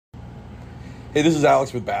Hey, this is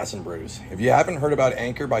Alex with Bass and Brews. If you haven't heard about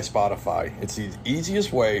Anchor by Spotify, it's the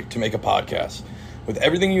easiest way to make a podcast with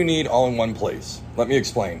everything you need all in one place. Let me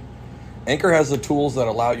explain. Anchor has the tools that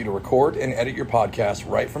allow you to record and edit your podcast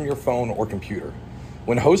right from your phone or computer.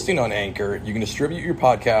 When hosting on Anchor, you can distribute your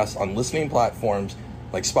podcast on listening platforms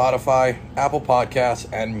like Spotify, Apple Podcasts,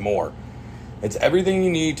 and more. It's everything you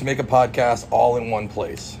need to make a podcast all in one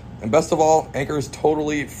place. And best of all, Anchor is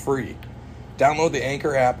totally free. Download the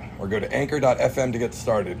Anchor app or go to anchor.fm to get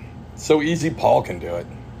started. So easy, Paul can do it.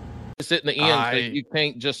 Sit in the end, so you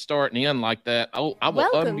can't just start and end like that. I will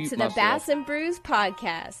Welcome unmute to myself. the Bass and Brews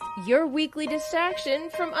podcast, your weekly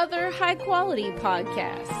distraction from other high-quality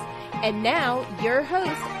podcasts. And now, your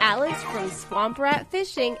host, Alex from Swamp Rat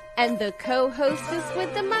Fishing, and the co-hostess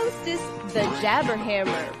with the mostest, the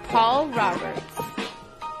Jabberhammer, Paul Roberts.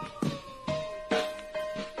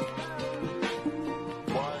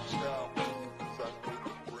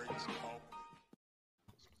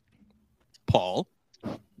 Paul.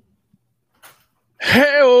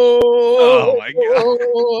 Oh my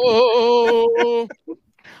God.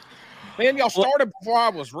 Man, y'all started before I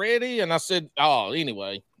was ready, and I said,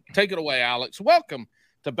 anyway, take it away, Alex. Welcome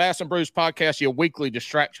to Bass and Brews Podcast, your weekly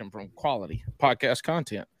distraction from quality podcast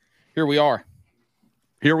content. Here we are.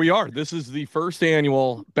 This is the first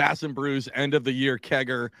annual Bass and Brews end of the year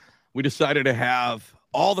kegger. We decided to have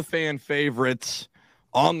all the fan favorites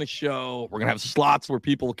on the show. We're going to have slots where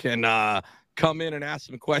people can come in and ask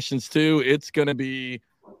some questions too. It's going to be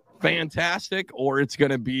fantastic, or it's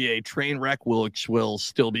going to be a train wreck, which will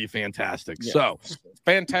still be fantastic. Yeah. So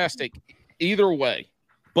Fantastic either way.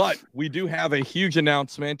 But we do have a huge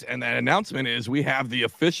announcement, and that announcement is we have the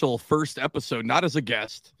official first episode, not as a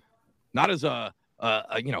guest, not as a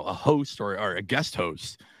host or a guest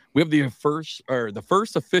host. We have the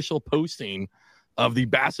first official posting of the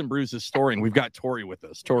Bass and Brews historian. We've got Tori with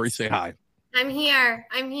us. Tori, say hi. I'm here.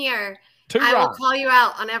 I Hoorah. will call you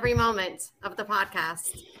out on every moment of the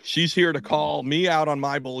podcast. She's here to call me out on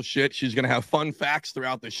my bullshit. She's going to have fun facts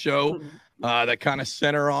throughout the show that kind of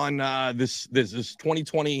center on this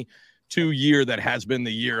 2022 year that has been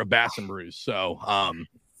the year of Bass and Brews. So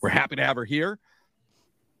we're happy to have her here.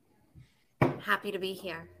 Happy to be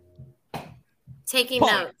here. Taking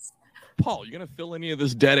Paul. notes. Paul, you going to fill any of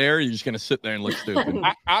this dead air? Or you're just going to sit there and look stupid?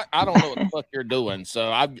 I don't know what the fuck you're doing,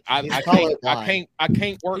 so I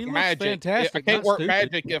can't work magic. Fantastic, I can't not work stupid.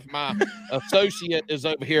 magic if my associate is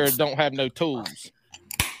over here and don't have no tools.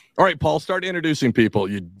 All right, Paul, start introducing people,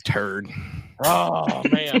 you turd. Oh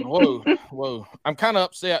man, whoa! I'm kind of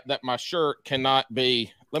upset that my shirt cannot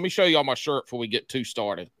be. Let me show y'all my shirt before we get too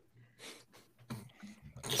started.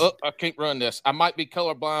 Oh, I can't run this. I might be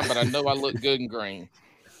colorblind, but I know I look good in green.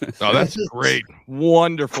 Oh, that's great.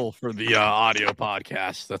 Wonderful for the audio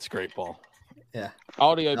podcast. That's great, Paul. Yeah.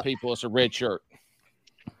 Audio people, it's a red shirt.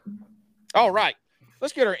 All right.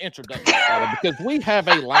 Let's get our introduction started because we have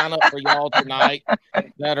a lineup for y'all tonight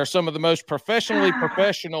that are some of the most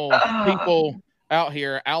professional people out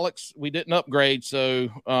here. Alex, we didn't upgrade, so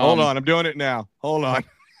Hold on, I'm doing it now. Hold on.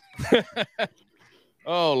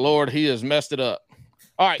 Oh Lord, he has messed it up.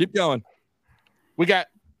 All right, Keep going. we got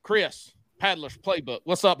Chris, Paddler's Playbook.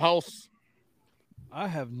 What's up, host? I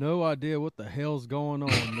have no idea what the hell's going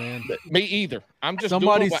on, man. Me either. I'm just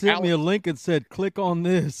Somebody doing what sent me a Alex- link and said, click on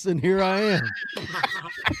this, and here I am.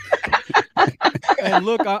 And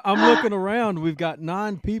look, I'm looking around. We've got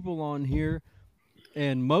 9 people on here,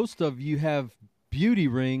 and most of you have beauty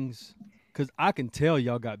rings, because I can tell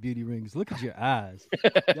y'all got beauty rings. Look at your eyes.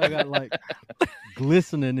 Y'all got, like,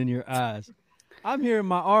 glistening in your eyes. I'm here in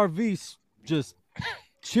my RV just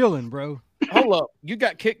chilling, bro. Hold up, you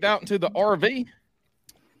got kicked out into the RV?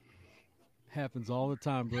 Happens all the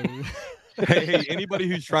time, brother. Hey, anybody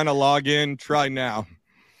who's trying to log in, try now.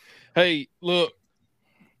 Hey, look,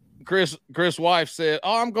 Chris' wife said,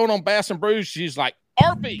 "Oh, I'm going on Bass and Brews." She's like,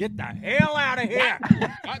 "RV, Get the hell out of here.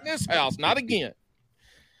 not in this house, not again."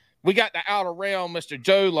 We got the outer realm, Mr.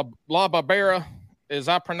 Joe La Barbera, as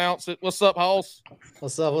I pronounce it. What's up, Hoss?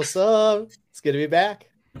 What's up? What's up? It's good to be back.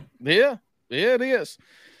 Yeah, it is.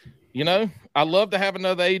 You know, I love to have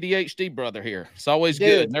another ADHD brother here. It's always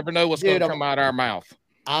good. Dude, Never know what's going to dude, come out of our mouth.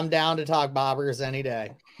 I'm down to talk bobbers any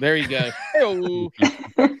day. There you go. Oh,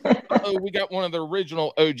 we got one of the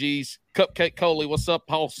original OGs, Cupcake Coley. What's up,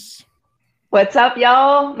 Hoss? What's up,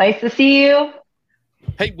 y'all? Nice to see you.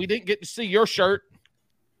 Hey, we didn't get to see your shirt.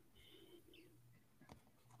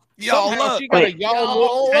 Y'all Somehow look. she got a Wait. y'all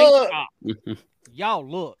look tank top. Y'all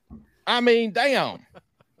look. I mean, damn.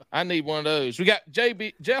 I need one of those. We got Jeff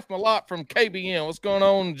Malott from KBN. What's going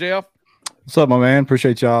on, Jeff? What's up, my man?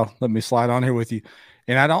 Appreciate y'all letting me slide on here with you.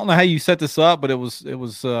 And I don't know how you set this up, but it was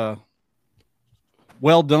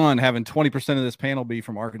well done having 20% of this panel be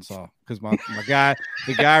from Arkansas, because my guy,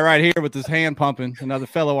 the guy right here with his hand pumping, another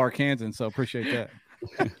fellow Arkansan. So appreciate that.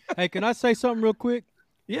 Hey, can I say something real quick?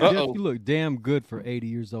 Yeah. Jeff, you look damn good for 80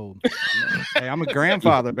 years old. Hey, I'm a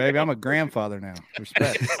grandfather, baby. I'm a grandfather now.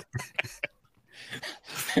 Respect.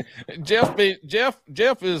 Jeff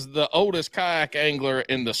is the oldest kayak angler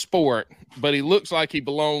in the sport, but he looks like he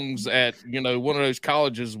belongs at one of those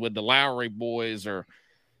colleges with the Lowry boys or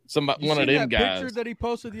somebody, one of them guys. Picture that he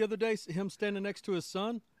posted the other day, him standing next to his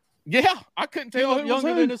son. Yeah, I couldn't tell who was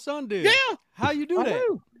younger who. than his son did. Yeah, how you do that?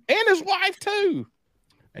 Know. And his wife too.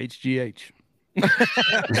 HGH.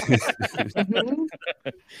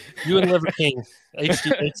 You and Liver King,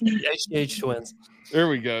 HGH twins. There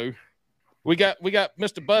we go. We got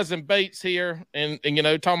Mr. Buzzin' Baits here, and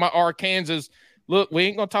talking about Arkansas. Look, we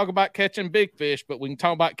ain't gonna talk about catching big fish, but we can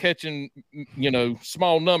talk about catching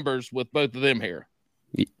small numbers with both of them here.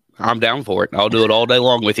 I'm down for it. I'll do it all day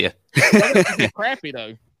long with you. Crappie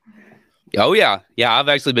though. Oh yeah. I've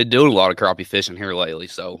actually been doing a lot of crappie fishing here lately,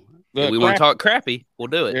 so. If we want to talk crappie, we'll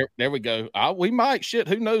do it. There we go. We might. Shit,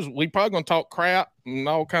 who knows? We probably going to talk crap and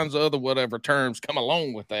all kinds of other whatever terms come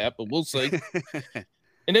along with that, but we'll see.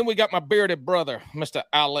 And then we got my bearded brother, Mr.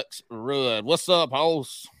 Alex Rudd. What's up,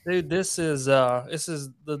 host? Dude, this is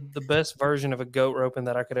the best version of a goat roping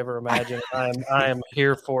that I could ever imagine. I am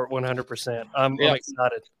here for it 100%. I'm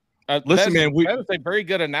excited. Listen, man, that is a very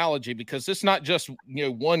good analogy because it's not just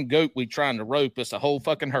one goat we trying to rope; it's a whole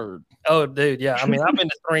fucking herd. Oh, dude, yeah. I mean, I've been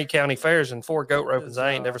to 3 county fairs and 4 goat ropings.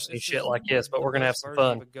 I ain't never seen shit like this, but we're gonna have some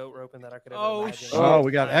fun. Goat roping that I could Oh,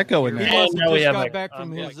 we got Echo in there. He must have just got back from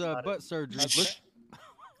his butt surgery.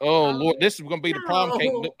 Oh Lord, this is gonna be the problem.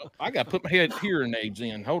 I got to put my hearing aids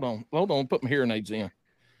in. Hold on, put my hearing aids in.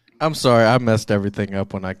 I'm sorry, I messed everything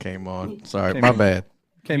up when I came on. Sorry, my bad.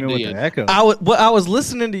 Came in with the echo. I was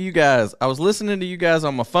listening to you guys. I was listening to you guys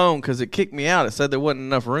on my phone because it kicked me out. It said there wasn't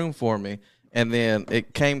enough room for me, and then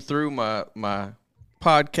it came through my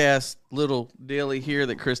podcast little dealy here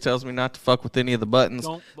that Chris tells me not to fuck with any of the buttons.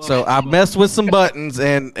 So I messed with some buttons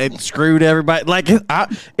and it screwed everybody. Like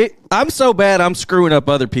I'm so bad I'm screwing up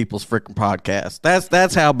other people's freaking podcasts.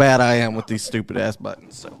 That's how bad I am with these stupid ass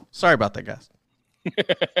buttons. So sorry about that, guys.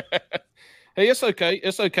 Hey, it's okay.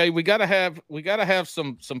 It's okay. We gotta have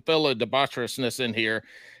some fellow debaucherousness in here.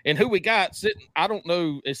 And who we got sitting, I don't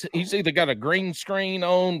know. He's either got a green screen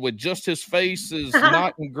on with just his face is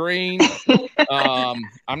not in green. I'm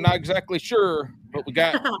not exactly sure, but we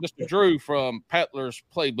got Mr. Drew from Petler's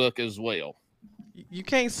Playbook as well. You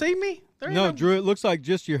can't see me? No, Drew, it looks like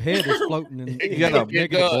just your head is floating. You got a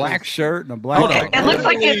black shirt and a black. It looks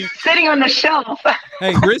like it's sitting on the shelf.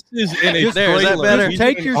 Hey, Chris is in a trailer.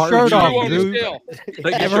 Take your shirt off, Drew.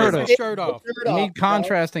 Never heard shirt off. You need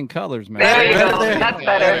contrasting colors, man. There you go. That's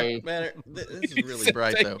better. This is really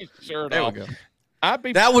bright, though. There we go.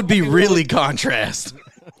 That would be really contrast.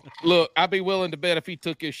 Look, I'd be willing to bet if he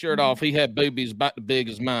took his shirt off, he had boobies about as big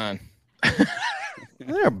as mine.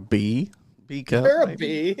 They're a B. B-cup. They're a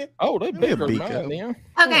B. Oh, they're bigger than mine, man.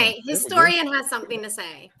 Okay, historian has something to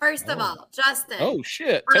say. First of all, Justin. Oh,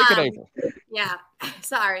 shit. Take it over. Yeah.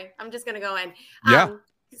 Sorry. I'm just going to go in. Yeah.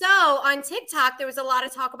 So on TikTok, there was a lot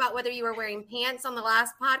of talk about whether you were wearing pants on the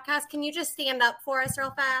last podcast. Can you just stand up for us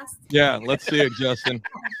real fast? Yeah, let's see it, Justin.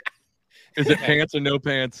 Is it pants or no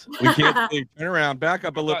pants? We can't see. Turn around, back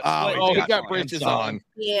up a little. Oh, he got breeches on.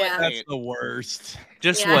 Yeah. That's the worst.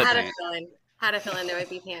 Just I what? had a feeling there would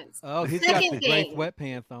be pants. Oh, he's Second got the great thing.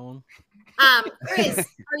 sweatpants on. Chris,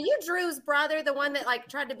 are you Drew's brother, the one that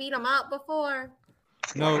tried to beat him up before?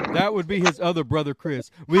 No, that would be his other brother,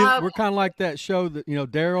 Chris. We're kind of like that show that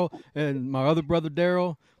Daryl and my other brother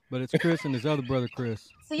Daryl, but it's Chris and his other brother Chris.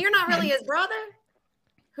 So you're not really his brother,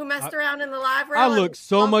 who messed around in the live room. I look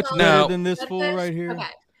so much better than this fool right here. Okay.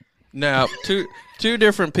 No, two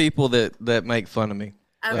different people that make fun of me.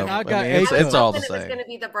 Okay. So, I got it's all the It was same. going to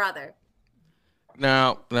be the brother.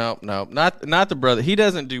 No, not the brother. He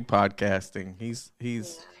doesn't do podcasting. He's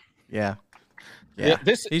yeah.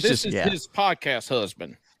 This He's is just his podcast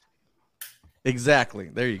husband. Exactly.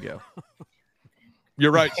 There you go.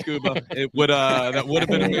 You're right, Scuba. It would that would have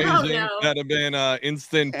been amazing. no. That'd have been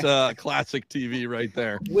instant classic TV right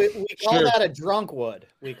there. We call that a drunk wood.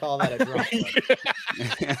 We call that a drunk wood.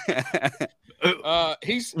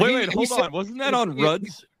 Wait, hold on. Wasn't that on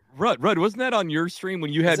Rudd's? Rudd, wasn't that on your stream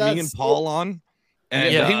when you had me and Paul on?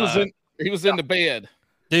 And yeah, he was in the bed.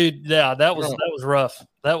 Dude, yeah, that was rough.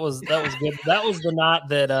 That was good. That was the night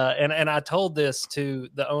that and I told this to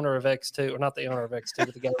the owner of X2, or not the owner of X2,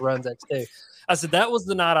 but the guy who runs X2. I said that was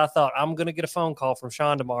the night I thought I'm gonna get a phone call from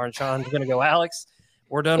Sean tomorrow, and Sean's gonna go, Alex,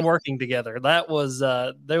 we're done working together. That was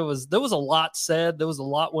there was a lot said. There was a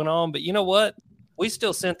lot went on, but you know what? We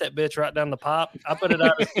still sent that bitch right down the pipe. I put it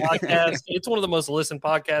out as a podcast. It's one of the most listened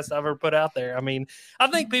podcasts I've ever put out there. I mean, I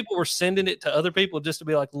think people were sending it to other people just to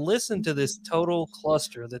be like, listen to this total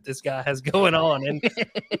cluster that this guy has going on. And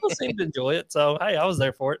people seem to enjoy it. So, hey, I was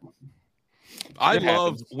there for it. I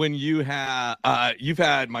love when you've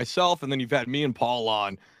had myself and then you've had me and Paul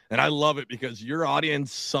on. And I love it because your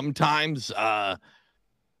audience sometimes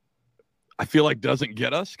I feel like doesn't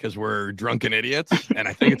get us because we're drunken idiots, and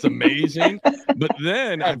I think it's amazing. But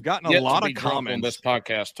then I've gotten a lot of comments on this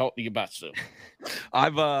podcast. Talk to you about stuff.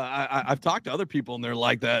 I've talked to other people, and they're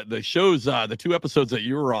like the shows, the 2 episodes that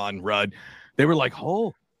you were on, Rudd. They were like,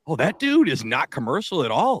 oh, that dude is not commercial at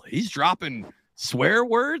all. He's dropping swear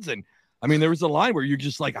words, and I mean, there was a line where you're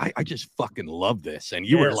just like, I just fucking love this, and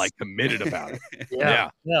you were like committed about it.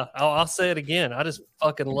 Yeah. I'll say it again. I just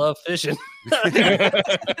fucking love fishing.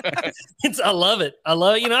 I love it.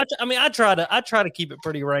 You know, I try to keep it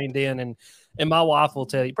pretty reined in, and my wife will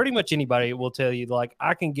tell you, pretty much anybody will tell you, like,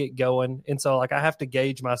 I can get going, and so like I have to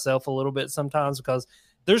gauge myself a little bit sometimes because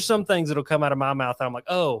there's some things that'll come out of my mouth and I'm like,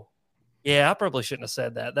 oh. Yeah, I probably shouldn't have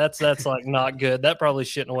said that. That's like not good. That probably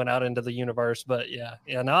shouldn't have went out into the universe. But yeah.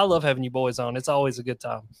 No, I love having you boys on. It's always a good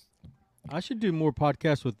time. I should do more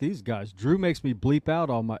podcasts with these guys. Drew makes me bleep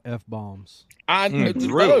out all my F-bombs.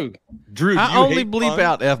 Drew, I only bleep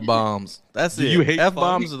out F-bombs. That's it. You hate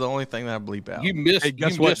F-bombs are the only thing that I bleep out. You miss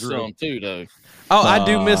some too, though. Oh, I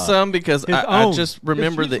do miss some because I just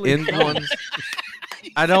remember the end ones.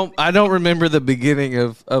 I don't remember the beginning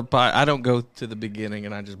of I don't go to the beginning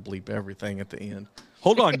and I just bleep everything at the end.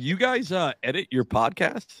 Hold on, you guys edit your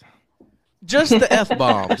podcasts? Just the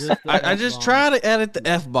F-bombs. I just try to edit the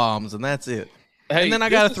F-bombs and that's it. Hey, and then I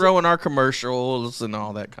got to throw in our commercials and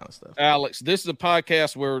all that kind of stuff. Alex, this is a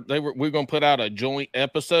podcast where we're going to put out a joint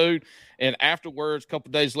episode, and afterwards, a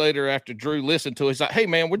couple days later, after Drew listened to it, he's like, "Hey,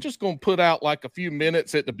 man, we're just going to put out like a few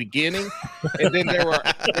minutes at the beginning," and then there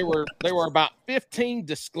were about 15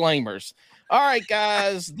 disclaimers. All right,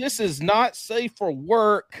 guys, this is not safe for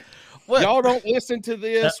work. What? Y'all don't listen to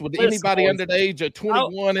this with anybody under the age of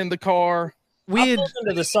 21 in the car. I listened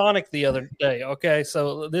to the Sonic the other day. Okay,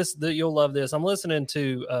 so you'll love this. I'm listening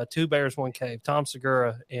to Two Bears, One Cave, Tom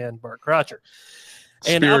Segura and Bert Crotcher.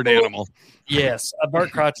 Spirit animal. Yes,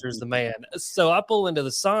 Bert Crotcher is the man. So I pull into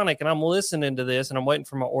the Sonic and I'm listening to this and I'm waiting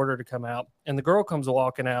for my order to come out. And the girl comes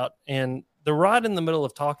walking out and they're right in the middle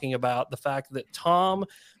of talking about the fact that Tom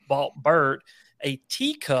bought Bert a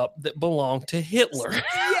teacup that belonged to Hitler.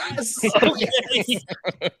 Yes. Okay.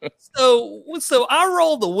 So I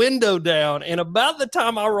roll the window down, and about the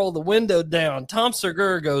time I roll the window down, Tom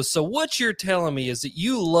Segura goes, "So what you're telling me is that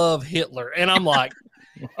you love Hitler?" And I'm like,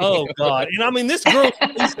 oh God. And I mean, this girl's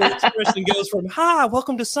expression goes from "Hi,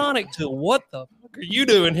 welcome to Sonic" to "What the fuck are you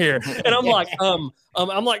doing here?" And I'm like,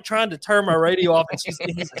 I'm like trying to turn my radio off, and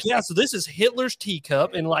he's like, "Yeah, so this is Hitler's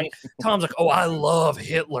teacup." And like Tom's like, "Oh, I love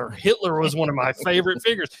Hitler. Hitler was one of my favorite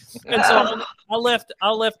figures." And so I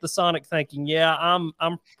left the Sonic thinking, yeah, I'm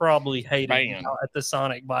probably hated at the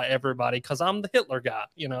Sonic by everybody because I'm the Hitler guy.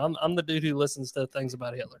 You know, I'm the dude who listens to things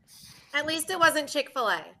about Hitler. At least it wasn't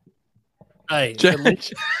Chick-fil-A. Hey,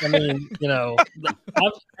 I mean, you know,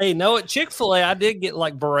 at Chick-fil-A, I did get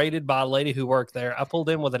like berated by a lady who worked there. I pulled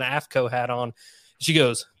in with an AFCO hat on. She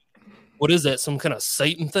goes, "What is that? Some kind of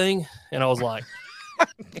Satan thing?" And I was like,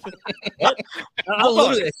 "What?" I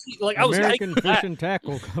literally, like, I was American Fish and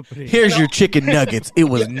Tackle Company. Here's your chicken nuggets. It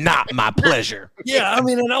was not my pleasure. Yeah, I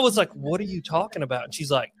mean, and I was like, "What are you talking about?" And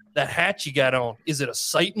she's like, "That hat you got on, is it a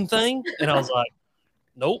Satan thing?" And I was like,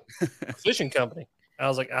 "Nope, fishing company." I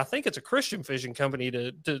was like, "I think it's a Christian fishing company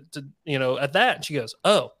to you know, at that." And she goes,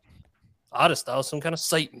 "Oh, I just thought it was some kind of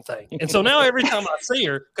Satan thing." And so now every time I see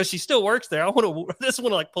her, because she still works there, I want to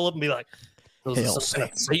like pull up and be like, "Some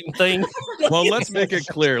kind of Satan thing." Well, let's make it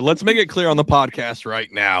clear. Let's make it clear on the podcast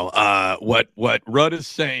right now. What Rudd is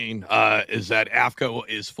saying is that AFCO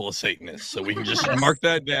is full of Satanists. So we can just mark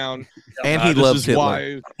that down. And he loves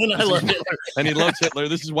Hitler. And I love Hitler. And he loves Hitler.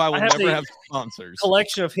 This is why we'll never have sponsors.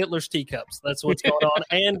 Collection of Hitler's teacups. That's what's going on.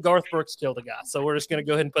 And Garth Brooks killed a guy. So we're just going to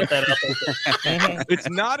go ahead and put that up there. It's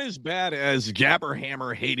not as bad as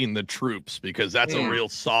Gabberhammer hating the troops because that's a real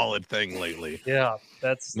solid thing lately. Yeah.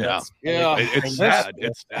 That's it's sad.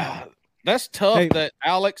 It's sad. That's tough that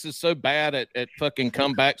Alex is so bad at fucking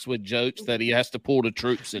comebacks with jokes that he has to pull the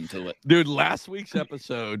troops into it. Dude, last week's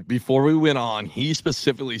episode, before we went on, he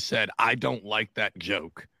specifically said, "I don't like that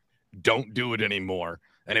joke. Don't do it anymore."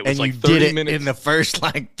 And it was and like you 30 did it minutes in the first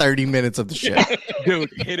like 30 minutes of the show.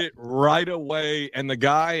 Dude, hit it right away. And the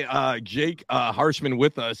guy, Jake Harshman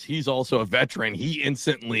with us, he's also a veteran. He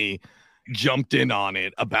instantly jumped in on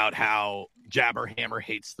it about how Jabberhammer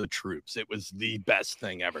hates the troops. It was the best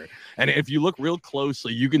thing ever. And if you look real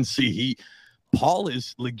closely, you can see Paul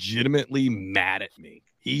is legitimately mad at me.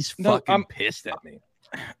 He's fucking pissed at me.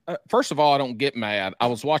 First of all, I don't get mad. I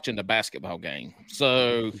was watching the basketball game.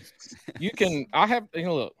 So look, I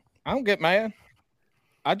don't get mad.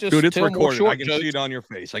 I just Dude, it's tell more recorded. short I can jokes see it on your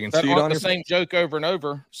face. I can that see it aren't on the your same face. joke over and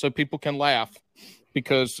over so people can laugh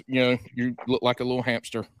because, you look like a little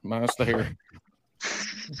hamster minus the hair.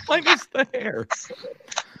 Minus the hair.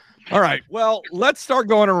 All right. Well, let's start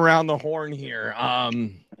going around the horn here.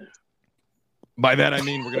 By that, I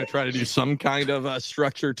mean, we're going to try to do some kind of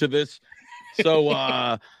structure to this.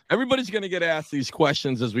 So everybody's going to get asked these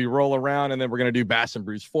questions as we roll around, and then we're going to do Bass and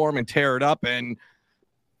Brews form and tear it up. And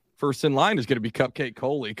first in line is going to be Cupcake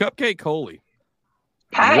Coley. Cupcake Coley.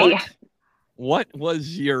 Hi. What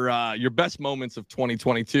was your best moments of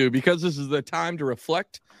 2022? Because this is the time to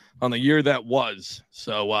reflect on the year that was.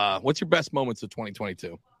 So what's your best moments of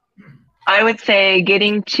 2022? I would say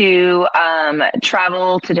getting to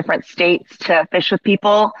travel to different states to fish with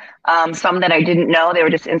people. Some that I didn't know, they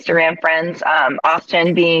were just Instagram friends.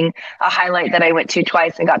 Austin being a highlight that I went to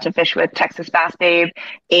twice and got to fish with Texas Bass Babe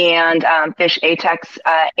and Fish Atex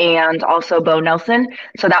and also Bo Nelson.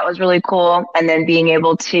 So that was really cool. And then being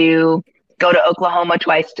able to go to Oklahoma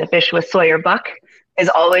twice to fish with Sawyer Buck is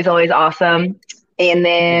always awesome. And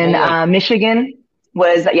then Michigan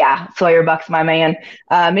was, Sawyer Buck's my man.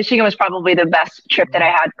 Michigan was probably the best trip that I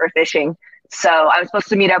had for fishing. So I was supposed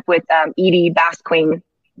to meet up with Edie Bass Queen,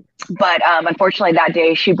 but unfortunately that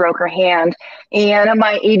day she broke her hand and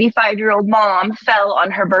my 85-year-old mom fell on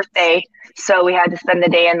her birthday. So we had to spend the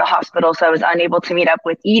day in the hospital. So I was unable to meet up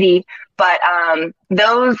with Edie, but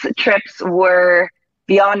those trips were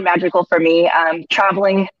beyond magical for me.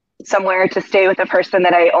 Traveling somewhere to stay with a person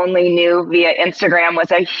that I only knew via Instagram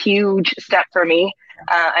was a huge step for me.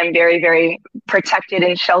 I'm very, very protected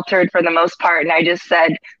and sheltered for the most part. And I just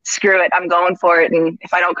said, screw it, I'm going for it. And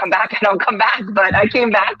if I don't come back, I don't come back. But I came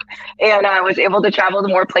back and I was able to travel to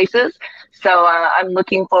more places. So I'm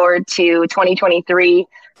looking forward to 2023,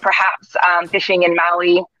 perhaps fishing in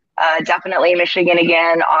Maui, definitely Michigan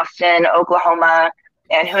again, Austin, Oklahoma.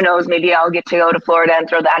 And who knows, maybe I'll get to go to Florida and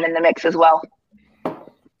throw that in the mix as well.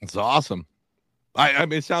 It's awesome. I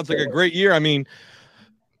mean, it sounds like a great year. I mean,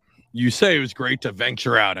 you say it was great to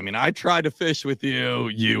venture out. I mean, I tried to fish with you.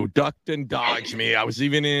 You ducked and dodged me. I was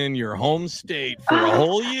even in your home state for a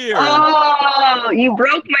whole year. Oh, you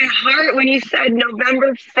broke my heart when you said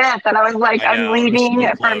November 5th. And I was like, I'm leaving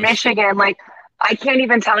for Michigan. Like, I can't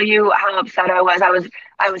even tell you how upset I was. I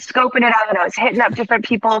was scoping it out and I was hitting up different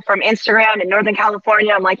people from Instagram in Northern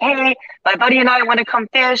California. I'm like, hey, my buddy and I want to come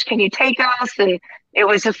fish. Can you take us? And it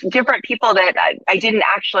was just different people that I didn't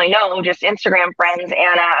actually know, just Instagram friends.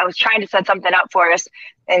 And I was trying to set something up for us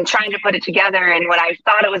and trying to put it together. And when I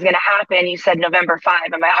thought it was going to happen, you said November 5,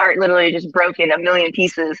 and my heart literally just broke in a million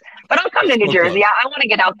pieces. But I'll come to New Jersey. I want to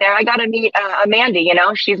get out there. I got to meet Amanda.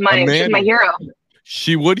 She's my hero.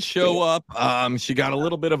 She would show up. She got a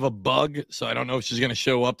little bit of a bug, so I don't know if she's going to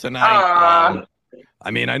show up tonight. I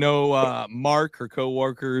mean, I know Mark, her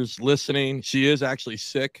coworker's listening. She is actually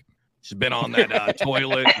sick. She's been on that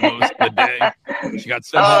toilet most of the day. She got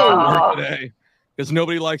sent home from work today because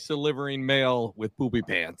nobody likes delivering mail with poopy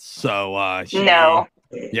pants. So no.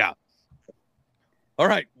 Yeah. All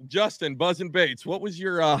right, Justin, Buzz and Bates, what was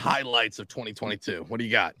your highlights of 2022? What do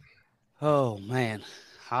you got? Oh, man.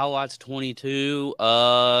 Highlights 22.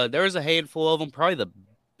 There was a handful of them. Probably the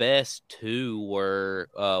best two were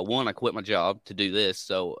one, I quit my job to do this,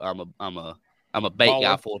 so I'm a bait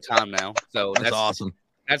guy full time now. So that's awesome.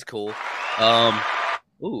 That's cool.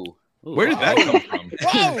 Where did that come from?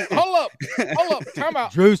 Whoa, hold up, time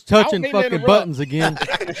out. Drew's touching fucking buttons again.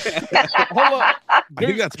 Hold up. I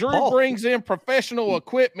think that's Drew Paul. brings in professional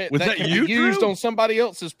equipment Was that that can you, be used Drew? on somebody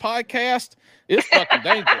else's podcast. It's fucking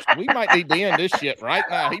dangerous. We might need to end this shit right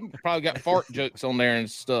now. He probably got fart jokes on there and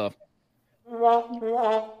stuff. It's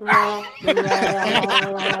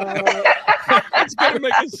going to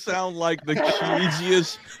make it sound like the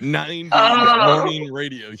cheesiest 90s morning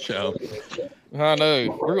radio show. I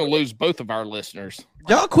know. We're going to lose both of our listeners.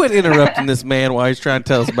 Y'all quit interrupting this man while he's trying to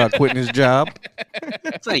tell us about quitting his job.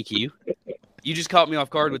 Thank you. You just caught me off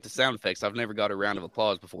guard with the sound effects. I've never got a round of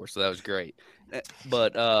applause before, so that was great.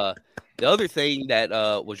 But the other thing that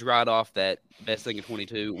was right off that best thing of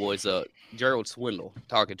 22 was Gerald Swindle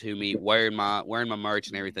talking to me, wearing my merch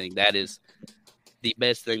and everything. That is the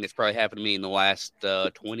best thing that's probably happened to me in the last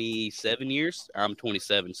 27 years. I'm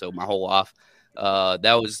 27, so my whole life.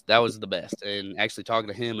 That was the best. And actually talking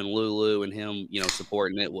to him and Lulu and him,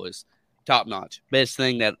 supporting it was top notch. Best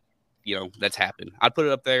thing that that's happened. I'd put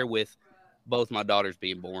it up there with both my daughters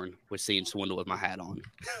being born, with seeing Swindle with my hat on.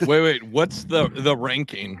 Wait, what's the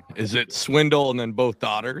ranking? Is it Swindle and then both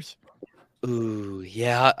daughters? Ooh,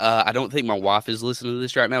 yeah. I don't think my wife is listening to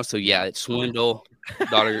this right now, so yeah, it's Swindle,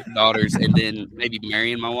 daughters, and then maybe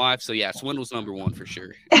marrying my wife. So yeah, Swindle's number one for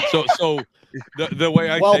sure. So the way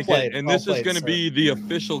I take played, it, and well this is played, going to sir. be the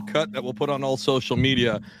official cut that we'll put on all social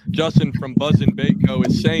media. Justin from Buzz and Baco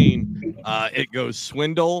is saying it goes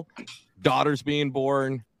Swindle, daughters being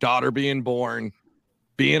born, daughter being born,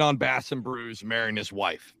 being on Bass and Brews, marrying his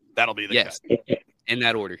wife. That'll be the cut. In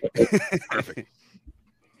that order. Perfect.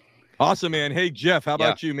 Awesome, man. Hey, Jeff, how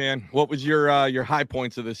about you, man? What was your high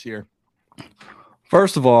points of this year?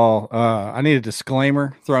 First of all, I need a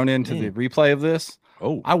disclaimer thrown into the replay of this.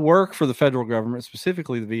 Oh, I work for the federal government,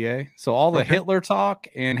 specifically the VA. So all the Hitler talk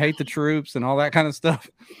and hate the troops and all that kind of stuff,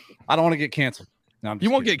 I don't want to get canceled. No, you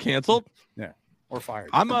won't get canceled. Yeah, or fired.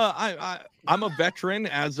 I'm a veteran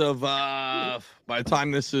as of by the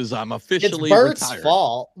time this is, I'm officially It's Bert's retired.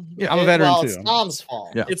 fault. Yeah, I'm a veteran well, too. It's Tom's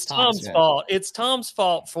fault. Yeah. It's Tom's fault. It's Tom's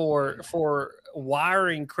fault for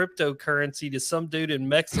wiring cryptocurrency to some dude in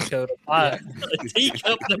Mexico to buy a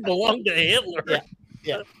teacup that belonged to Hitler.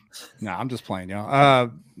 Yeah. No, I'm just playing,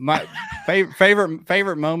 y'all. My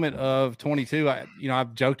favorite moment of 22.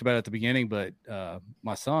 I've joked about it at the beginning, but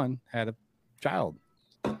my son had a child,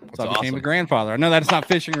 so I became awesome. a grandfather. I know that's not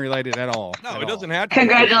fishing related at all. No, at it all. doesn't have to.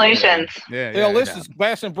 Congratulations. Yeah, Hell, this is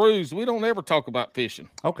Bass and Brews. We don't ever talk about fishing.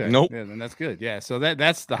 Okay. Nope. Yeah, then that's good. Yeah. So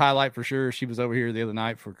that's the highlight for sure. She was over here the other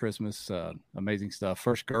night for Christmas. Amazing stuff.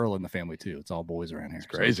 First girl in the family too. It's all boys around here. It's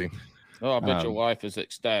crazy. Oh, I bet your wife is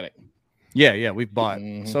ecstatic. Yeah. We've bought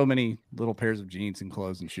so many little pairs of jeans and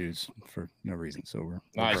clothes and shoes for no reason. So we're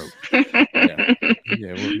Nice. broke.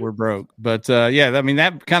 We're broke. But I mean,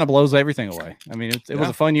 that kind of blows everything away. I mean, it was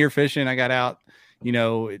a fun year fishing. I got out.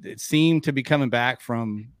 It seemed to be coming back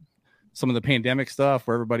from some of the pandemic stuff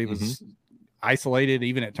where everybody was isolated,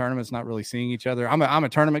 even at tournaments, not really seeing each other. I'm a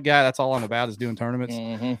tournament guy. That's all I'm about is doing tournaments.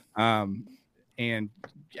 And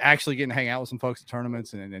actually getting to hang out with some folks at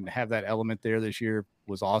tournaments and have that element there this year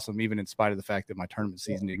was awesome, even in spite of the fact that my tournament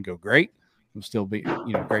season didn't go great. It was still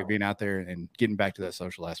great being out there and getting back to that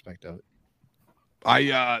social aspect of it.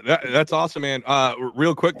 That's awesome, man.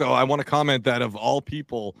 Real quick though, I want to comment that of all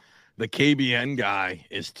people, the KBN guy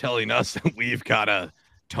is telling us that we've got to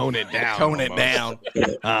tone it down.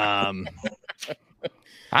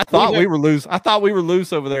 I thought we were loose. I thought we were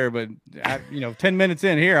loose over there, but 10 minutes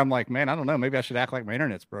in here, I'm like, man, I don't know. Maybe I should act like my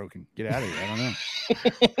internet's broken. Get out of here. I don't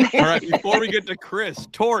know. All right, before we get to Chris,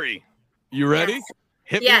 Tori, you ready?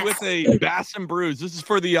 Hit me with a Bass and Brews. This is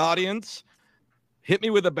for the audience. Hit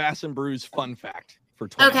me with a Bass and Brews fun fact for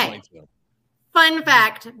 2022. Okay. Fun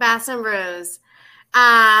fact, Bass and Brews.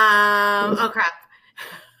 Oh crap.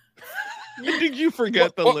 Did you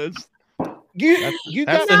forget the list? You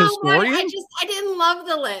got the historian? I didn't love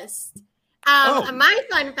the list. My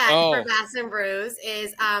fun fact for Bass and Brews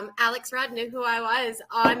is Alex Rudd knew who I was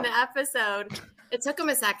on the episode. It took him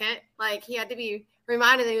a second. Like he had to be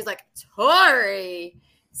reminded that he was like, Tori.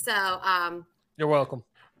 So You're welcome.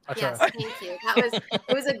 yes, thank you.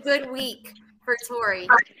 It was a good week for Tori.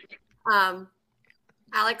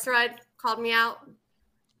 Alex Rudd called me out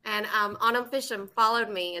and Autumn Fisham followed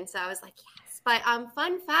me. And so I was like, yes. But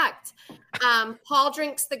fun fact, Paul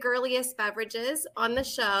drinks the girliest beverages on the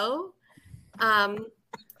show.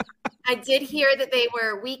 I did hear that they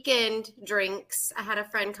were weekend drinks. I had a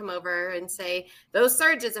friend come over and say, those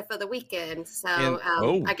surges are for the weekend. So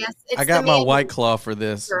I guess it's I got my White Claw for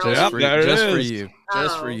this. Just for you.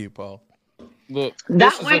 Just for you, Paul. Look,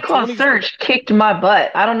 that White Claw surge kicked my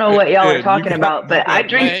butt. I don't know what y'all are talking about, but I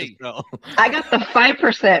drink. I got the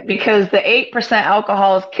 5% because the 8%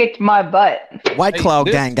 alcohol has kicked my butt. White Claw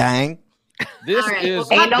gang. This right. is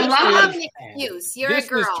Well, don't have an excuse. You're a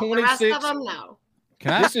girl. The rest of them, no.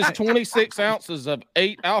 This is 26 ounces of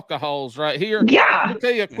 8 alcohols right here. Yeah. Let me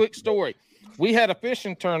tell you a quick story. We had a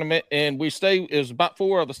fishing tournament and it was about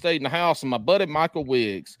 4 of us stayed in the house, and my buddy Michael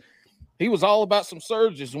Wiggs, he was all about some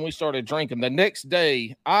surges when we started drinking. The next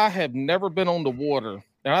day, I have never been on the water,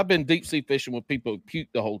 and I've been deep sea fishing with people who puke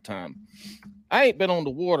the whole time. I ain't been on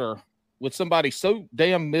the water with somebody so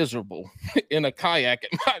damn miserable in a kayak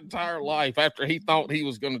in my entire life after he thought he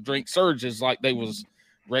was going to drink surges like they was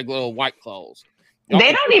regular White Claws.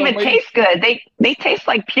 They don't even taste good. They taste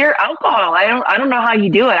like pure alcohol. I don't know how you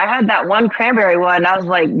do it. I had that one cranberry one. I was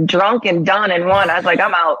like drunk and done in one. I was like,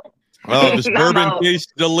 I'm out. Well, this bourbon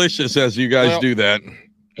tastes delicious as you guys do that.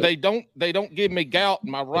 They don't give me gout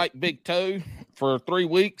in my right big toe for 3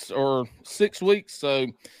 weeks or 6 weeks, so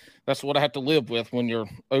that's what I have to live with when you're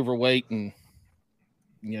overweight and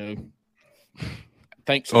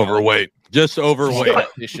thanks. Overweight. Just overweight.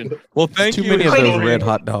 Well, thank you. Too many of those red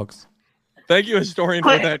hot dogs. Thank you, historian,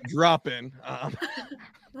 for that drop in.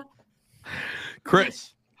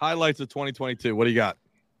 Chris, highlights of 2022. What do you got?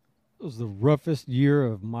 It was the roughest year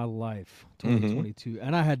of my life, 2022.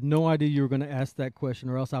 And I had no idea you were going to ask that question,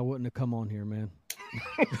 or else I wouldn't have come on here, man.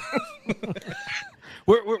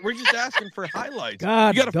 We're just asking for highlights.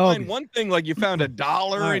 God, you got to find one thing, like you found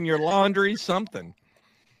 $1 in your laundry, something.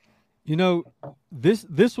 You know,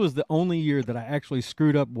 this was the only year that I actually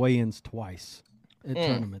screwed up weigh-ins twice at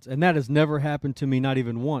tournaments. And that has never happened to me, not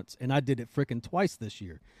even once. And I did it freaking twice this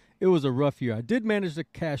year. It was a rough year. I did manage to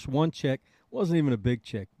cash one check. Wasn't even a big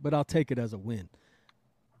check, but I'll take it as a win.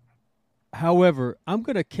 However, I'm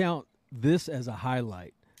going to count this as a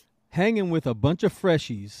highlight. Hanging with a bunch of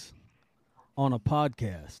freshies on a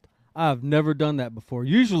podcast. I've never done that before.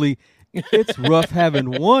 Usually, it's rough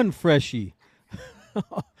having one freshie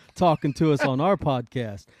talking to us on our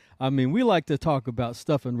podcast. I mean, we like to talk about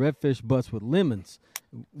stuffing redfish butts with lemons.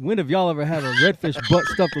 When have y'all ever had a redfish butt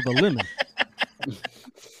stuffed with a lemon?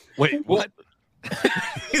 Wait, what?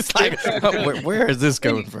 He's like, where is this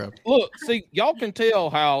coming from? Look, see, y'all can tell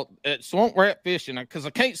how at Swamp Rat Fishing, because I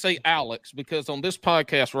can't say Alex, because on this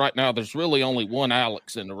podcast right now, there's really only one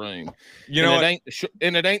Alex in the room. You know, it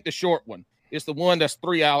ain't the short one. It's the one that's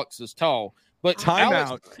 3 Alexes tall. But time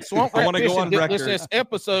Alex, out. Swamp I Rat want to go on Fishing record. didn't listen to this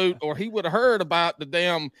episode, or he would have heard about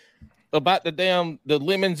the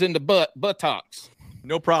lemons in the buttocks.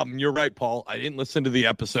 No problem. You're right, Paul. I didn't listen to the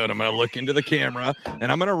episode. I'm going to look into the camera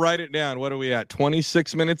and I'm going to write it down. What are we at?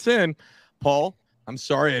 26 minutes in. Paul, I'm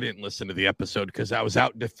sorry I didn't listen to the episode because I was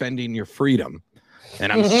out defending your freedom.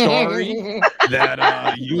 And I'm sorry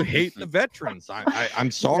that you hate the veterans. I'm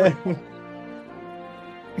sorry.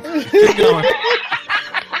 Keep going.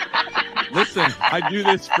 Listen, I do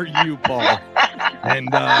this for you, Paul. And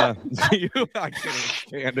you, I can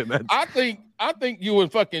understand it. I think you and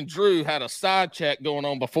fucking Drew had a side chat going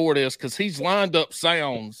on before this because he's lined up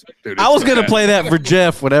sounds. Dude, I was gonna play that for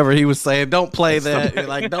Jeff. Whatever he was saying, don't play that.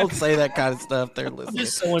 Like, don't say that kind of stuff. They're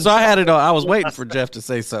listening. So I had it on. I was waiting for Jeff to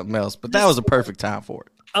say something else, but that was a perfect time for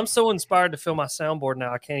it. I'm so inspired to fill my soundboard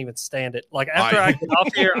now. I can't even stand it. Like after I get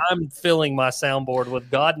off here, I'm filling my soundboard with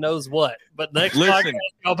God knows what. But next podcast,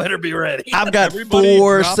 y'all better be ready. I've got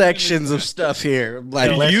 4 sections of stuff here.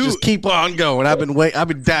 Like, let's just keep on going. I've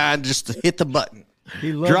been dying just to hit the button.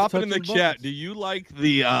 Drop it in the chat. Do you like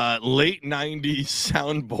the late 90s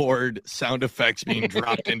soundboard sound effects being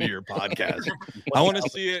dropped into your podcast? I want to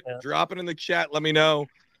see it. Drop it in the chat. Let me know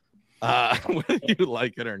whether you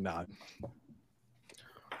like it or not.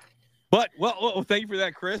 But, well, thank you for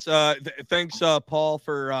that, Chris. Thanks, Paul,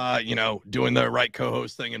 for, doing the right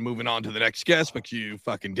co-host thing and moving on to the next guest, but you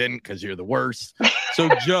fucking didn't because you're the worst. So,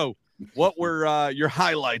 Joe, what were your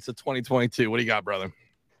highlights of 2022? What do you got, brother?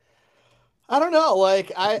 I don't know.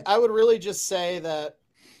 Like, I would really just say that,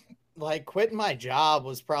 like, quitting my job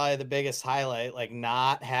was probably the biggest highlight. Like,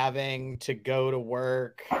 not having to go to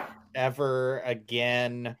work ever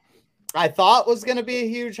again. I thought was going to be a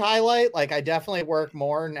huge highlight. Like, I definitely work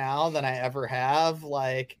more now than I ever have.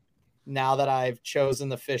 Like, now that I've chosen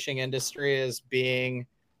the fishing industry as being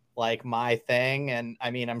like my thing. And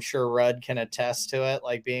I mean, I'm sure Rudd can attest to it.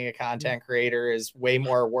 Like, being a content creator is way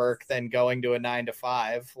more work than going to a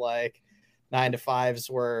 9-to-5. Like, 9-to-5s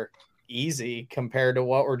were easy compared to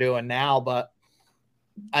what we're doing now. But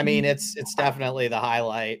I mean, it's definitely the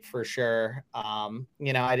highlight for sure. I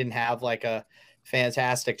didn't have like a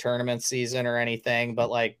fantastic tournament season or anything, but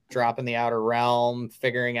like dropping the Outer Realm,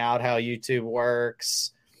 figuring out how YouTube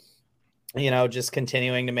works, just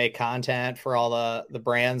continuing to make content for all the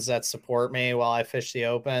brands that support me while I fish the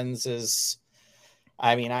opens is,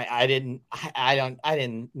 I mean, I didn't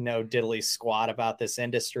know diddly squat about this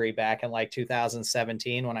industry back in like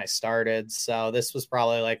 2017 when I started. So this was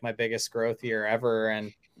probably like my biggest growth year ever.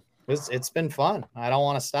 And it's been fun. I don't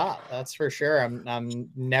want to stop. That's for sure. I'm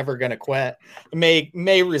never going to quit. It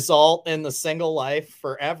may result in the single life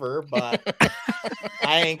forever, but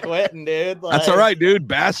I ain't quitting, dude. That's all right, dude.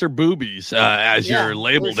 Bass or boobies, as you're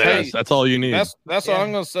labeled as. That's all you need. That's all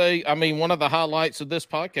I'm going to say. I mean, one of the highlights of this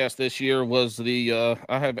podcast this year was I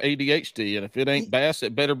have ADHD, and if it ain't bass,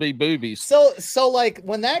 it better be boobies. So like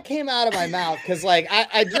when that came out of my mouth, because like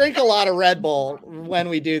I drink a lot of Red Bull when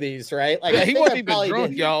we do these, right? Like he wasn't even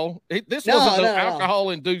drunk, y'all. This wasn't an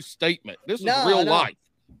alcohol-induced statement. This was real life.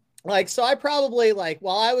 like, so I probably like,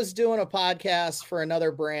 while I was doing a podcast for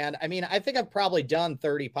another brand, I mean, I think I've probably done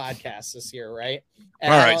 30 podcasts this year. Right.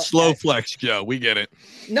 And all right. Slow flex, Joe. We get it.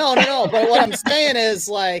 No. But what I'm saying is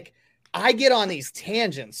like, I get on these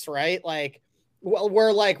tangents, right? Like, well,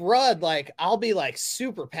 we're like Rudd, like I'll be like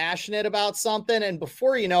super passionate about something, and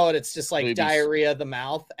before you know it, it's just like diarrhea of the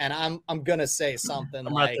mouth, and I'm gonna say something.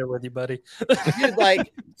 I'm like, right there with you, buddy. Dude,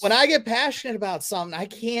 like when I get passionate about something, I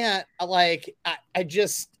can't like I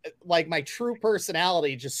just like my true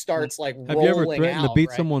personality just starts like Have rolling you ever threatened to beat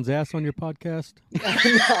right? someone's ass on your podcast?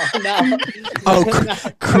 No.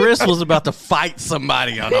 Oh, Chris was about to fight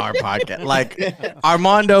somebody on our podcast. Like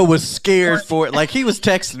Armando was scared for it. Like he was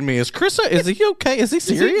texting me, "Is Chris? Is he okay? Is he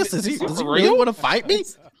serious? Does he really want to fight me?"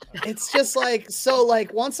 It's just like, so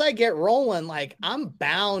like once I get rolling, like I'm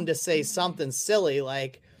bound to say something silly.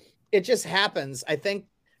 Like it just happens. I think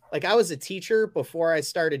like I was a teacher before I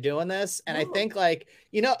started doing this. And I think like,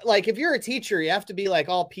 you know, like if you're a teacher, you have to be like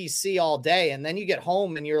all PC all day. And then you get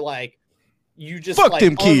home and you're like, you just fuck like,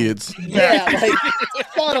 them kids. Yeah.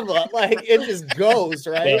 Like son of a, like it just goes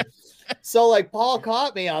right. Yeah. So like Paul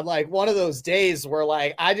caught me on like one of those days where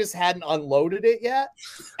like I just hadn't unloaded it yet.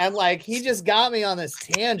 And like he just got me on this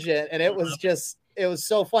tangent and it was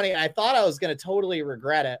so funny. I thought I was going to totally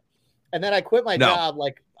regret it. And then I quit my job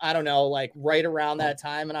like, I don't know, like right around that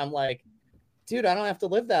time. And I'm like, dude, I don't have to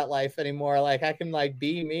live that life anymore. Like I can like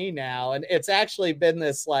be me now. And it's actually been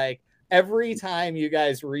this like every time you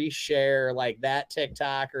guys reshare like that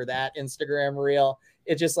TikTok or that Instagram reel,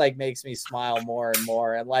 it just like makes me smile more and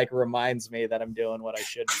more and like reminds me that I'm doing what I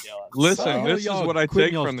should be doing. Listen, this is what I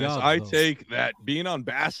take from this. I take that being on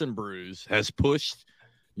Bass and Brews has pushed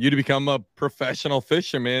you to become a professional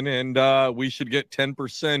fisherman, and we should get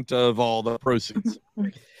 10% of all the proceeds.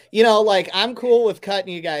 You know, like I'm cool with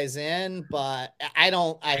cutting you guys in, but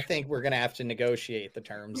I think we're going to have to negotiate the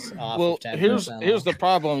terms off of 10%. Here's the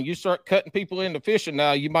problem. You start cutting people into fishing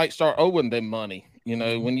now, you might start owing them money. You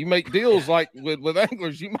know, when you make deals like with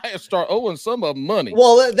anglers, you might start owing some of them money.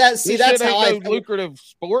 Well, that's how I lucrative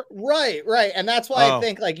sport. Right. And that's why I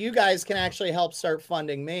think like you guys can actually help start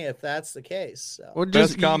funding me if that's the case. So. Well,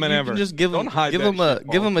 just, best comment ever. Just give them a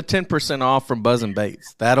 10% off from Buzzing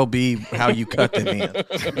Baits. That'll be how you cut them in.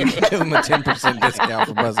 You can give them a 10% discount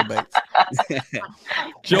for Buzzing Baits.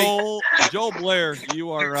 Joel Blair,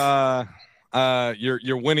 you are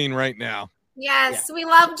you're winning right now. Yes, we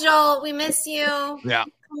love Joel. We miss you. Yeah.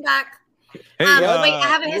 Come back. Hey, wait, I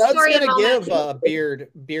have a historian moment. Give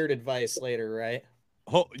beard advice later, right?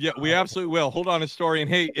 Yeah, we absolutely will. Hold on, historian.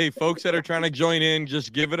 Hey, folks that are trying to join in,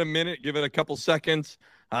 just give it a minute, give it a couple seconds,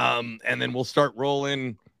 and then we'll start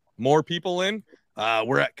rolling more people in.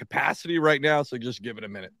 We're at capacity right now, so just give it a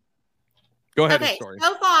minute. Go ahead, historian.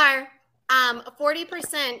 So far,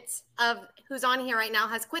 40% of who's on here right now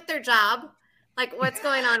has quit their job. Like, what's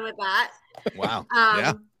going on with that? Wow.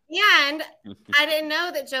 Yeah, and I didn't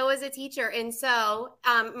know that Joe was a teacher. And so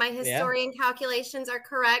my historian calculations are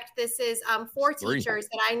correct. This is 4 teachers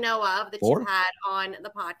that I know of that you had on the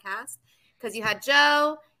podcast, because you had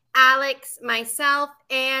Joe, Alex, myself,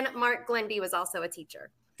 and Mark Glendy was also a teacher.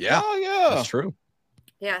 Yeah. Oh, yeah. That's true.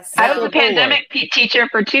 Yes. I was a pandemic teacher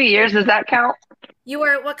for 2 years. Does that count? You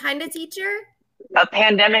were what kind of teacher? A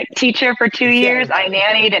pandemic teacher for 2 years. I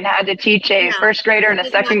nannied and had to teach a first grader and a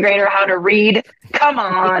second grader how to read. Come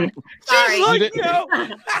on. Sorry.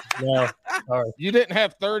 You didn't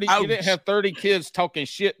have 30. Ouch. You didn't have 30 kids talking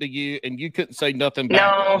shit to you, and you couldn't say nothing back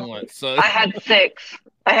at once. So I had 6.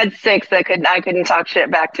 that I couldn't talk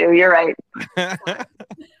shit back to. You're right.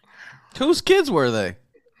 Whose kids were they?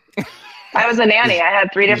 I was a nanny. I had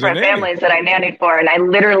 3 different families that I nannied for, and I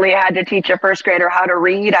literally had to teach a first grader how to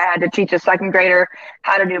read. I had to teach a second grader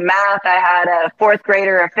how to do math. I had a 4th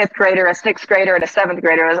grader, a 5th grader, a 6th grader, and a 7th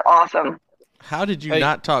grader. It was awesome. How did you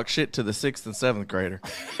not talk shit to the 6th and 7th grader?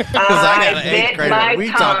 Because I got an 8th grader.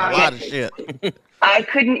 We talk a lot of shit. I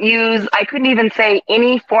couldn't even say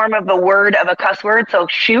any form of the word of a cuss word. So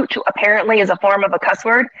shoot apparently is a form of a cuss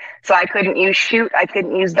word. So I couldn't use shoot. I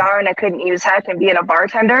couldn't use darn. I couldn't use heck. And being a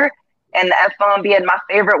bartender and the F-bomb being my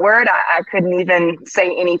favorite word, I couldn't even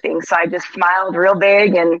say anything. So I just smiled real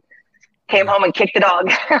big and came home and kicked the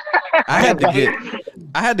dog. I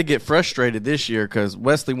had to get frustrated this year because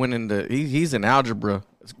Wesley went into he's in algebra,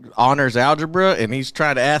 honors algebra, and he's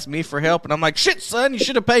trying to ask me for help, and I'm like, shit, son, you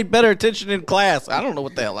should have paid better attention in class. I don't know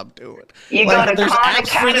what the hell I'm doing. You like, there's apps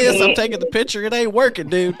for this. I'm taking the picture. It ain't working,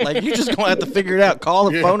 dude. Like, you just gonna have to figure it out. Call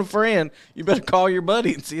or phone a friend. You better call your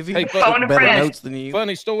buddy and see if he can take better notes than you.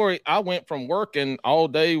 Funny story. I went from working all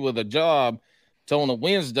day with a job to on a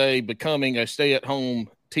Wednesday becoming a stay-at-home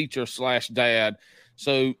teacher / dad.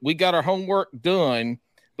 So we got our homework done,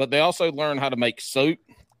 but they also learn how to make soap,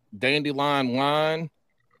 dandelion wine.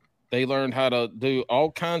 They learned how to do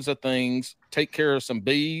all kinds of things, take care of some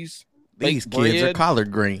bees. These kids are collard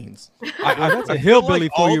greens. That's a hillbilly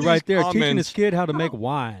for you right there, teaching this kid how to make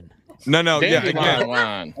wine. No, yeah,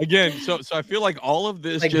 Dandelion. again. So I feel like all of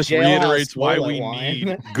this Like just jailhouse reiterates why toilet we wine.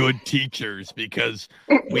 need good teachers because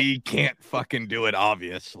we can't fucking do it,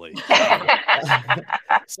 obviously.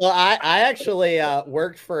 So I actually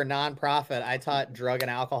worked for a nonprofit. I taught drug and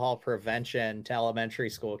alcohol prevention to elementary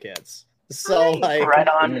school kids. So like, Right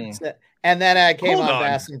on. and then I came Hold on on.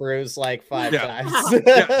 Bass and Brews like 5 Yeah. times.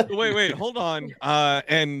 Yeah, wait, hold on.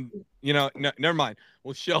 And never mind.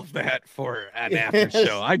 We'll shelf that for an after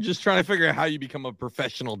show. I'm just trying to figure out how you become a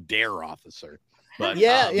professional dare officer. But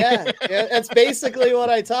Yeah, that's basically what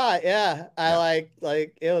I taught. Yeah, I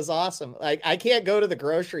like it was awesome. Like I can't go to the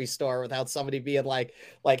grocery store without somebody being like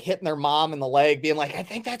hitting their mom in the leg, being like, "I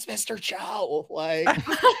think that's Mr. Chow." Like,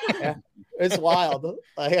 yeah, it's wild.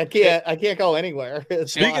 Like I can't go anywhere.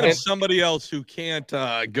 It's Speaking wild. of somebody else who can't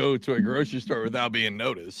go to a grocery store without being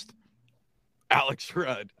noticed, Alex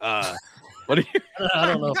Rudd. What do you? I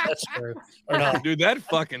don't know if that's true or not. Dude, that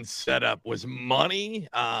fucking setup was money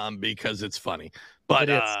because it's funny. But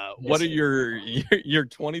It is. what are your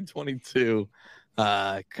 2022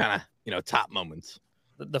 kind of top moments?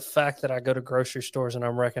 The fact that I go to grocery stores and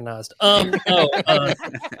I'm recognized. For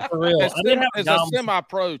real. I didn't have It's a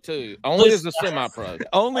semi-pro too. Only as a semi-pro.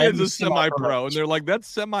 Only I as am a a semi-pro. semi-pro, and they're like, that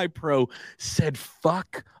semi-pro said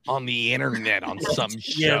fuck on the internet on some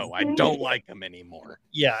show. I don't like him anymore.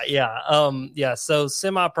 Yeah. So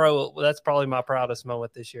semi-pro, that's probably my proudest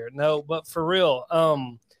moment this year. No, but for real,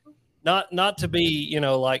 not to be,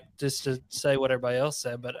 like just to say what everybody else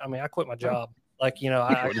said, but I mean, I quit my job. Like,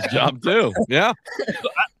 I quit his job too. Yeah.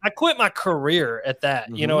 I quit my career at that.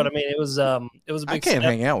 You know what I mean? It was a big I can't step.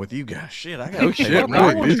 hang out with you guys. Shit, I got Oh shit,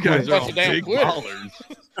 right. These guys are all big quitter. ballers.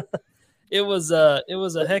 It was a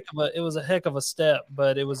heck of a step,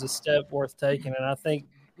 but it was a step worth taking. And I think,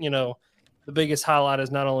 the biggest highlight is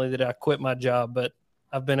not only that I quit my job, but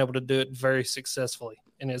I've been able to do it very successfully.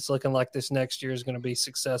 And it's looking like this next year is going to be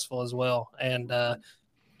successful as well. And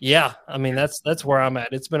yeah, I mean that's where I'm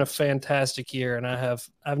at. It's been a fantastic year, and I have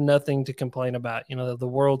nothing to complain about. The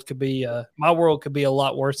world could be my world could be a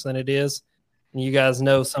lot worse than it is. And you guys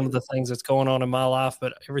know some of the things that's going on in my life,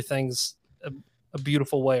 but everything's a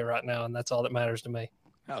beautiful way right now, and that's all that matters to me.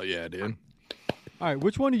 Hell yeah, dude. All right,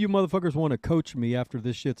 which one of you motherfuckers want to coach me after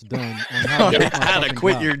this shit's done on how to, quit my How to fucking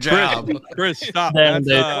quit job? your job. Chris, stop. Damn,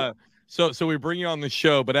 That's, so we bring you on the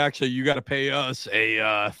show, but actually you got to pay us a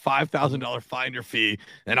 $5,000 finder fee,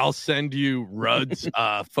 and I'll send you Rudd's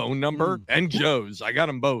phone number and Joe's. I got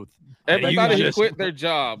them both. And you Everybody who just quit their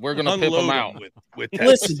job, we're going to pimp unload them out. with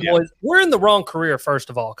Listen, yeah. boys, we're in the wrong career, first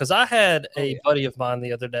of all, because I had a buddy of mine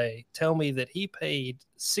the other day tell me that he paid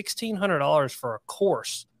 $1,600 for a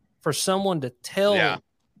course for someone to tell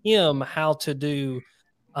him how to do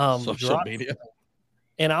social drop- media.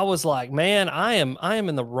 And I was like, man, I am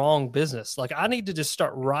in the wrong business. Like, I need to just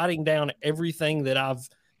start writing down everything that I've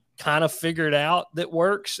kind of figured out that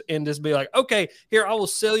works and just be like, okay, here, I will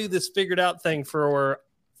sell you this figured out thing for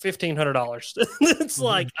 $1,500. It's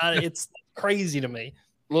like, it's crazy to me.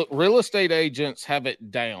 Look, real estate agents have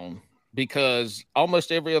it down because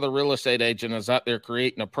almost every other real estate agent is out there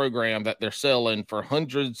creating a program that they're selling for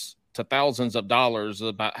hundreds to thousands of dollars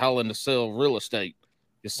about how to sell real estate.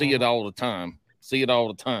 You see it all the time. I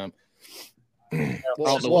don't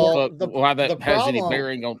know why that has any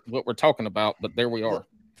bearing on what we're talking about, but there we are.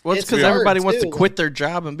 Well, it's because everybody wants to quit their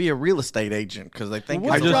job and be a real estate agent because they think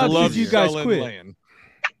What it's job a did you guys selling quit? land.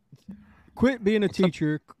 Quit being a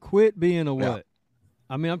teacher. Quit being a what? Yeah.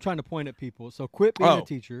 I mean, I'm trying to point at people. So quit being a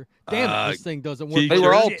teacher. Damn it, this thing doesn't work. They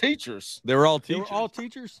were all teachers. They were all They teachers. were all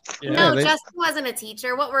teachers? No, Justin wasn't a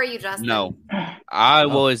teacher. What were you, Justin? No, I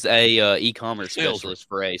was a e-commerce specialist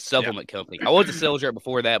for a supplement company. I was a sales rep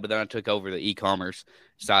before that, but then I took over the e-commerce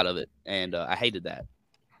side of it, and I hated that.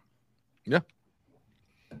 Yeah.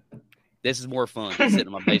 This is more fun than sitting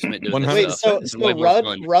in my basement doing this Wait, stuff. so It's way more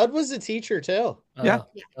fun. Rudd was a teacher too. Yeah.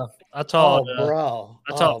 I taught, bro.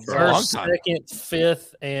 I taught bro. first, second,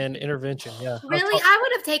 fifth, and intervention. Yeah. Really? I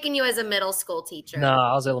would have taken you as a middle school teacher. No,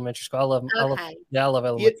 I was elementary school. I love Okay. I love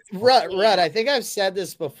elementary. Rudd, I think I've said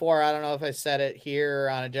this before. I don't know if I said it here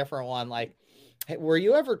on a different one. Like, were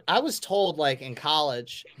you ever? I was told, like in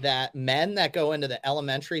college, that men that go into the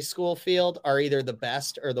elementary school field are either the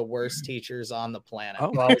best or the worst teachers on the planet.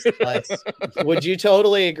 Would you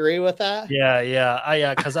totally agree with that?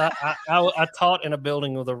 Yeah. Because I taught in a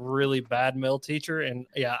building with a really bad male teacher, and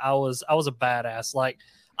I was a badass. Like,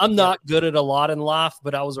 I'm not good at a lot in life,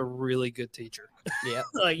 but I was a really good teacher. Yeah.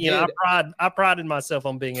 Like, you know, I prided myself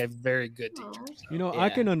on being a very good teacher. So. You know, I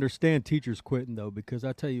can understand teachers quitting though, because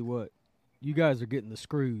I tell you what, you guys are getting the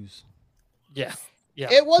screws. Yeah. Yeah.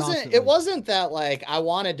 It wasn't that like I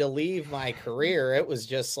wanted to leave my career. It was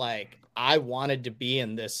just like I wanted to be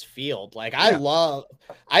in this field. Like I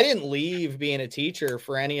didn't leave being a teacher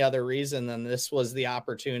for any other reason than this was the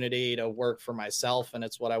opportunity to work for myself, and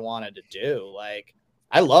it's what I wanted to do. Like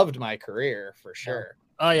I loved my career for sure.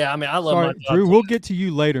 Oh yeah, I mean I love my job. Drew, we'll get to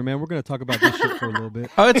you later, man. We're gonna talk about this shit for a little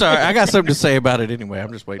bit. Oh, it's all right. I got something to say about it anyway.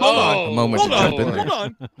 I'm just waiting for a moment to jump in there.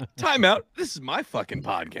 Hold on. Time out. This is my fucking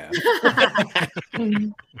podcast.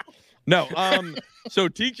 No, so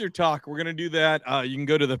Teacher Talk, we're gonna do that. You can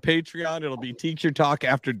go to the Patreon. It'll be Teacher Talk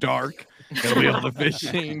After Dark. It'll be all the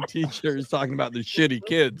fishing teachers talking about the shitty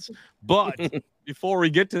kids. But before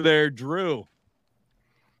we get to there, Drew,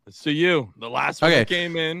 let's see you. The last one that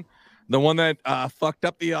came in, the one that fucked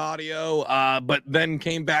up the audio, but then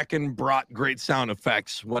came back and brought great sound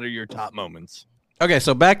effects. What are your top moments? Okay,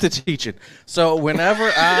 so back to teaching. So whenever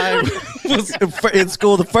I was in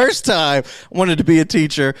school the first time, I wanted to be a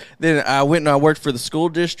teacher. Then I went and I worked for the school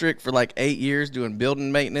district for like 8 years doing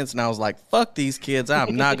building maintenance. And I was like, fuck these kids.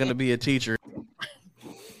 I'm not going to be a teacher.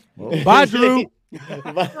 Bye, Drew.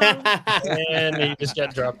 And he just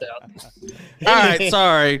got dropped out. All right,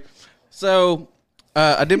 sorry. So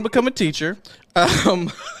I didn't become a teacher.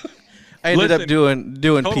 I ended up doing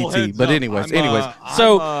PT, but anyways.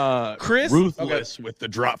 So Chris, ruthless with the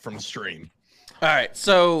drop from stream. All right,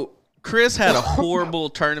 so Chris had a horrible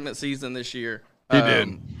tournament season this year. He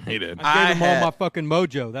did. I gave him all my fucking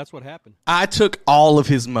mojo. That's what happened. I took all of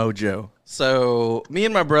his mojo. So me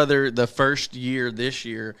and my brother, the first year this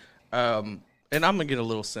year, and I'm gonna get a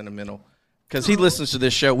little sentimental because he listens to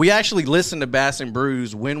this show. We actually listen to Bass and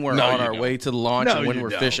Brews when we're on our way to the launch and when we're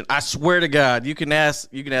fishing. I swear to God, you can ask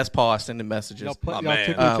Paul. I send him messages. Y'all tickle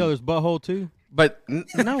each other's butthole too. But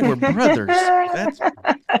no, we're brothers. That's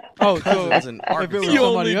cousins in if it was Arkansas.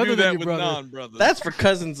 somebody other than your brother. non-brothers. That's for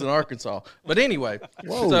cousins in Arkansas. But anyway,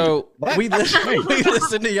 so we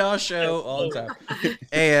listen to y'all show all the time.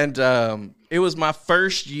 And it was my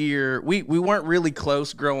first year. We weren't really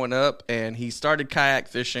close growing up, and he started kayak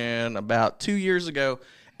fishing about 2 years ago.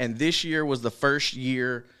 And this year was the first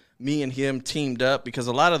year me and him teamed up because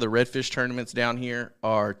a lot of the redfish tournaments down here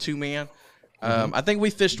are two-man. I think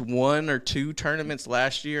we fished 1 or 2 tournaments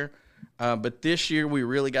last year, but this year we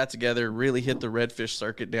really got together, really hit the redfish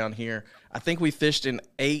circuit down here. I think we fished in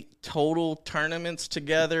 8 total tournaments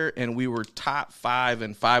together, and we were top 5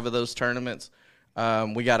 in 5 of those tournaments.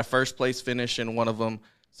 We got a first place finish in one of them,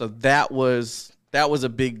 so that was a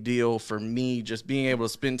big deal for me, just being able to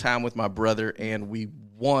spend time with my brother, and we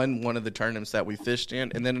won one of the tournaments that we fished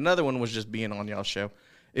in, and then another one was just being on y'all's show.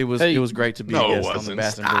 It was great to be a guest on the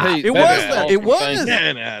Bass and Brews. It was.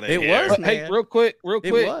 Man. Hey, real quick.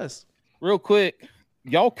 It was. Real quick.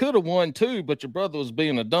 Y'all could have won too, but your brother was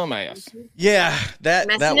being a dumbass. Yeah, that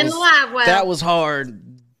was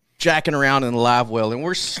hard, jacking around in the live well, and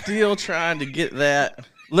we're still trying to get that.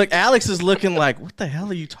 Look, Alex is looking like, what the hell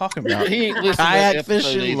are you talking about? He ain't listening to kayak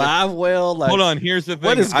fishing, live well. Like, hold on, here's the thing.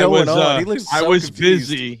 What is going on? He looks so I was confused.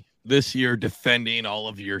 busy this year defending all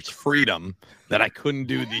of your freedom that I couldn't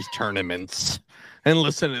do these tournaments and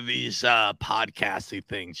listen to these podcasty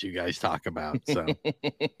things you guys talk about. So,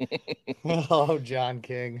 oh, John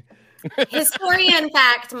King. Historian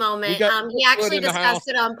fact moment. He actually discussed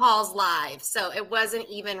it on Paul's live, so it wasn't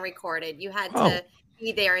even recorded. You had to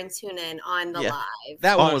be there and tune in on the live.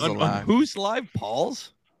 That one was a live. Who's live?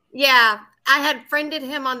 Paul's? Yeah, I had friended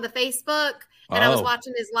him on the Facebook, and I was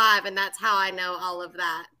watching his live, and that's how I know all of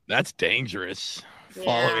that. That's dangerous.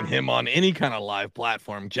 Following him on any kind of live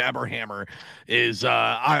platform. Jabberhammer is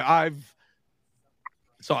I'm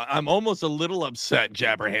almost a little upset.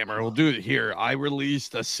 Jabberhammer, we'll do it here. I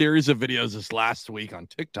released a series of videos this last week on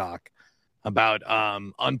TikTok about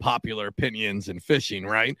unpopular opinions in fishing,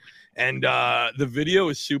 right? And the video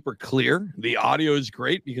is super clear. The audio is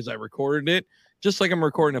great because I recorded it just like I'm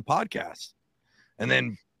recording a podcast. And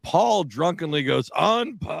then Paul drunkenly goes,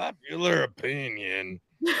 unpopular opinion.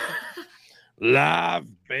 Live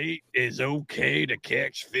bait is okay to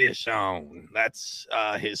catch fish on. That's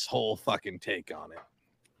his whole fucking take on it.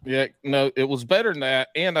 Yeah, no, it was better than that.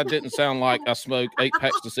 And I didn't sound like I smoked 8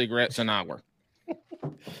 packs of cigarettes an hour.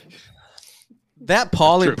 That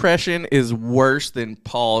Paul impression is worse than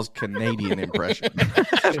Paul's Canadian impression.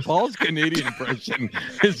 Paul's Canadian impression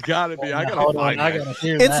has got to be. I gotta find that.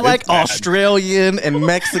 It's like Australian and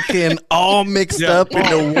Mexican all mixed up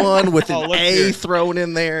into one with an A thrown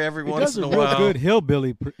in there every once in a while. Good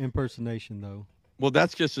hillbilly impersonation, though. Well,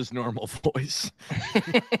 that's just his normal voice.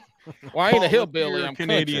 Well, I ain't a Paul, hillbilly. what's your I'm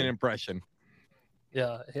Canadian country. impression.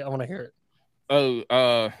 Yeah, I want to hear it.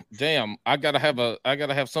 Oh, damn! I gotta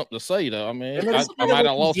have something to say though. I mean, I might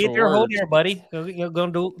have lost Get my your hold words. there, buddy. You're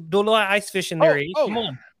gonna do a little ice fishing there. E. Come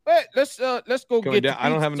on. Hey, let's go Going get down. the I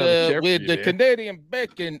don't have another chair for with you, the dude. Canadian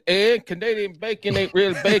bacon. Canadian bacon ain't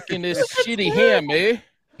real bacon. It's shitty ham,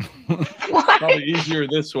 Probably easier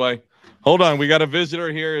this way. Hold on, we got a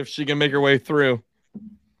visitor here. If she can make her way through,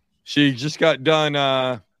 she just got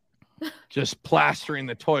done just plastering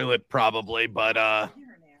the toilet, probably. But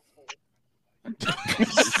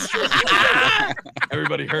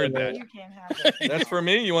everybody heard that. That's for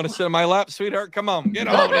me. You want to sit in my lap, sweetheart? Come on, get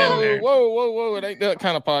on in there. Whoa! It ain't that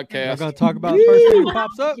kind of podcast. I'm gonna talk about it first thing that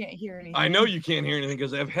pops up. Can't hear anything. I know you can't hear anything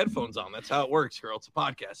because I have headphones on. That's how it works, girl. It's a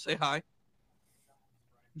podcast. Say hi.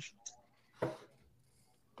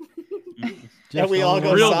 And we all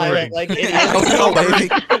go Real silent great. like Oh,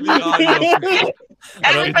 baby.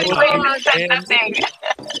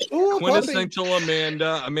 Ooh, Quintessential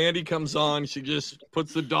Amanda. Amanda comes on. She just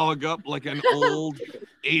puts the dog up like an old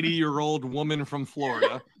 80-year-old woman from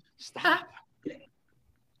Florida. Stop.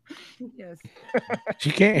 Yes.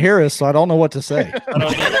 She can't hear us, so I don't know what to say.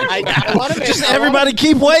 I want to make Just everybody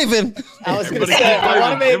keep waving. I was going to Everybody say, keep I want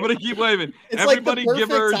waving. to make. Everybody keep waving. It's like the Everybody give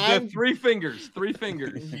her perfect time. the 3 fingers. 3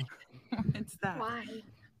 fingers. It's that. Why?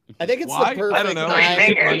 I think it's Why? the I don't perfect know.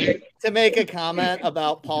 time to make a comment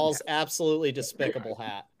about Paul's absolutely despicable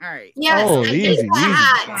hat. All right. Yes, Oh, I hate easy,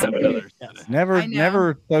 that. Never, I know.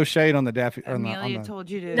 never throw shade on the Daffy. On Amelia the, told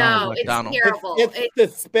you to. No, it's Donald. terrible. It's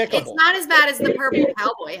despicable. It's not as bad as the purple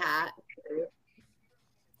cowboy hat.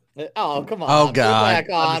 Oh, come on. Oh, God. Put it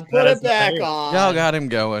back on. Put it back on. Y'all got him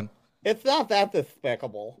going. It's not that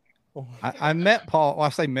despicable. I met Paul. Well, I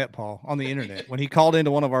say met Paul on the internet when he called into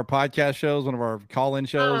one of our podcast shows, one of our call-in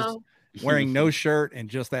shows, Oh. wearing no shirt and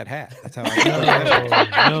just that hat. That's how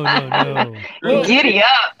I No. Look, Giddy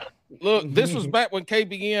up. Look, this was back when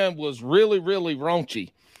KBN was really, really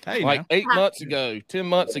raunchy. Hey, like now. 8 months ago, 10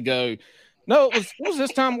 months ago. No, it was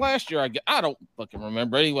this time last year. I don't fucking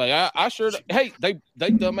remember. Anyway, I sure. Hey, they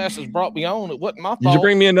dumbasses brought me on. It wasn't my fault. Did you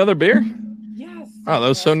bring me another beer? Yes. Oh, that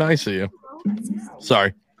was so nice of you.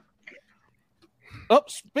 Sorry. Oh,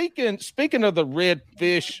 speaking of the red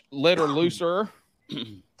fish letter looser.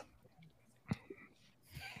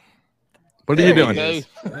 What are you There doing? go.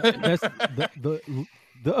 That's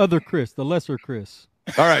the other Chris, the lesser Chris.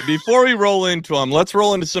 All right, before we roll into them, let's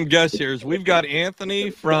roll into some guests here. We've got Anthony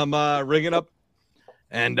from Ring It Up,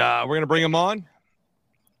 and we're going to bring him on.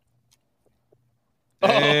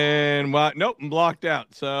 And nope, I'm blocked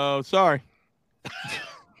out. So sorry.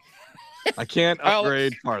 I can't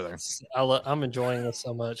upgrade farther. I'm enjoying this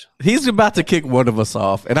so much. He's about to kick one of us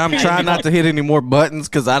off, and I'm trying not to hit any more buttons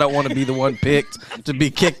because I don't want to be the one picked to be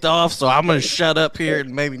kicked off. So I'm going to shut up here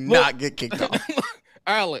and maybe not get kicked off.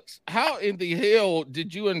 Alex, how in the hell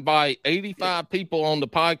did you invite 85 people on the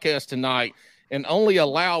podcast tonight and only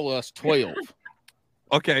allow us 12?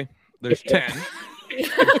 Okay, there's 10.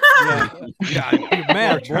 Yeah, you're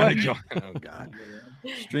mad, trying boy. to join. Oh God.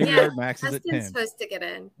 StreamYard Max is at Dustin's 10. supposed to get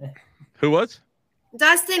in. Who was?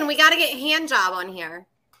 Dustin, we got to get hand job on here.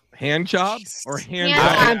 Hand job or hand?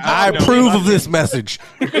 I approve of this message.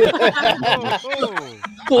 I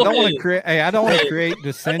don't want to create. Hey, I don't want to create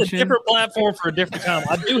That's a dissension. different platform for a different time.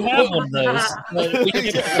 I do have one of those. But we can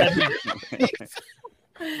get to that.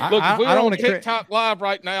 Look, if we were don't on wanna create- TikTok Live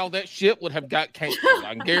right now, that shit would have got canceled.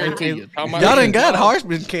 I can guarantee you. Y'all done got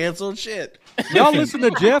Harshman canceled. Shit. Y'all listen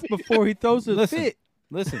to Jeff before he throws his fit.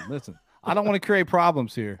 Listen. I don't want to create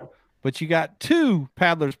problems here, but you got 2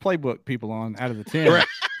 Paddlers Playbook people on out of the 10. Correct.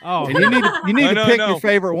 Oh, And you need to No, pick no. your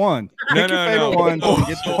favorite one. Pick your favorite one. Oh,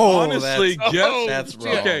 Get so the- honestly, Jeff, that's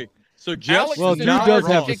wrong. okay. So Jeff, Alex Well, is Drew not does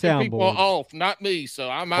wrong. have a Kicking people soundboard. off, not me. So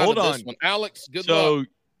I'm out Hold of on. this one. Alex, good so luck.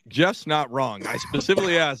 Jeff's not wrong. I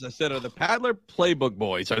specifically asked, I said, are the Paddler Playbook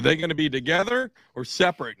boys, are they going to be together or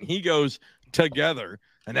separate? And he goes, together.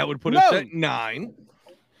 And that would put us No. at 9,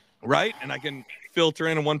 right? And I can filter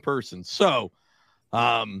in one person. So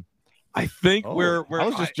I think we're I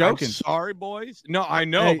was just I'm joking. sorry, boys. No, I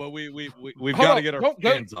know, Hey. but we've Hold got to on. get our Don't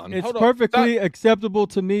go. hands on. It's Hold on. perfectly acceptable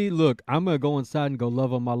to me. Look, I'm gonna go inside and go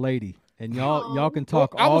love on my lady, and y'all can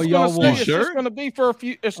talk I all was y'all gonna say want. it's just going to be for a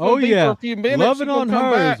few. It's Oh going to be yeah, for a few minutes. loving and we'll on come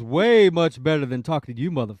her back. is way much better than talking to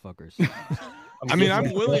you motherfuckers. I mean,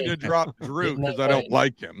 I'm willing to drop Drew because I don't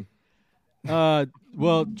like him.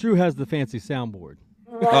 Well, Drew has the fancy soundboard.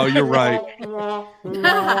 Oh, you're right.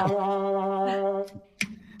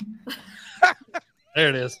 There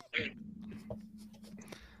it is.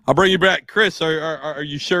 I'll bring you back, Chris. Are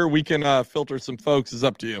you sure we can filter some folks? It's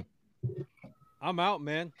up to you. I'm out,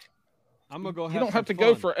 man. I'm gonna go. You don't have to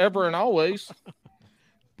go forever and always.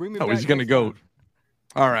 Bring me. Oh, back he's gonna next go. time.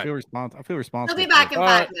 All I right. feel responsible. He'll be back in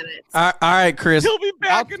 5 minutes. All right, Chris. He'll be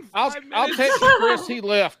back in I'll 5 minutes. I'll text you, Chris. He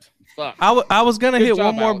left. Fuck. I was gonna Good hit job,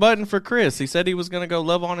 one more Alex. button for Chris. He said he was gonna go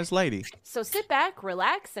love on his lady. So sit back,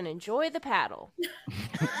 relax, and enjoy the paddle.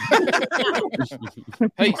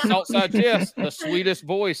 Hey, Saltside Jess, the sweetest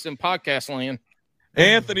voice in podcast land.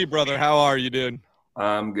 Anthony, brother, how are you, dude?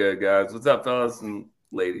 I'm good, guys. What's up, fellas and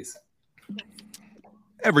ladies?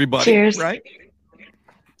 Everybody, Cheers. right?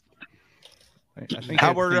 I think How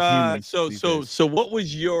that's were humans these days. so what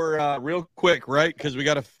was your real quick, right? Because we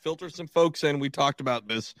got to filter some folks in. We talked about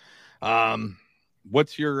this.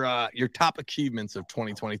 What's your top achievements of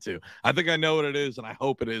 2022? I think I know what it is, and I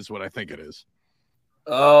hope it is what I think it is.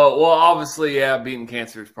 Well, obviously, yeah, beating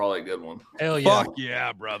cancer is probably a good one. Hell yeah. Fuck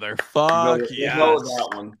yeah, brother. Fuck We'll yeah. go with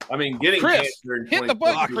that one. I mean, getting Chris, cancer in hit the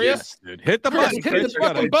button, 2022 Chris. Dude, hit the Chris, button. hit the Chris,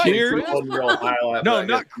 got fucking a button, cheer. Chris. was a real highlight, No, but I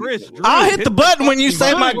not guess- Chris. Drew, I'll hit the button when you say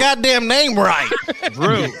Drew. my goddamn name right.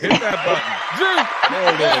 Drew, hit that button. Drew,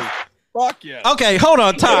 there it is. Fuck yeah. Okay, hold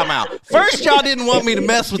on, time out. First, y'all didn't want me to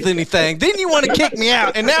mess with anything. Then you want to kick me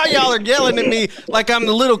out, and now y'all are yelling at me like I'm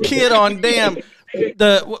the little kid on damn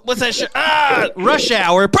what's that shit? Rush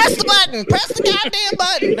Hour. Press the button. Press the goddamn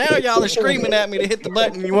button. Now y'all are screaming at me to hit the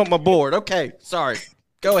button. You want my board? Okay, sorry.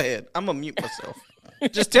 Go ahead. I'm gonna mute myself.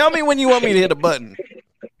 Just tell me when you want me to hit a button.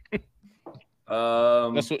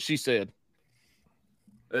 That's what she said.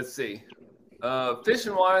 Let's see.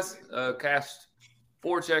 Fishing wise, cashed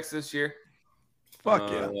 4 checks this year. Fuck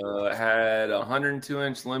yeah. Had a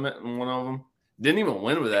 102-inch limit in one of them. Didn't even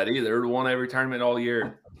win with that either. Won every tournament all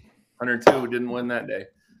year. 102, didn't win that day.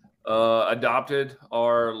 Adopted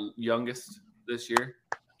our youngest this year.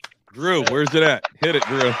 Drew, where's it at? Hit it,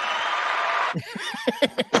 Drew.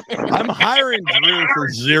 I'm hiring Drew for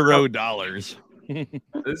 $0.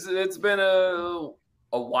 It's been a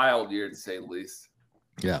wild year to say the least.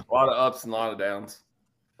 Yeah. A lot of ups and a lot of downs.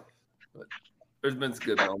 But there's been some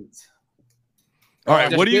good moments. All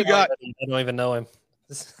right, what do you got? I don't even know him.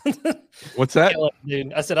 What's that?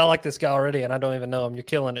 Dude, I said I like this guy already, and I don't even know him. You're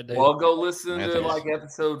killing it, dude. Well, go listen to like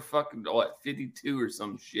episode fucking 52 or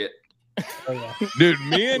some shit. Oh, yeah. Dude,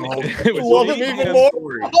 me and Love him even more.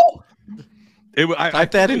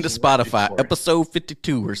 Type that into Spotify, episode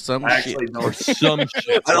 52 or some shit. Or some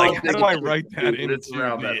shit. Like, how do I write that into It's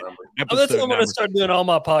around that number. Oh, that's what I'm going number? to start doing all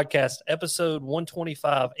my podcasts. Episode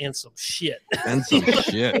 125 and some shit. And some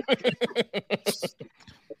shit.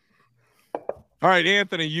 All right,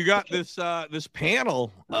 Anthony, you got this this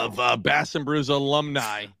panel of Bass and Brews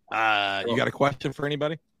alumni. You got a question for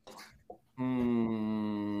anybody?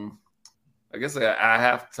 I guess I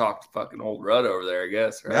have to talk to fucking old Rudd over there, I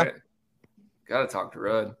guess, right? Yeah. Got to talk to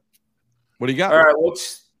Rudd. What do you got? All right,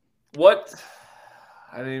 what?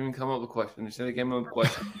 I didn't even come up with a question. You said I came up with a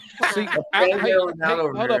question. See,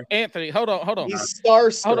 hold up, Anthony. Hold on. He's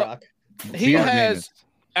starstruck. Hold up. He has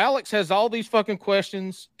Alex has all these fucking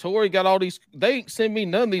questions. Tori got all these. They ain't send me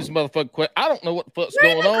none of these motherfucking questions. I don't know what the fuck's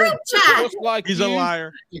going on. Just like He's a you.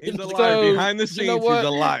 liar. He's a So, liar. Behind the you scenes, know he's what? a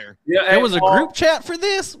liar. Yeah, There was a group chat for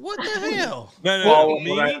this? What the hell? No.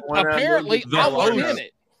 Apparently, I was in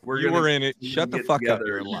it. You were in it. Shut the fuck up.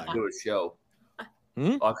 You're a and liar. do a show.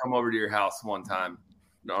 I'll come over to your house one time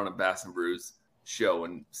on a Bass and Brews show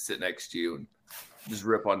and sit next to you and just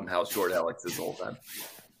rip on how short Alex is the whole time.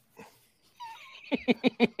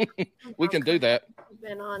 We can do that.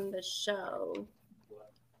 Been on the show.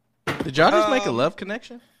 Did y'all just make a love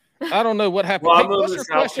connection? I don't know what happened. Well, Hey, I'm moving what's to your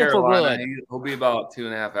South question for Carolina. Rudd? He'll be about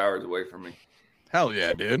 2.5 hours away from me. Hell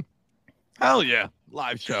yeah, dude. Hell yeah.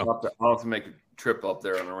 Live show. I'll have to make a trip up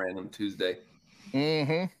there on a random Tuesday.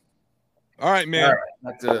 Mm-hmm. All right, man. All right,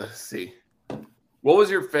 have to see. What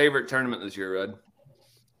was your favorite tournament this year, Rudd?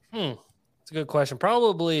 It's a good question.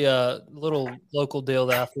 Probably a little local deal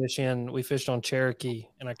that I fish in. We fished on Cherokee,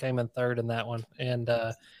 and I came in third in that one. And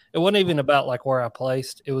it wasn't even about like where I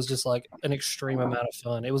placed. It was just like an extreme amount of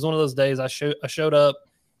fun. It was one of those days I showed up,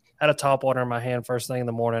 had a topwater in my hand first thing in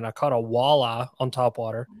the morning. I caught a walleye on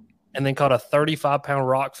topwater, and then caught a 35-pound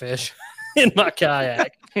rockfish in my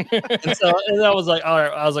kayak. and I was like, all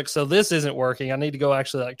right. I was like, so this isn't working. I need to go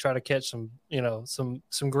actually like try to catch some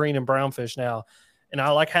green and brown fish now. And I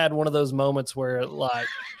like had one of those moments where like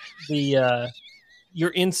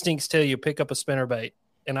your instincts tell you pick up a spinnerbait,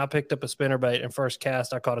 and I picked up a spinnerbait and first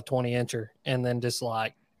cast I caught a 20-incher, and then just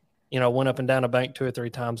like went up and down a bank 2 or 3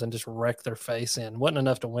 times and just wrecked their face in. Wasn't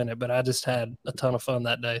enough to win it, but I just had a ton of fun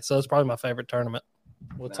that day. So it's probably my favorite tournament.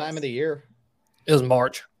 What time of the year? It was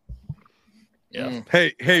March. Yeah.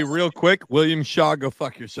 Hey, real quick, William Shaw, go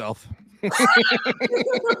fuck yourself.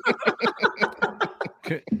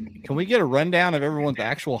 Can we get a rundown of everyone's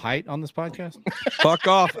actual height on this podcast? Fuck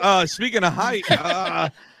off. Speaking of height,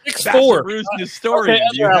 6'4". Bruce historian. Okay,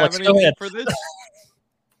 Do you have Alex, go anything ahead. for this?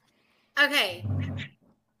 Okay.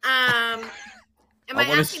 Am I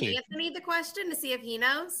wanna asking see. Anthony the question to see if he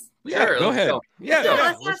knows? Yeah, Sure, go let's ahead. go. Yeah, So yeah,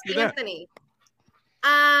 let's let's ask do that. Anthony.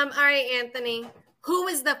 All right, Anthony. Who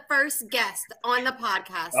was the first guest on the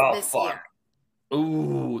podcast this year?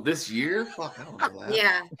 Ooh, this year? Fuck, I don't know that.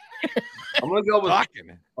 Yeah. I'm gonna go with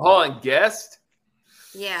Talking. guest.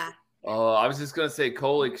 Yeah. I was just gonna say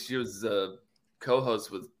Coley because she was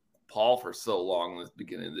co-host with Paul for so long in the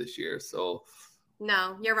beginning of this year. So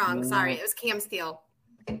No, you're wrong. Sorry. It was Cam Steele.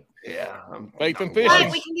 yeah, I'm Faith and But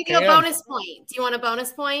Fishing. we can give you a Cam. bonus point. Do you want a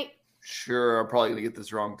bonus point? sure I'm probably gonna get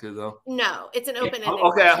this wrong too, though. No, it's an open-ended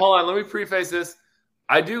Okay, question. hold on. Let me preface this.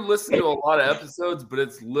 I do listen to a lot of episodes, but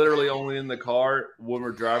it's literally only in the car when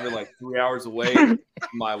we're driving like 3 hours away.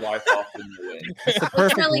 My wife off in the way.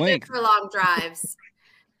 It's really good for long drives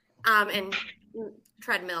and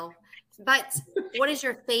treadmill. But what is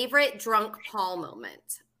your favorite drunk Paul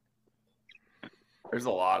moment? There's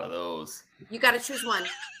a lot of those. You got to choose one.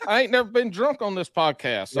 I ain't never been drunk on this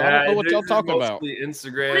podcast, so I don't know what y'all talking about.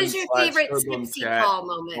 Instagram. What is your favorite tipsy Paul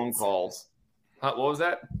moment? Phone calls. What was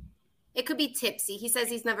that? It could be tipsy. He says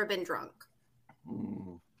he's never been drunk.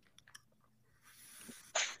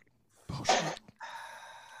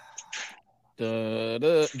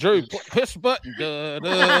 Drew, push the button.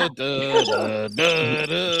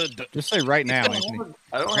 Just say right now, Anthony.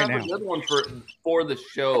 I don't Right have now. a good one for the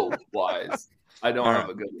show wise. I don't All have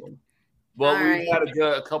right. a good one. But All we've right. had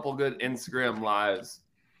a couple good Instagram lives.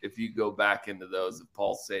 If you go back into those, if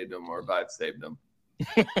Paul saved them or if I've saved them.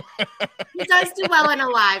 He does do well on a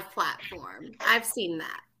live platform. I've seen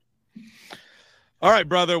that. All right,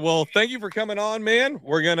 brother. Well, thank you for coming on, man.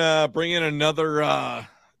 We're gonna bring in another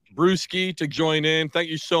Brewski to join in. Thank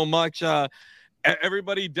you so much.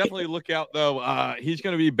 Everybody, definitely look out though. He's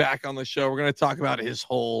gonna be back on the show. We're gonna talk about his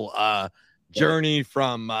whole journey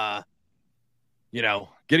from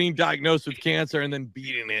getting diagnosed with cancer and then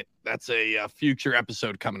beating it. That's a future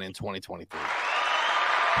episode coming in 2023.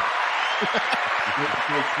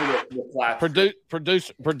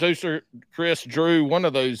 Producer Chris Drew, one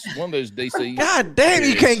of those DCs. God damn,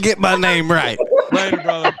 you can't get my name right. Later,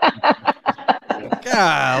 brother.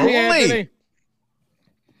 Golly. Hey, Anthony.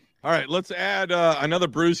 All right, let's add another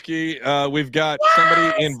Brewski. We've got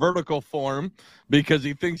somebody in vertical form because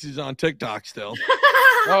he thinks he's on TikTok still.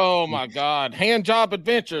 Oh my God! Hand job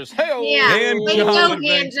adventures. Hell Yeah. Hand Way to job go,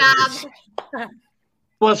 adventures. hand job.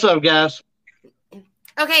 What's up, guys?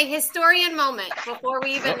 Okay, historian moment before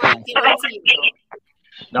we even get into you.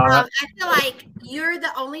 All right. I feel like you're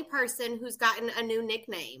the only person who's gotten a new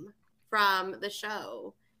nickname from the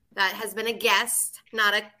show that has been a guest,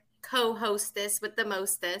 not a co-hostess with the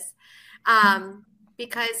mostess,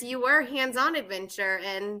 because you were hands-on adventure,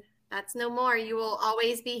 and that's no more. You will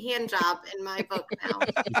always be hand job in my book now.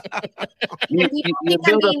 You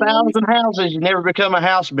build 1,000 houses, you never become a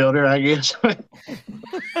house builder, I guess.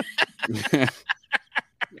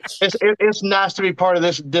 It's nice to be part of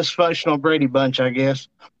this dysfunctional Brady bunch, I guess.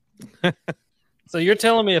 So you're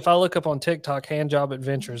telling me if I look up on TikTok hand job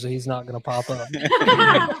adventures, he's not going to pop up?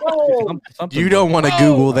 You don't want to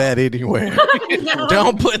Google that anywhere.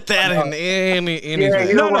 Don't put that in anything. Yeah,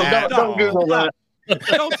 you don't Google that.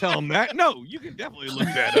 Don't tell him that. No, you can definitely look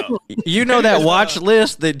that up. You know that watch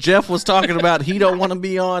list that Jeff was talking about he don't want to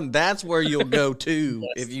be on? That's where you'll go to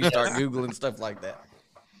if you start Googling stuff like that.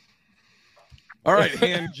 All right,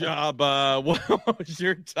 hand job. What was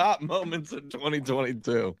your top moments in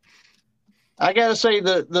 2022? I gotta say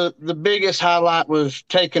the biggest highlight was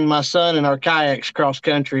taking my son and our kayaks cross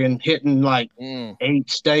country and hitting like 8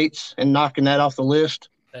 states and knocking that off the list.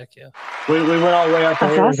 Heck yeah. We went all the way out to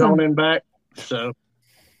That's Arizona awesome. and back. So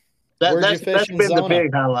Where'd you that's fish in been the Zona?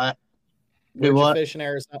 big highlight. Where'd what? you fish in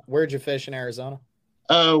Arizona? Where'd you fish in Arizona?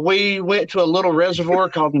 We went to a little reservoir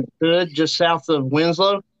called McHood just south of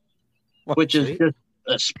Winslow, which is just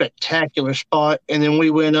a spectacular spot. And then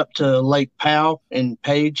we went up to Lake Powell in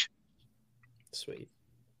Page. Sweet.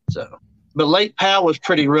 So, but Lake Powell was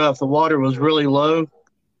pretty rough. The water was really low,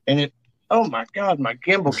 and oh my God, my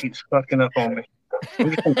gimbal keeps fucking up on me.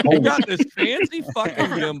 You got this fancy fucking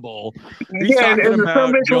gimbal. He's Yeah, talking and the about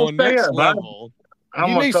summit will going stay next up, level. I'm You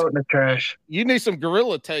gonna need throw it in the trash. You need some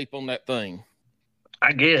Gorilla Tape on that thing.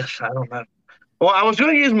 I guess I don't know. Well, I was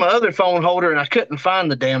going to use my other phone holder, and I couldn't find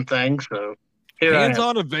the damn thing. So here I am.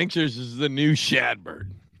 Hands-on Adventures is the new Shadbird.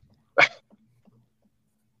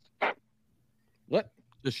 What?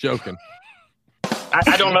 Just joking.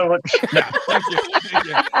 I don't know what.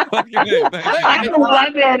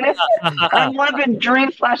 I'm loving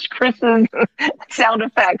Dream/Chris's sound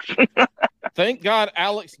effects. Thank God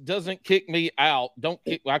Alex doesn't kick me out.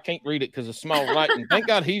 I can't read it because of small writing. Thank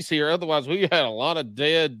God he's here. Otherwise, we had a lot of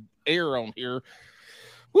dead air on here.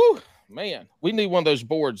 Woo, man. We need one of those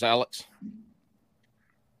boards, Alex.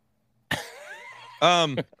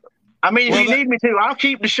 I mean, if you need me to, I'll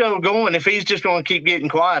keep the show going if he's just going to keep getting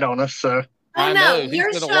quiet on us. So. Oh no,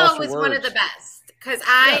 your show was one of the best because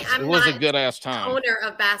I'm was not a good ass time. Owner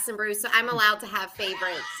of Bass and Brews, so I'm allowed to have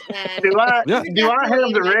favorites. And Do I have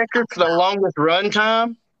the record for the longest run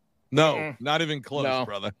time? No, not even close,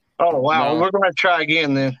 brother. Oh wow, No. we're going to try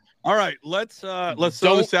again then. All right, let's throw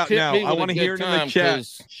this out now. I want to hear it in the chat.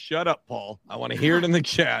 Shut up, Paul. I want to hear it in the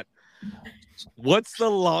chat. What's the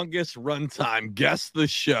longest runtime? Guess the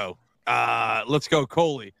show. Let's go,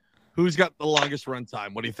 Coley. Who's got the longest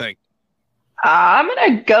runtime? What do you think? I'm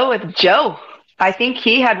going to go with Joe. I think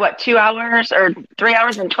he had, 2 hours or 3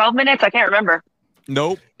 hours and 12 minutes? I can't remember.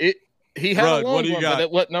 Nope. He had Rud, a long what do you one, got? but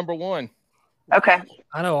it wasn't number one. Okay.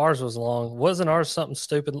 I know ours was long. Wasn't ours something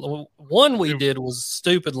stupid? One we did was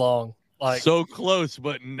stupid long. Like so close,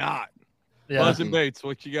 but not. Yeah. Buzz and Bates,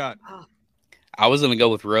 what you got? I was going to go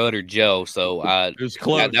with Rudd or Joe, so it was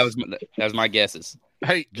close. That was my guesses.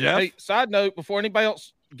 Hey, hey, side note, before anybody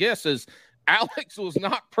else guesses, Alex was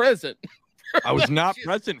not present. I was not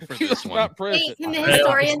present for this one. Not present. Can the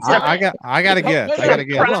historian tell I got to guess. I got to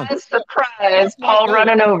guess. Surprise. Paul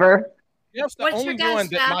running over. That's the What's only your guess, one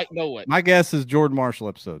that Jeff? might know it. My guess is Jordan Marshall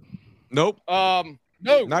episode. Nope. No,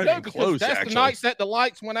 Not even because close, that's actually. the nights that the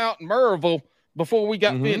lights went out in Murrayville before we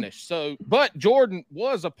got finished. So, but Jordan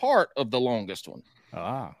was a part of the longest one.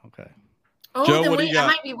 Ah, okay. Oh, Joe, then what do you wait, I got?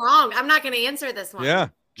 might be wrong. I'm not going to answer this one. Yeah.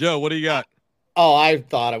 Joe, what do you got? Oh, I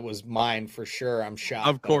thought it was mine for sure. I'm shocked.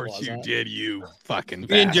 Of that it course you wasn't. did, you fucking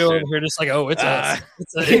me and Joe bastard. over here just like, oh, it's us.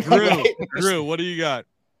 It's us. Drew, what do you got?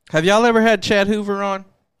 Have y'all ever had Chad Hoover on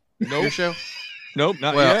Nope. your show? Nope,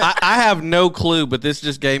 not Well, yet. I have no clue, but this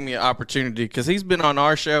just gave me an opportunity because he's been on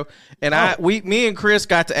our show, and me and Chris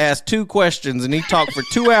got to ask 2 questions, and he talked for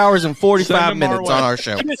 2 hours and 45 minutes on our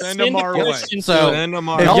show. Send them our way. So Send them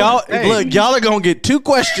our if way. y'all are gonna get 2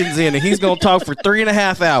 questions in, and he's gonna talk for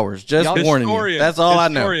 3.5 hours. Just warning you. That's all I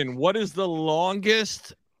know. What is the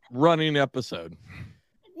longest running episode?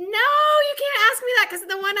 No, you can't ask me that because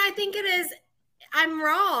the one I think it is, I'm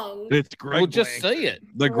wrong. It's Greg. Well, just say it.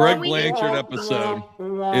 The Greg Blanchard episode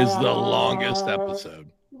is the longest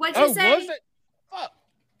episode. What'd you say? Was it? Fuck.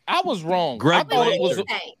 I was wrong. Greg I thought it was.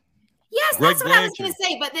 Blanchard. Yes, Greg that's what I was going Blanchard. to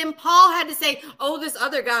say. But then Paul had to say, "Oh, this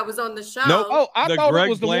other guy was on the show." Nope. Oh, I The thought Greg it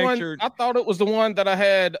was the Blanchard. one. I thought it was the one that I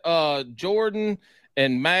had Jordan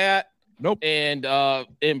and Matt. Nope. And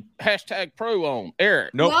hashtag pro on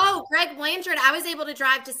Eric. Nope. Whoa, Greg Blanchard! I was able to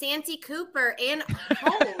drive to Santee Cooper and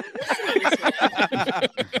home. listening to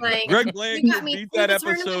it. Like, Greg you Blanchard got me beat through that the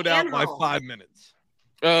tournament episode out and by home. 5 minutes.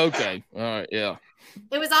 Okay. All right. Yeah.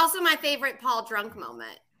 It was also my favorite Paul drunk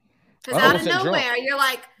moment because I out of wasn't nowhere drunk. you're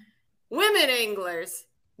like, women anglers,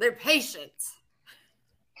 they're patient.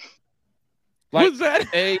 Like What's that?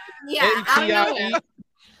 Yeah, out of nowhere.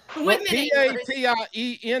 Women anglers.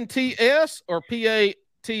 P-A-T-I-E-N-T-S or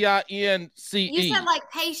P-A-T-I-N-C-E? You said like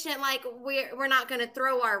patient, like we're not going to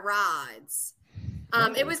throw our rods.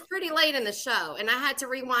 It was pretty late in the show, and I had to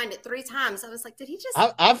rewind it 3 times. I was like, "Did he just?"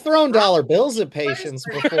 I've thrown dollar bills at patients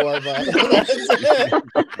before, but that's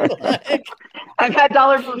it. Like, I've had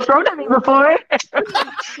dollars thrown at me before.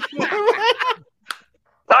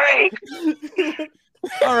 Sorry.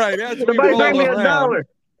 All right, as we Somebody roll bring me a around, dollar.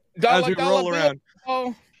 as we roll bill. around,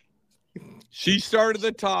 Oh, she started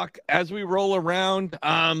the talk. As we roll around,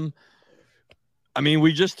 I mean,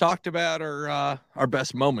 we just talked about our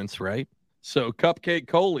best moments, right? So, Cupcake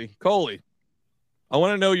Coley, I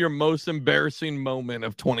want to know your most embarrassing moment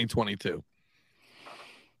of 2022.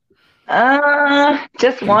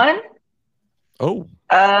 Just one. Oh,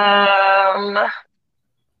 I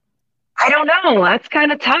don't know. That's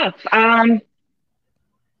kind of tough.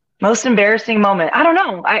 Most embarrassing moment. I don't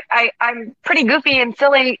know. I'm pretty goofy and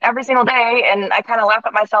silly every single day, and I kind of laugh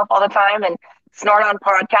at myself all the time and snort on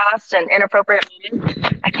podcasts and inappropriate moments.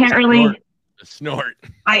 I can't really snort.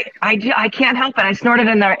 I can't help it. I snorted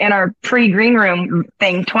in our pre-green room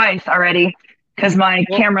thing twice already because my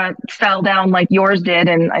camera fell down like yours did,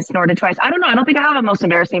 and I snorted twice. I don't know. I don't think I have a most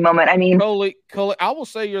embarrassing moment. I mean, Coley, I will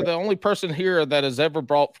say you're the only person here that has ever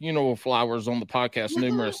brought funeral flowers on the podcast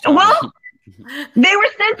numerous times. well, they were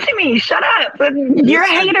sent to me. Shut up. You're a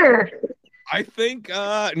hater. I think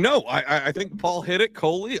no. I think Paul hit it.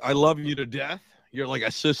 Coley, I love you to death. You're like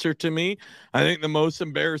a sister to me. I think the most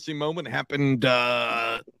embarrassing moment happened 3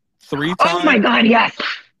 times. Oh my God, yes.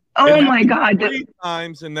 Oh my God. 3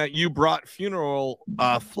 times, and that you brought funeral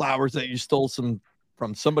flowers that you stole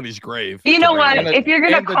from somebody's grave. You know what? If you're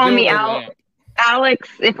going to call me out, Alex,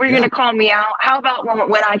 if we're going to call me out, how about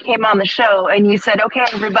when I came on the show and you said, okay,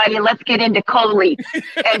 everybody, let's get into Coley.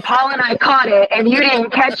 And Paul and I caught it and you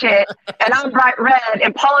didn't catch it. And I'm bright red.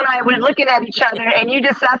 And Paul and I were looking at each other and you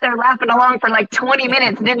just sat there laughing along for like 20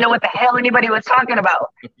 minutes and didn't know what the hell anybody was talking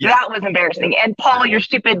about. Yeah. That was embarrassing. And Paul, your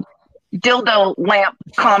stupid dildo lamp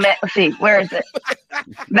comment. Let's see, where is it?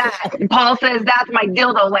 That Paul says that's my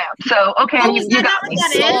dildo lamp. So okay, you got me.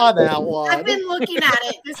 Saw that one. I've been looking at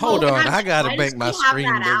it. Hold on, I gotta make my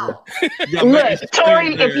screen bigger. Look,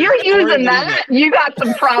 Tori, if you're using that, you got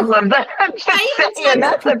some problems. I'm just saying,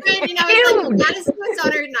 that's a huge. That is what's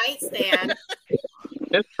on her nightstand.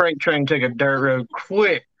 This freight train took a dirt road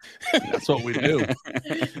quick. That's what we do.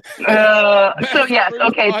 So yes,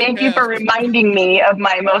 okay. Thank you for reminding me of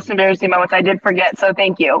my most embarrassing moments. I did forget, so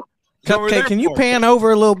thank you. Cupcake, can you pan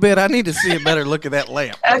over a little bit? I need to see a better look at that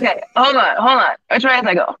lamp. Okay, hold on. Which way as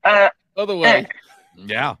I go? Other way.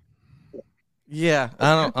 Yeah. Yeah,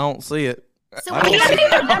 I don't see it. So I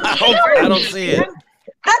don't see it.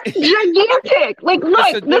 That's gigantic. Like,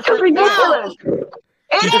 look, this is ridiculous.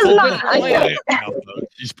 It is not.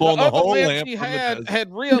 She's pulling the whole lamp. She had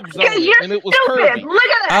ribs on Because it, you're and it was stupid. curvy. Look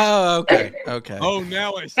at that. Oh, okay. Oh,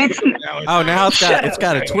 now I see. Now it's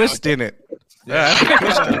got a twist in it. Yeah,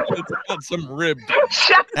 it's got some rib.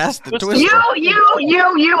 That's the twist. You, all of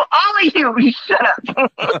you, shut up.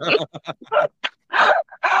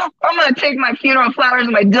 I'm gonna take my funeral flowers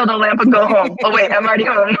and my dildo lamp and go home. Oh wait, I'm already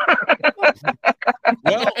home.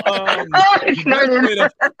 Well, started. way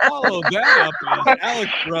to follow that up is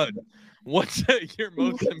Alex Rudd. What's your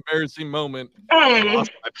most embarrassing moment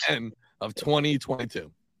lost by pen of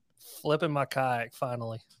 2022? Flipping my kayak.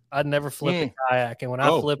 Finally, I'd never flipped a kayak, and when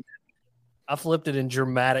I flipped it in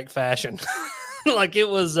dramatic fashion. Like it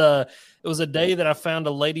was a day that I found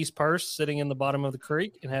a lady's purse sitting in the bottom of the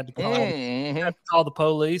creek and had to call the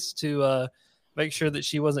police to make sure that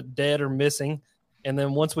she wasn't dead or missing. And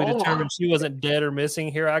then once we determined she wasn't dead or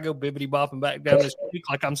missing, here I go bibbity bopping back down this creek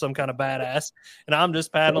like I'm some kind of badass. And I'm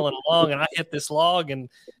just paddling along and I hit this log. And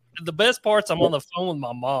the best part's I'm on the phone with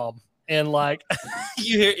my mom. And like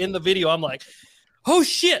you hear in the video, I'm like, oh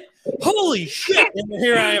shit, holy shit. And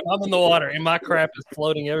here I am, I'm in the water and my crap is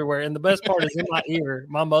floating everywhere. And the best part is in my ear,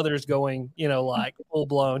 my mother's going, like full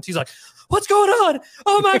blown. She's like, what's going on?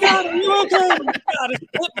 Oh my God, are you okay? Oh my God, I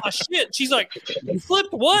flipped my shit. She's like, you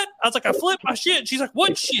flipped what? I was like, I flipped my shit. She's like,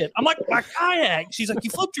 what shit? I'm like, my kayak. She's like,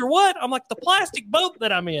 you flipped your what? I'm like, the plastic boat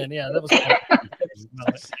that I'm in. Yeah, that was fun.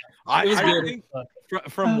 I think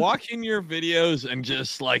from watching your videos and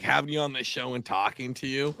just like having you on the show and talking to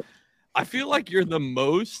you, I feel like you're the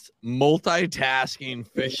most multitasking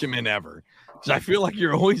fisherman ever. Because I feel like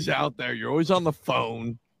you're always out there. You're always on the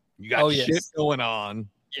phone. You got shit going on.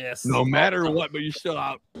 Yes. No matter what, but you're still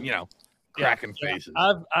out, cracking faces.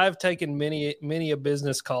 I've taken many a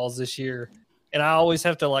business calls this year, and I always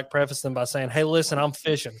have to like preface them by saying, hey, listen, I'm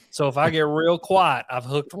fishing. So if I get real quiet, I've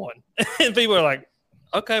hooked one. And people are like,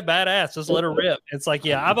 okay, badass. Just let her rip. It's like,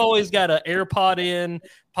 yeah, I've always got an AirPod in,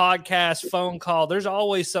 podcast, phone call. There's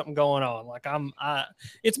always something going on. Like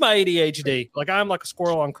it's my ADHD. Like I'm like a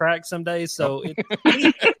squirrel on crack some days. So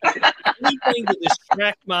anything to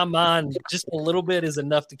distract my mind just a little bit is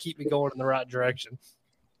enough to keep me going in the right direction.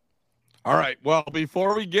 All right. Well,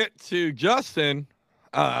 before we get to Justin,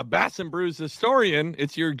 Bass and Brews historian,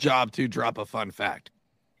 it's your job to drop a fun fact.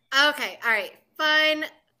 Okay. All right. Fun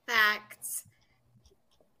facts.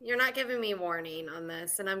 You're not giving me warning on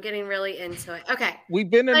this, and I'm getting really into it. Okay. We've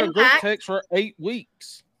been in a group text for 8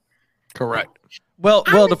 weeks. Correct. Well,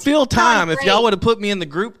 to fill time, if y'all would have put me in the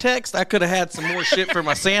group text, I could have had some more shit for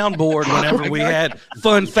my soundboard whenever we had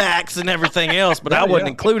fun facts and everything else, but I wasn't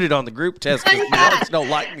included on the group text because Alex don't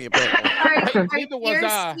like me apparently. Neither was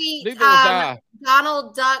I. Sweet, Neither was I.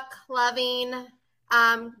 Donald Duck loving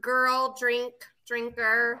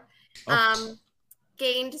drinker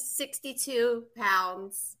gained 62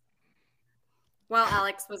 pounds while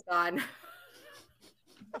Alex was gone.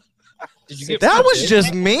 That was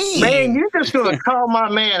just mean. Man, you're just going to call my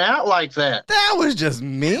man out like that. That was just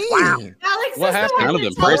mean. Wow. Alex What is happened? the one Kind of who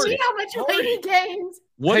told impressive. me how much weight he gained.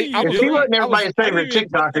 What Hey, are you If she doing? wasn't everybody's favorite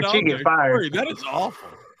TikToker, she'd get fired. That is awful.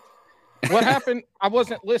 What happened? I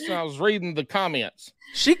wasn't listening. I was reading the comments.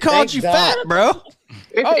 She called you fat, bro.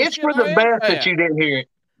 It's shit, for the I am best fat. that you didn't hear it.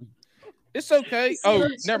 It's okay. Oh,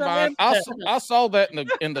 never mind. I saw that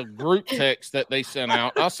in the group text that they sent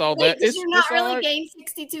out. I saw that. Did you not really gain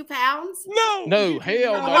 62 pounds? No,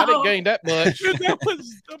 hell no. I didn't gain that much. That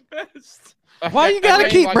was the best. Why you gotta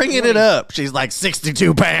keep bringing it up? She's like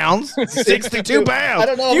 62 pounds. 62 pounds. I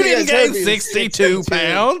don't know. You didn't gain 62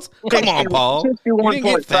 pounds. Come on, Paul. You didn't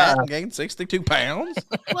get fat and gain 62 pounds.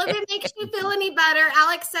 Well, if it makes you feel any better,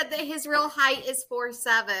 Alex said that his real height is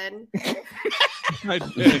 4'7".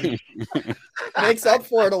 Makes up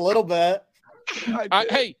for it a little bit.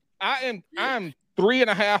 Hey, I'm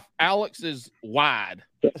 3.5 Alex's wide.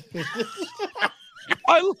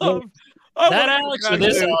 I love that Alex or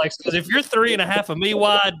this Alex, because if you're 3.5 of me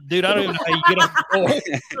wide, dude, I don't even know how you get off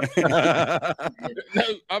the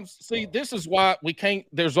floor. See, this is why we can't.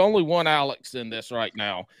 There's only one Alex in this right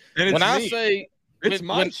now. And when I me. say It's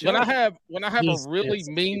when I have a really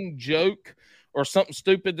mean joke or something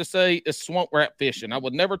stupid to say, it's swamp rat fishing. I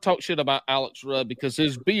would never talk shit about Alex Rudd because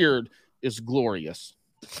his beard is glorious.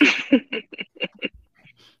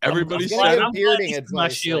 Everybody's bearding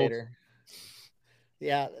advice later.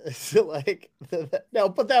 Yeah, so like no,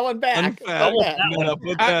 put that one back.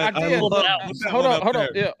 I did. Hold on.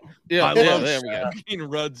 Yeah. There we go.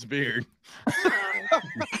 Rudd's beard.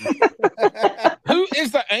 Who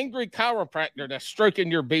is the angry chiropractor that's stroking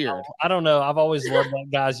your beard? I don't know. I've always loved that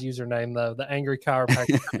guy's username though. The angry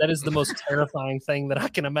chiropractor. That is the most terrifying thing that I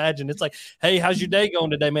can imagine. It's like, hey, how's your day going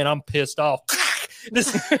today, man? I'm pissed off.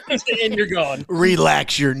 And you're gone.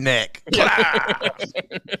 Relax your neck.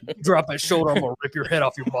 Drop that shoulder. I'm gonna rip your head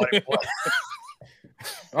off your body.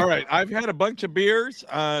 All right, I've had a bunch of beers,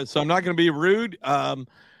 so I'm not going to be rude.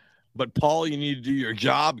 But Paul, you need to do your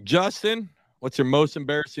job. Justin, what's your most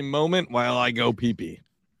embarrassing moment while I go pee-pee?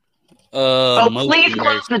 Please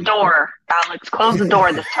close the door, Alex. Close the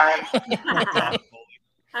door this time.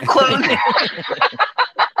 Close it.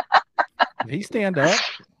 Did he stand up?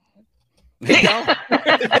 No,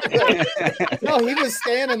 he was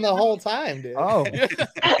standing the whole time, dude. Oh,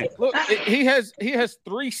 look, he has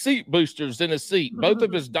 3 seat boosters in his seat, both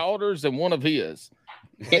of his daughters and one of his.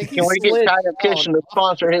 Can we get Tiger Kitchen to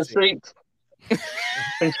sponsor his seats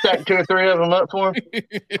and stack 2 or 3 of them up for him?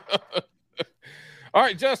 All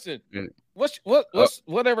right, Justin. What's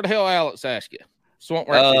whatever the hell Alex asked you? Swamp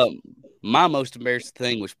rat. My most embarrassing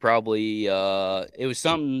thing was probably it was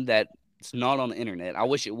something that. It's not on the internet. I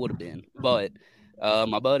wish it would have been, but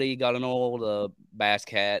my buddy got an old bass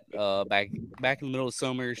cat back in the middle of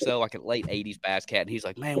summer, so like a late '80s bass cat, and he's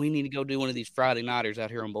like, "Man, we need to go do one of these Friday nighters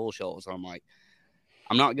out here on Bull Shoals." So I'm like,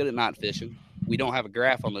 "I'm not good at night fishing. We don't have a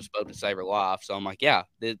graph on this boat to save our life." So I'm like, "Yeah,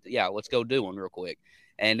 let's go do one real quick."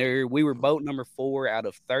 And we were boat number 4 out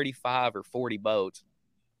of 35 or 40 boats,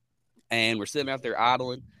 and we're sitting out there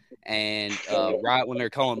idling, and right when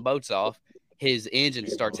they're calling boats off, his engine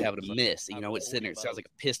starts having a miss. You know, it's sitting there. It sounds like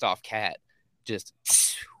a pissed off cat. Just,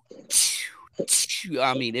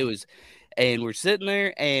 I mean, it was, and we're sitting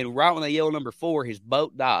there, and right when they yell number 4, his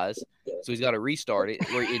boat dies. So he's got to restart it.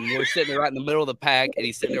 We're sitting there right in the middle of the pack, and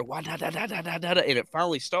he's sitting there, and it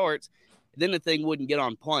finally starts. Then the thing wouldn't get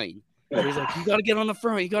on plane. And he's like, "You got to get on the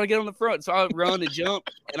front. You got to get on the front." So I run and jump,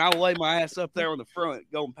 and I lay my ass up there on the front,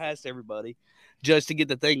 going past everybody, just to get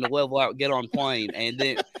the thing to level out, get on plane. And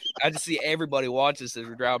then I just see everybody watch us as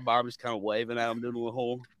we're driving by. I'm just kind of waving at them, doing a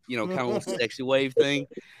whole, kind of little sexy wave thing.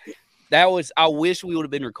 I wish we would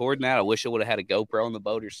have been recording that. I wish I would have had a GoPro on the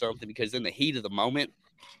boat or something, because in the heat of the moment,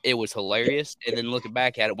 it was hilarious. And then looking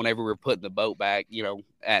back at it, whenever we were putting the boat back,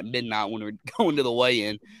 at midnight when we were going to the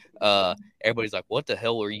weigh-in, everybody's like, "What the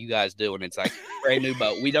hell are you guys doing?" It's like, brand new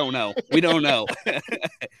boat. We don't know.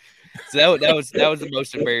 So that was the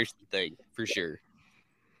most embarrassing thing for sure.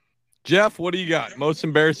 Jeff, what do you got? Most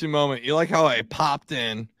embarrassing moment? You like how I popped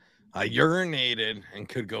in, I urinated, and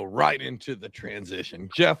could go right into the transition.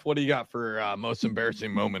 Jeff, what do you got for most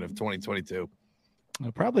embarrassing moment of 2022?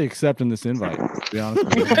 I'm probably accepting this invite, to be honest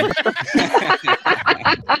with you.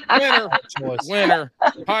 Winner.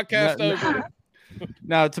 Podcast over.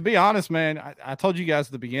 No, to be honest, man, I told you guys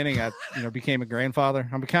at the beginning, I became a grandfather.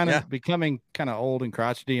 I'm becoming kind of old and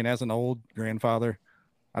crotchety, and as an old grandfather,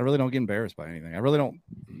 I really don't get embarrassed by anything. I really don't.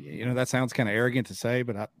 That sounds kind of arrogant to say,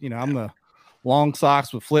 but I'm the long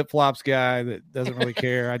socks with flip flops guy that doesn't really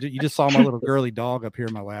care. You just saw my little girly dog up here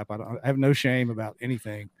in my lap. I have no shame about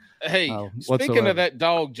anything. Hey, speaking of that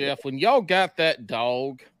dog, Jeff, when y'all got that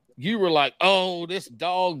dog, you were like, "Oh, this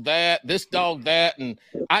dog that," and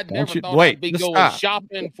I never thought I'd be going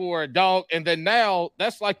shopping for a dog. And then now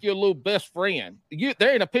that's like your little best friend.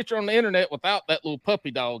 There ain't a picture on the internet without that little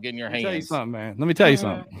puppy dog in your hands. Let me tell you something, man. Let me tell you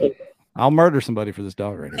something. I'll murder somebody for this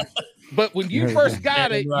dog right here. But when you first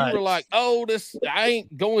got it, you were like, "Oh, I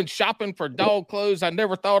ain't going shopping for dog clothes. I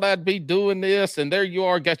never thought I'd be doing this." And there you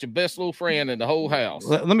are, got your best little friend in the whole house.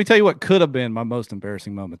 Let me tell you what could have been my most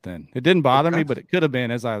embarrassing moment then. It didn't bother me, but it could have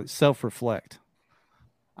been as I self-reflect.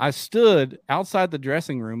 I stood outside the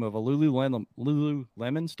dressing room of a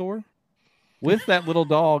Lululemon store with that little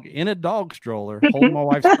dog in a dog stroller holding my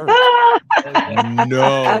wife's purse.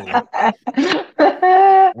 No.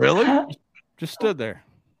 Really? Just stood there.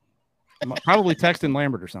 Probably texting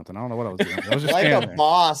Lambert or something. I don't know what I was doing. I was just like a there.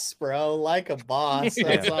 boss, bro. Like a boss.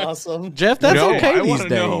 That's awesome. Jeff, that's okay these days.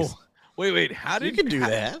 Know. Wait. How did you can do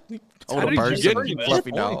that? Hold a person,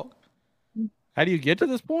 fluffy dog. How do you get to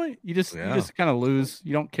this point? You just kind of lose.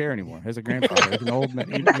 You don't care anymore as a grandfather, as an old man.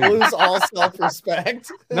 You lose all self-respect.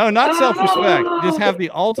 No, not self-respect. You just have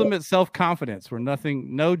the ultimate self-confidence where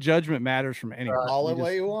no judgment matters from anyone. All the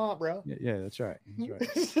way you want, bro. Yeah, that's right.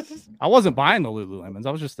 That's right. I wasn't buying the Lululemons.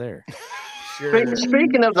 I was just there. Sure.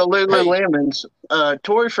 Speaking of the Lululemons,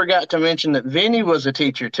 Tori forgot to mention that Vinny was a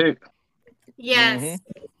teacher too. Yes. Mm-hmm.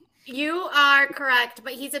 You are correct,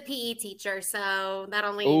 but he's a PE teacher, so that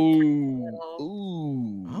only. Ooh.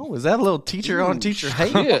 Oh, is that a little teacher on teacher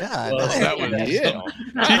hate? Yeah. God, Well, that was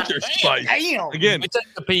teacher spice. Again, we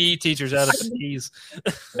take the PE teachers out of the P's.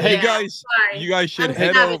 Hey guys, you guys should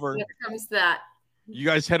head over. When it comes to that. You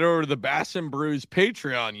guys head over to the Bass and Brews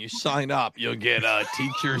Patreon. You sign up, you'll get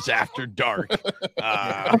Teachers After Dark.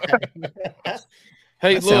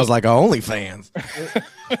 Hey, that sounds like OnlyFans.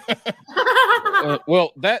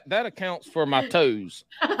 Well, that accounts for my toes.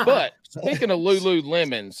 But speaking of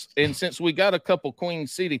Lululemons, and since we got a couple Queen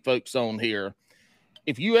City folks on here,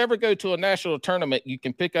 if you ever go to a national tournament, you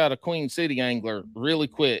can pick out a Queen City angler really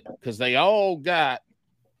quick because they all got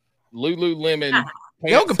Lululemon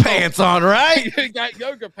yoga pants on, right? They got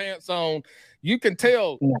yoga pants on. You can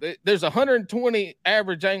tell there's 120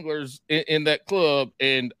 average anglers in that club,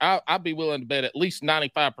 and I'd be willing to bet at least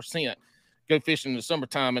 95% go fishing in the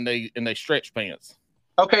summertime in they stretch pants.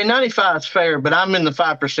 Okay, 95 is fair, but I'm in the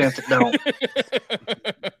 5% that don't.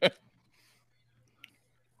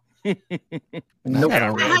 Nope. I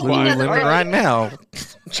don't Lululemon right now.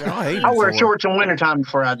 I wear shorts in wintertime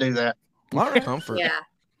before I do that. A lot of comfort. Yeah.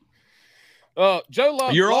 Joe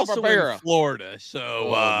Love. You're La also Barbera. in Florida,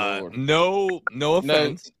 so no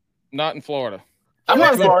offense. No, not in Florida. I'm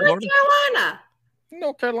not in Florida. North Carolina.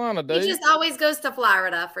 North Carolina, dude. He just always goes to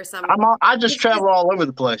Florida for some reason. I just travel all over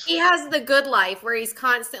the place. He has the good life where he's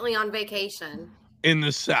constantly on vacation. In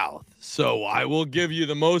the South. So I will give you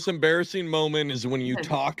the most embarrassing moment is when you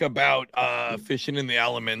talk about fishing in the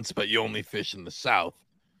elements, but you only fish in the South.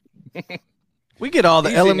 We get all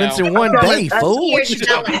the elements in one day, fool. What you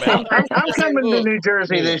talking about? I'm coming to New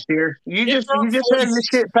Jersey this year. You just have your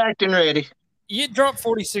shit packed and ready. You dropped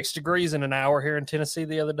 46 degrees in an hour here in Tennessee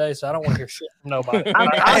the other day, so I don't want to hear shit from nobody.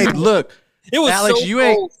 Hey, look, it was Alex, so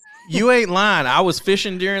you ain't lying. I was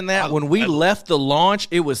fishing during that. When we left the launch,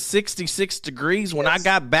 it was 66 degrees. When I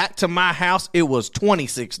got back to my house, it was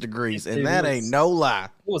 26 degrees, and that ain't no lie.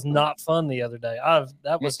 It was not fun the other day.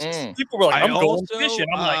 That was people were like, "I'm going fishing."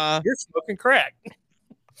 I'm like, "You're smoking crack."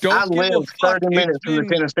 I lived 30 minutes from the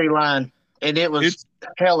Tennessee line, and it was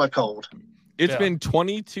hella cold. It's been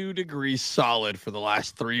 22 degrees solid for the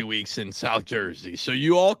last 3 weeks in South Jersey, so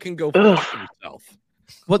you all can go fuck yourself.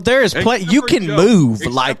 Well, there is you can move.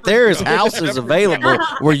 Like there is houses available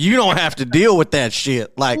where you don't have to deal with that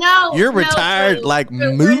shit. Like you're retired. Please. Like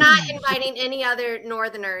we're move. not inviting any other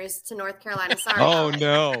Northerners to North Carolina. Sorry. Oh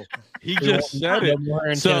no, he just said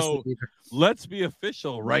it. So let's be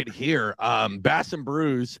official right here. Bass and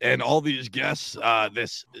Brews and all these guests,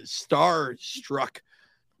 this star-struck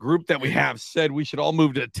group that we have said we should all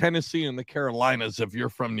move to Tennessee and the Carolinas if you're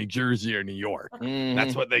from New Jersey or New York.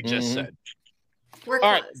 That's what they just said. All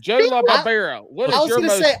right, Joe La Barbera. What is your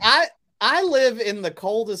most? Say I live in the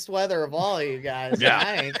coldest weather of all you guys. Yeah.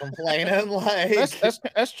 I ain't complaining. Like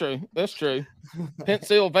that's true. That's true.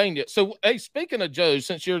 Pennsylvania. So, hey, speaking of Joe,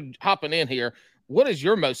 since you're hopping in here, what is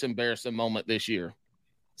your most embarrassing moment this year?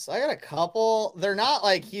 So I got a couple. They're not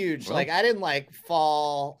like huge. Well, like I didn't like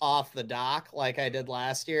fall off the dock like I did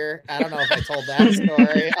last year. I don't know if I told that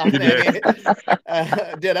story.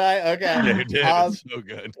 Did I? Okay. Yeah, you did. It's so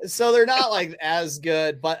good. So they're not like as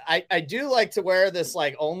good, but I do like to wear this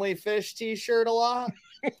like Only Fish t-shirt a lot.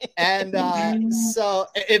 And so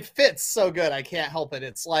it fits so good. I can't help it.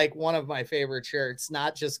 It's like one of my favorite shirts,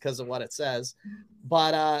 not just because of what it says,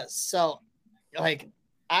 but so like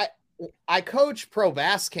I coach pro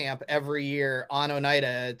bass camp every year on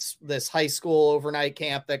Oneida. It's this high school overnight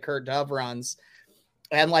camp that Kurt Dove runs.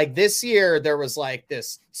 And like this year there was like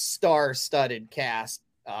this star-studded cast.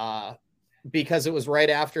 because it was right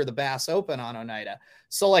after the Bass Open on Oneida.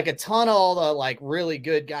 So like a ton of all the like really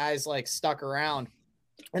good guys like stuck around.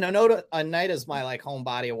 And Oneida is my like home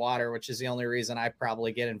body of water, which is the only reason I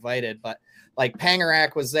probably get invited. But like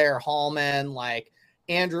Pangarak was there, Hallman, like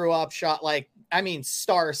Andrew Upshot, like, I mean,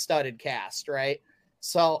 star-studded cast, right?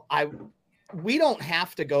 So we don't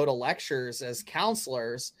have to go to lectures as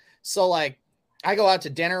counselors. So like I go out to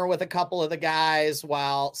dinner with a couple of the guys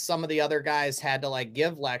while some of the other guys had to like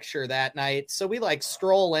give lecture that night. So we like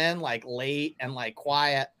stroll in like late and like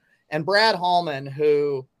quiet. And Brad Hallman,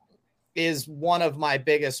 who is one of my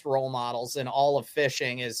biggest role models in all of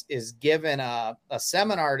fishing, is given a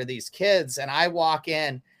seminar to these kids. And I walk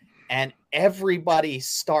in and everybody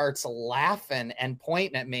starts laughing and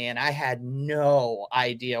pointing at me. And I had no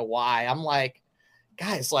idea why. I'm like,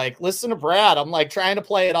 guys, like, listen to Brad. I'm like trying to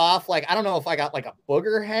play it off. Like, I don't know if I got like a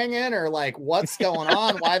booger hanging or like what's going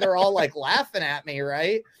on, why they're all like laughing at me.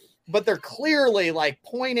 Right. But they're clearly like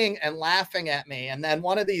pointing and laughing at me. And then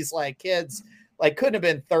one of these like kids, like couldn't have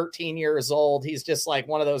been 13 years old. He's just like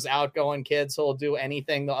one of those outgoing kids who'll do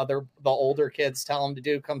anything the older kids tell him to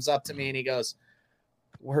do, comes up to me and he goes,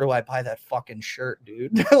 where do I buy that fucking shirt,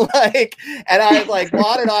 dude? Like, and I like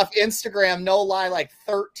bought it off Instagram. No lie. Like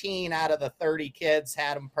 13 out of the 30 kids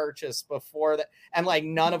had them purchased before that. And like,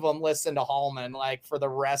 none of them listened to Hallman, like for the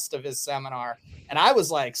rest of his seminar. And I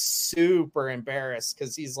was like super embarrassed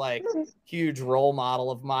because he's like huge role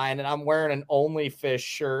model of mine. And I'm wearing an Only Fish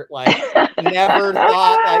shirt. Like never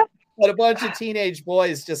thought like, but a bunch of teenage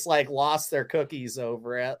boys just like lost their cookies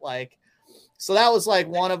over it. Like, so that was like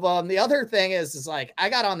one of them. The other thing is like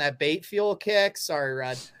I got on that bait fuel kick. Sorry,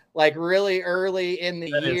 Rod. Like really early in the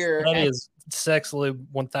year. That is sexily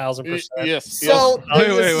 1000%. Yes. So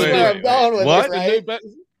wait. I'm going with What? it, right?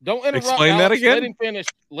 Don't interrupt. Explain that Alex. again?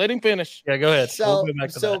 Let him finish. Yeah, go ahead. So, We'll go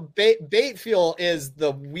back to that. bait fuel is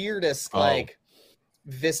the weirdest like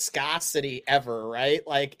viscosity ever, right?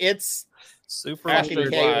 Like it's super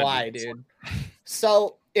fucking KY, dude.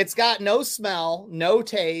 So it's got no smell, no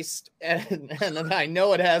taste, and then I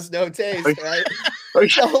know it has no taste, right?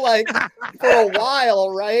 So like for a while,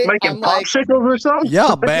 right? Making I'm like, popsicles or something?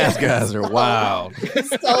 Y'all bass guys are wild.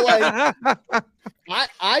 so like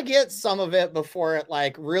I get some of it before it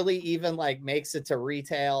like really even like makes it to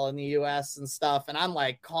retail in the US and stuff. And I'm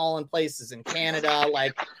like calling places in Canada,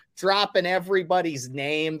 like dropping everybody's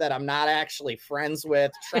name that I'm not actually friends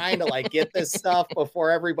with, trying to like get this stuff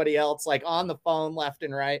before everybody else, like on the phone left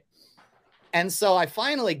and right. And so I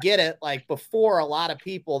finally get it like before a lot of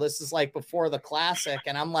people. This is like before the classic.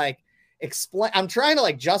 And I'm like, I'm trying to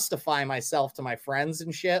like justify myself to my friends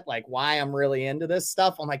and shit, like why I'm really into this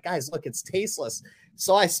stuff. I'm like, guys, look, it's tasteless.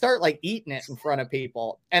 So I start like eating it in front of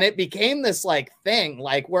people. And it became this like thing,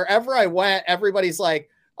 like wherever I went, everybody's like,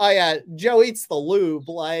 oh yeah, Joe eats the lube.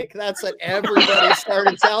 Like that's what everybody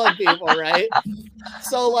started telling people, right?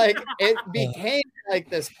 So like it became like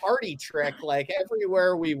this party trick. Like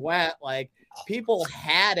everywhere we went, like people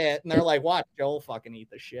had it and they're like, watch Joel fucking eat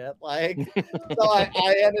the shit. Like so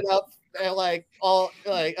I ended up like all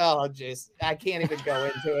like, oh jeez, I can't even go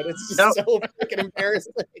into it. It's just so freaking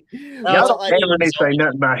embarrassing. Y'all don't say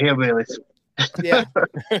nothing about hillbillies. Yeah.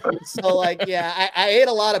 So like, yeah, I ate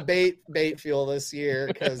a lot of bait fuel this year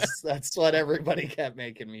because that's what everybody kept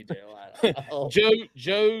making me do. I don't know.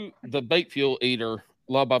 Joe, the bait fuel eater,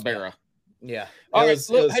 La Barbera. Yeah. All right,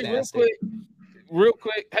 look, hey, real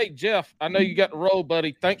quick. Hey, Jeff, I know you got the roll,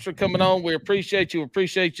 buddy. Thanks for coming on. We appreciate you.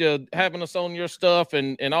 Appreciate you having us on your stuff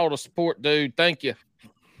and all the support, dude. Thank you.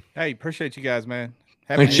 Hey, appreciate you guys, man.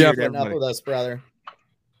 Thanks, Jeff. Putting up with us, brother.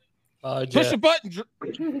 Push a button,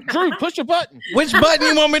 Drew. Push a button. Which button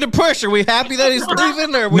you want me to push? Are we happy that he's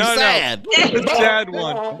leaving, or are we sad? The sad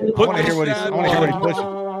one. I want to hear what he's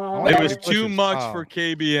pushing. It was too much for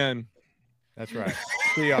KBN. That's right.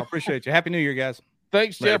 See y'all. Appreciate you. Happy New Year, guys.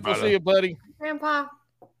 Thanks, Jeff. We'll see you, buddy. Grandpa.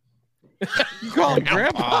 You call him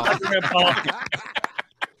Grandpa? Grandpa.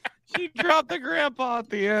 She dropped the grandpa at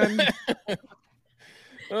the end.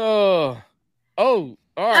 Oh. All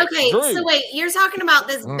right, okay, Drew. so wait, you're talking about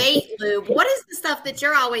this bait lube. What is the stuff that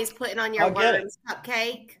you're always putting on your worms,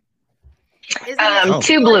 Cupcake?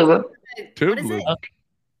 Tube lube. Tube lube.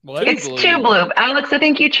 It's tube lube. Alex, I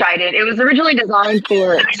think you tried it. It was originally designed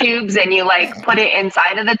for tubes and you like put it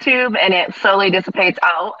inside of the tube and it slowly dissipates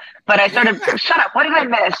out. But I sort of, shut up, what did I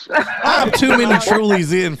miss? I'm too many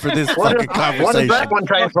Trulies in for this fucking conversation. What does that one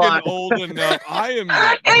taste like? Old enough. I am.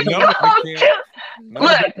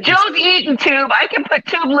 Look, Joe's eating tube. I can put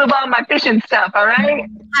tube lube on my fishing stuff, all right?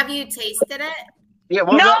 Have you tasted it? Yeah,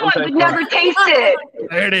 no, I would never taste it.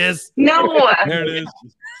 There it is. No. There it is.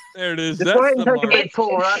 There it is. Just That's go ahead and the take a mark. big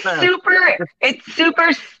pull right now. It's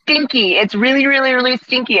super stinky. It's really, really, really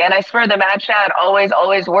stinky. And I swear the Mad Shad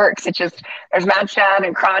always works. It's just there's Mad Shad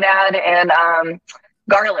and crawdad and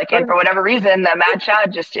garlic, and for whatever reason, the Mad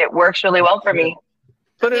Shad it works really well for me.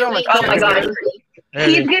 Put it on the Oh my god,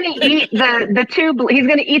 he's gonna eat the tube. He's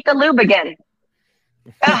gonna eat the lube again.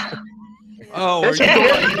 Oh, It's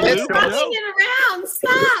passing it around.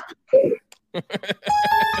 Stop.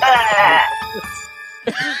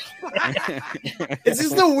 It's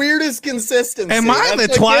just the weirdest consistency. Am I in the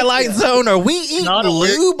That's what Twilight gets ya. Zone? Are we eating Not a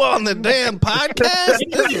lube on the damn podcast?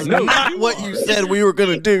 This is not what you said we were going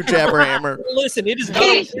to do, Jabberhammer. Listen, it is not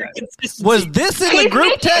a consistency. Was this in the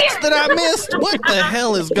group text that I missed? What the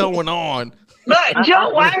hell is going on? But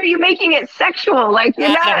Joe, why are you making it sexual? Like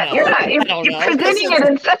you're presenting it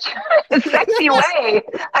in such a sexy way.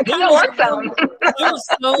 I kind of want some. There was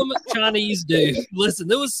some Chinese dude. Listen,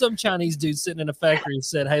 there was some Chinese dude sitting in a factory and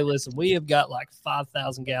said, "Hey, listen, we have got like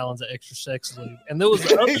 5,000 gallons of extra sex lube." And there was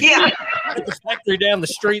another at the factory down the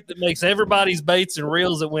street that makes everybody's baits and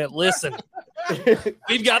reels that went, "Listen,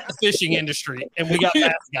 we've got the fishing industry and we got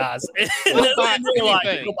fast guys." And They'll buy they're like,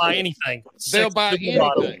 anything. "They'll buy anything. They'll Sex buy lube in a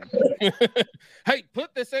bottle." anything. Hey,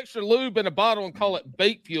 put this extra lube in a bottle and call it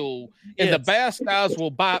bait fuel, and the bass guys will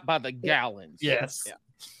buy it by the gallons. Yes.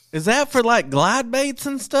 Is that for like glide baits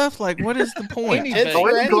and stuff? Like, what is the point? Anything. Oh,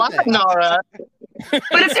 it's gliding, all right. But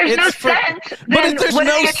if there's no scent, But then if there's what are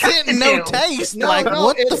no you scent and no attracted to? taste, like,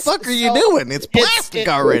 what the fuck are you doing? It's plastic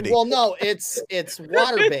already. Well, no, it's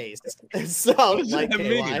water based. So like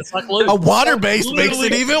KY. A water base makes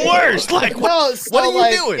it even worse. Like, what are you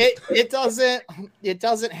like, doing? It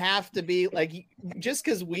doesn't have to be like just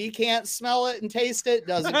because we can't smell it and taste it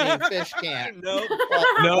doesn't mean fish can't.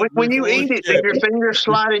 No, when you eat it, did your fingers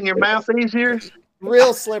slide in your mouth easier?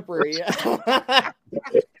 Real slippery.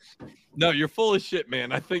 No, you're full of shit,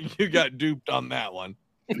 man. I think you got duped on that one.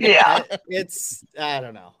 Yeah. It's I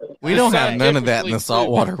don't know. We don't have none of that in the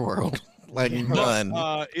saltwater world. Like none.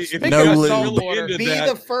 No lube. Be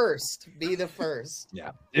the first. Be the first.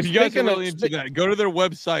 Yeah. If you guys are Speaking of- really into that, go to their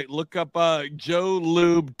website, look up Joe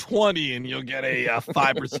Lube 20, and you'll get a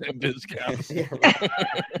 5% discount.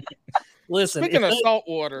 Listen, Speaking of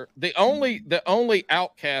saltwater, the only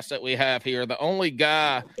outcast that we have here, the only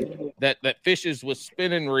guy that fishes with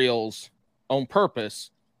spinning reels on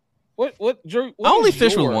purpose. What Drew? I only is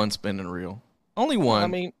fish with your- one spinning reel. Only one. I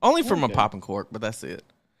mean, only from okay. a popping cork, but that's it.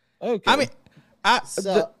 Okay. I mean,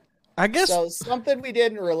 I guess so. Something we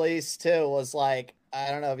didn't release too was like I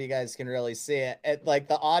don't know if you guys can really see it. Like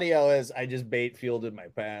the audio is I just bait fueled in my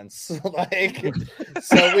pants. Like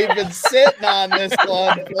so we've been sitting on this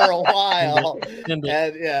one for a while, and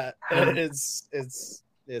yeah,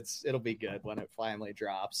 it'll be good when it finally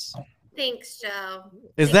drops. Thanks, Joe.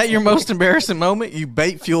 Is that your most embarrassing moment? You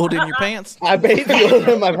bait fueled in your pants? I bait fueled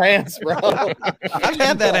in my pants, bro. I've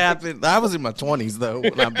had that happen. I was in my 20s though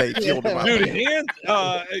when I bait fueled in my Dude, pants.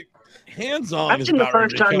 hands on. I think the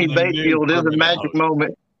first time you bait fueled is a magic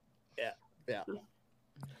moment. Yeah.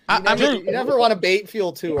 You you never want to bait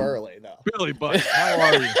fuel too early, though. Billy, but how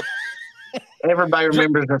are you? Everybody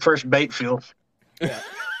remembers their first bait fuel.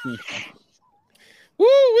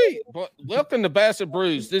 Woo-wee. But welcome to Bass and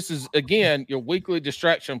Brews. This is, again, your weekly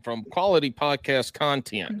distraction from quality podcast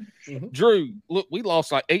content. Mm-hmm. Drew, look, we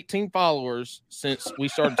lost like 18 followers since we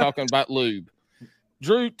started talking about lube.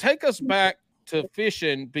 Drew, take us back to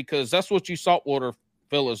fishing because that's what you saltwater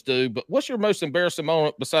fellas do. But what's your most embarrassing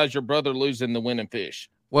moment besides your brother losing the winning fish?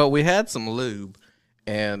 Well, we had some lube,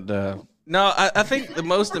 and no, I think the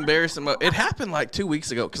most embarrassing it happened like 2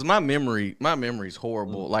 weeks ago because my memory's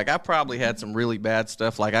horrible. Like I probably had some really bad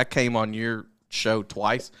stuff. Like I came on your show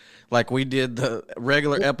twice. Like we did the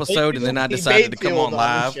regular episode, and then I decided to come on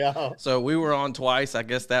live. So we were on twice. I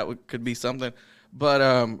guess that could be something.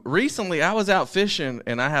 But recently I was out fishing,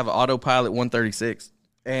 and I have an autopilot 136,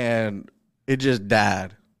 and it just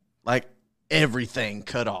died. Like everything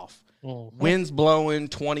cut off. Wind's blowing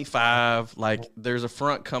 25, like there's a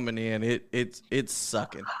front coming in. It's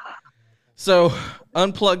sucking. So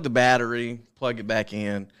unplug the battery, plug it back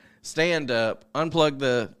in, stand up,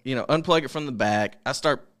 unplug it from the back. I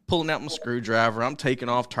start pulling out my screwdriver. I'm taking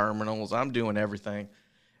off terminals. I'm doing everything.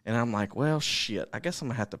 And I'm like, well, shit, I guess I'm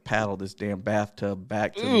going to have to paddle this damn bathtub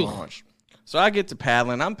back to the launch. So I get to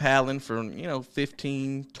paddling. I'm paddling for,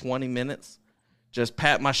 15, 20 minutes. Just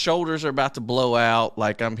my shoulders are about to blow out.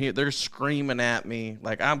 Like I'm here. They're screaming at me.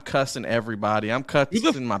 Like I'm cussing everybody. I'm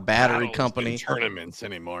cussing my battery company. Tournaments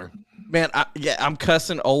anymore. Man, I'm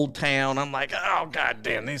cussing Old Town. I'm like, oh,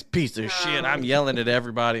 goddamn, this piece of shit. I'm yelling at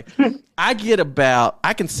everybody. I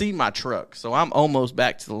can see my truck. So I'm almost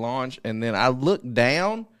back to the launch. And then I look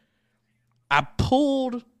down I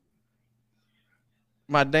pulled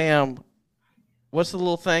my damn, what's the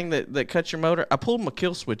little thing that cuts your motor? I pulled my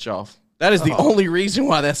kill switch off. That is the only reason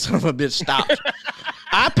why that son of a bitch stopped.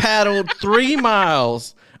 I paddled 3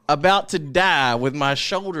 miles, about to die, with my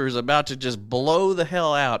shoulders about to just blow the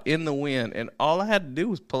hell out in the wind, and all I had to do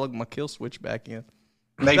was plug my kill switch back in.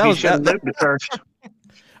 Maybe you should have lubed it first.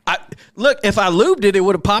 Look, if I lubed it, it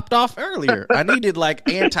would have popped off earlier. I needed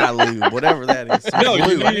like anti-lube, whatever that is. No, glue. I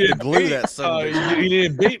need to needed glue bait, that son of a bitch. you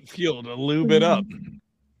needed bait fuel to lube it up.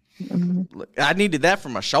 Look, I needed that for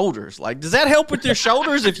my shoulders. Like, does that help with your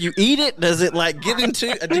shoulders if you eat it? Does it like get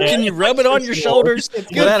into? Can you rub it on your shoulders?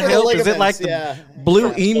 Will that help? Is it like the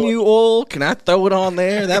blue emu oil? Can I throw it on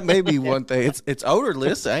there? That may be one thing. It's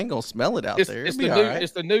odorless. I ain't gonna smell it out there. It's It'll be the all new, right.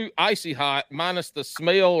 it's the new icy hot minus the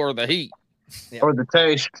smell or the heat. Or the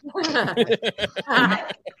taste. All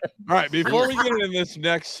right, before we get into this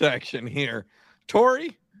next section here,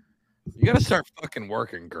 Tori, you got to start fucking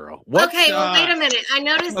working, girl. Okay, well, wait a minute. I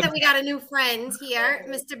noticed that we got a new friend here,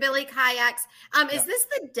 Mr. Billy Kayaks. Is this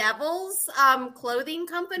the Devil's clothing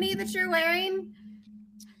company that you're wearing?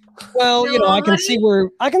 Well, No, you know, I can already?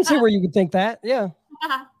 see where you could think that. Yeah.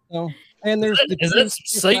 So, and there's Is that some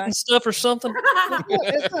Satan stuff or something?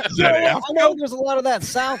 I know there's a lot of that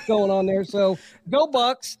South going on there. So go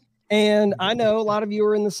Bucks. And I know a lot of you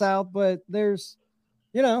are in the South, but there's,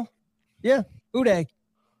 Uday.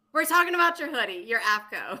 We're talking about your hoodie, your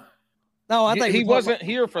AFCO. No, I think he wasn't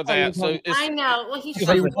here for that. So I know. Well, he you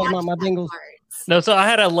should were talking about my Bengals. No, so I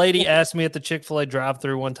had a lady ask me at the Chick-fil-A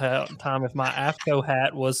drive-through one time if my AFCO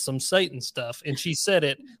hat was some Satan stuff, and she said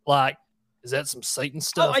it like, "Is that some Satan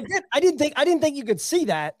stuff?" Oh, I didn't think you could see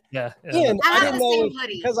that. Yeah. And I I have didn't the know same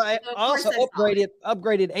hoodie, because I so of also course I saw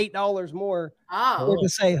upgraded $8 more Oh. to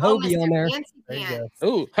say Hobie Mr. on there. Fancy Pants.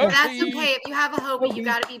 Ooh, Well, that's okay. If you have a Hobie, you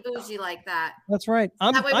got to be bougie like that. That's right.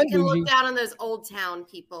 That way I'm we can bougie. look down on those old town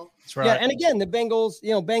people. That's Yeah, and again, the Bengals,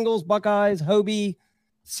 Bengals, Buckeyes, Hobie,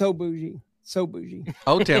 so bougie. So bougie.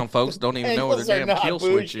 Old Town folks don't even know where Bengals their are damn not kill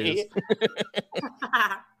switch is.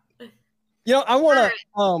 I want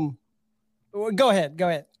to go ahead.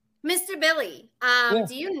 Mr. Billy, Yeah.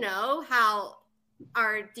 do you know how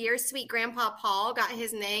our dear sweet grandpa Paul got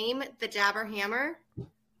his name, the Jabber Hammer?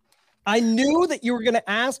 I knew that you were going to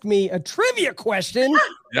ask me a trivia question.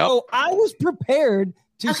 So I was prepared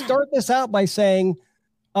to start this out by saying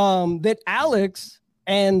that Alex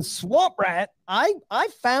and Swamp Rat, I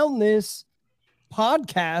found this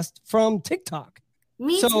podcast from TikTok.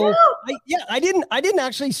 Me so too. I didn't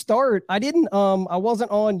actually start. I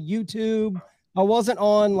wasn't on YouTube. I wasn't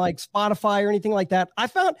on like Spotify or anything like that. I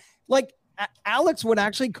found like Alex would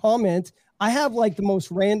actually comment. I have like the most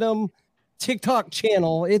random TikTok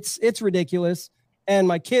channel. It's ridiculous. And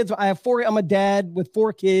my kids, I'm a dad with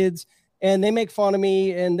 4 kids, and they make fun of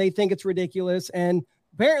me and they think it's ridiculous. And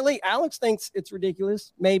apparently Alex thinks it's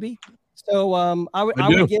ridiculous, maybe. So I would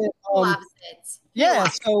get Loves it. yeah,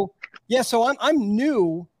 so I'm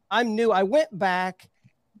new. I went back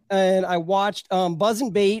and I watched Buzz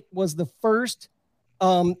and Bait was the first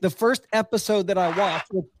episode that I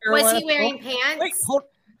watched. With Was Carolina- he wearing pants? Wait, hold on,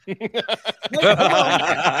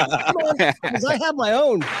 'cause I have my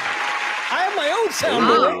own. I have my own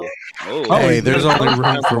soundboard. Hey, there's only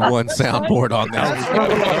room for one soundboard on that.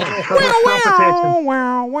 Drew's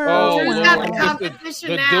got the competition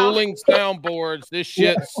the now. dueling soundboards. This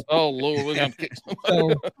shit's Lord, we're gonna kick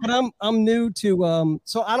So, but I'm new to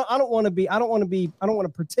so I don't want to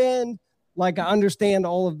pretend like I understand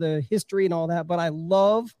all of the history and all that, but I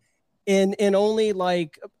love in only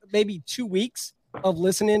like maybe 2 weeks of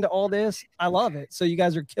listening to all this, I love it. So you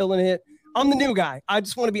guys are killing it. I'm the new guy. I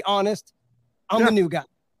just want to be honest. I'm the new guy.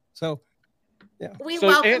 So yeah. We So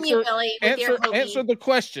welcome you, Billy, with your answer Hobie. the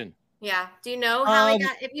question. Yeah. Do you know how he Um,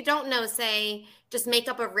 got? If you don't know, say just make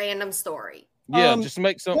up a random story. Yeah, just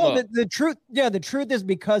make something well, up. the truth is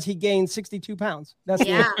because he gained 62 pounds. That's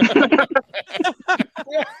Yeah.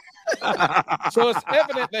 So it's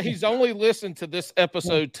evident that he's only listened to this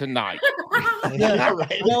episode tonight. Yeah.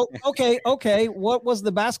 Well, okay. What was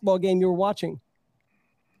the basketball game you were watching?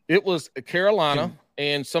 It was Carolina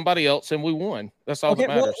and somebody else, and we won. That's all Okay,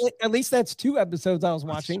 that matters. well, at least that's 2 episodes I was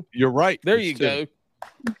watching. You're right. There It's you two. go.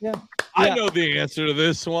 Yeah. I know the answer to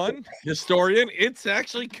this one, historian. It's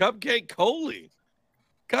actually Cupcake Coley.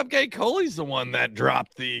 Cupcake Coley's the one that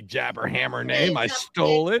dropped the Jabber Hammer name. I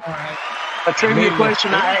stole it. A trivia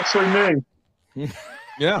question I actually knew.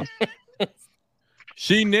 Yeah.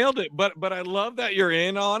 She nailed it, but I love that you're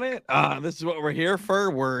in on it. This is what we're here for.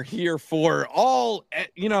 We're here for all,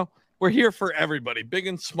 we're here for everybody, big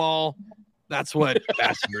and small. That's what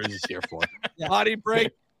Bass and Brews is here for. Yeah. Potty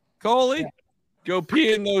break, Coley. Go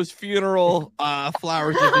pee in those funeral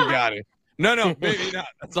flowers if you got it. No, maybe not.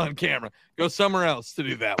 That's on camera. Go somewhere else to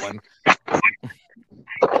do that one.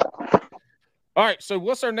 All right. So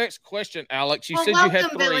what's our next question, Alex? You said you had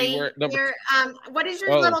three. Billy. We're at number What is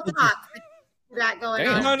your little talk you got going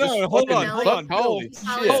on? No, hold on.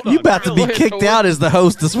 You about to be kicked out as the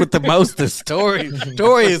hostess with the mostest. Tori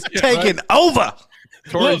is taking over.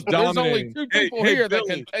 Tori's there's dominating. only two people here that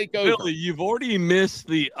can take over. Billy, you've already missed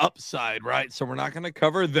the upside, right? So we're not going to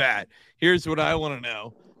cover that. Here's what I want to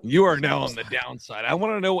know. You are now on the downside. I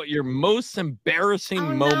want to know what your most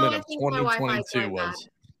embarrassing moment of 2022 was.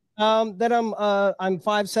 That I'm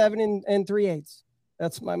 5'7" and 3/8.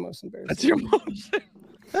 That's my most embarrassing. That's your most.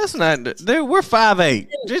 That's not, dude. We're 5'8".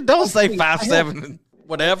 Just don't say 5'7"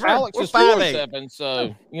 whatever. Alex we're is 5'8". 4'7",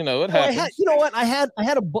 so you know it happens. You know what? I had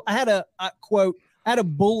a quote. I had a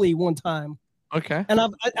bully one time. Okay. And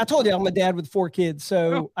I told you I'm a dad with 4 kids,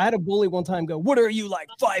 so I had a bully one time go, "What are you, like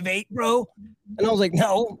 5'8", bro?" And I was like,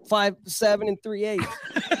 "No, 5'7" and 3/8".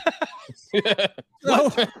 So,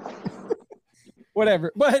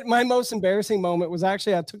 whatever. But my most embarrassing moment was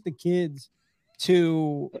actually I took the kids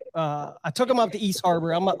to I took them up to East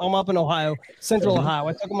Harbor. I'm up in Ohio, Central Ohio.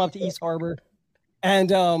 I took them up to East Harbor, and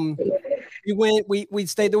we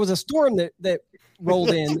stayed. There was a storm that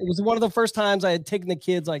rolled in. It was one of the first times I had taken the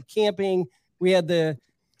kids like camping. We had the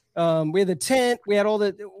tent. We had all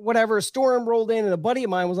the whatever. A storm rolled in, and a buddy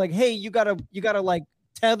of mine was like, "Hey, you gotta like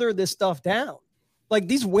tether this stuff down. Like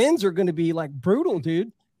these winds are going to be like brutal,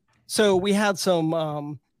 dude." So we had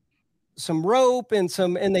some rope and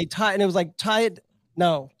they tied, and it was like tied.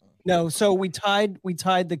 No. So we tied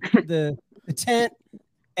the tent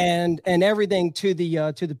and everything to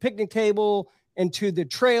the picnic table and to the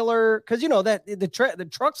trailer, because you know that the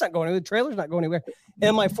truck's not going anywhere, the trailer's not going anywhere.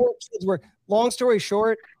 And my 4 kids were. Long story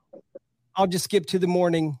short, I'll just skip to the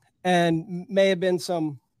morning, and may have been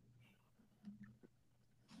some.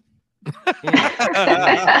 I'll skip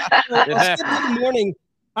to the morning.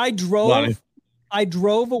 I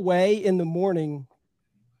drove away in the morning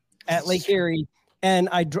at Lake Erie, and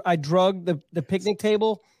I drugged the picnic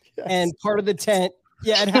table and part of the tent.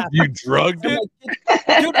 Yeah, it happened. You drugged it?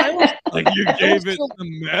 Dude, like you gave it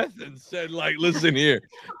the meth and said, like, listen here,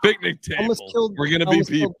 picnic table. We're going to be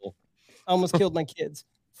people. I almost killed my kids.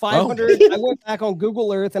 500. I went back on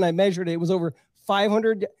Google Earth and I measured it. It was over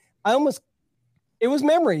 500. It was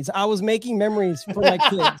memories. I was making memories for my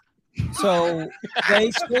kids. So they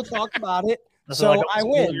still talk about it. So I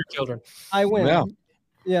win. Your children. I win.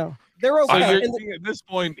 Yeah. They're okay. At this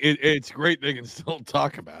point, it's great they can still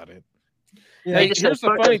talk about it. Yeah. Hey, here's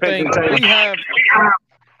the funny thing. We have.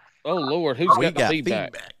 Oh Lord, who's got the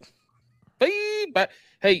feedback? Feedback.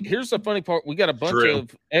 Hey, here's the funny part. We got a bunch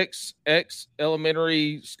of ex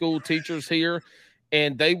elementary school teachers here,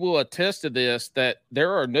 and they will attest to this, that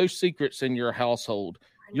there are no secrets in your household.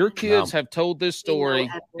 Your kids have told this story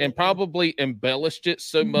and probably embellished it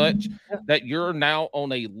so much that you're now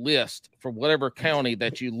on a list for whatever county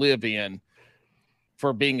that you live in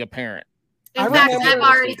for being a parent. In fact, I've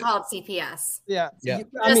already called CPS. Yeah.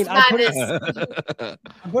 I mean, I put it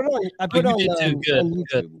on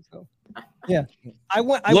YouTube. So. Yeah. I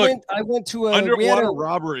went to a underwater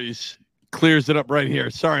robberies clears it up right here.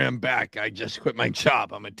 Sorry, I'm back. I just quit my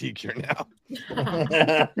job. I'm a teacher now.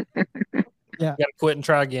 Yeah. Got to quit and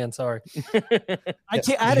try again. Sorry. I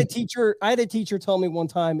had a teacher tell me one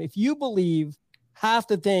time, if you believe half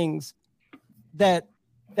the things that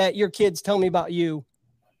your kids tell me about you,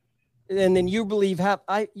 and then you believe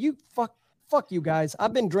fuck you guys.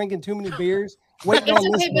 I've been drinking too many beers. Waiting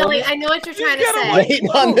on this Billy. moment. I know what you're trying to say. Waiting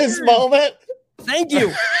on this moment. Thank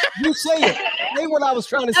you. You say it. Say what I was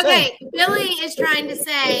trying to say. Okay, Billy is trying to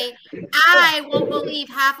say, I won't believe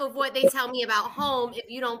half of what they tell me about home if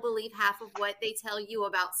you don't believe half of what they tell you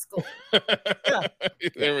about school.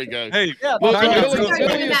 There we go. Hey, Billy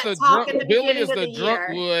Billy is the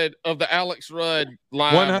Drunkwood of the Alex Rudd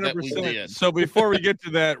line that we 100%. did. So before we get to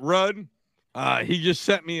that, Rudd, he just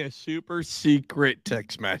sent me a super secret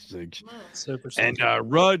text message. And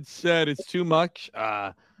Rudd said it's too much.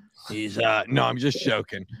 He's no, I'm just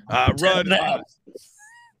joking. Rudd,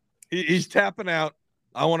 he's tapping out.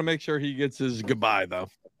 I want to make sure he gets his goodbye though.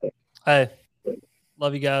 Hey,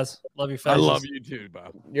 love you guys. Love your faces. I love you too,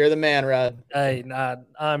 Bob. You're the man, Rudd. Hey,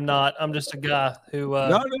 I'm not. I'm just a guy who.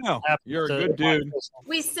 No. You're a good dude.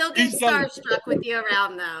 We still get starstruck with you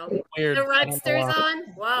around though. Weird. The Rudsters on.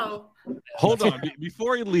 Whoa. Hold on,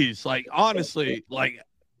 before he leaves. Like honestly,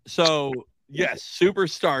 so. Yes, super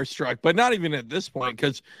starstruck, but not even at this point,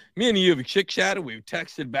 because me and you have chit-chatted. We've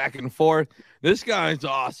texted back and forth. This guy's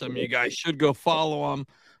awesome. You guys should go follow him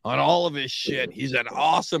on all of his shit. He's an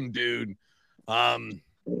awesome dude.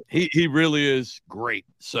 He really is great.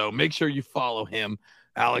 So make sure you follow him,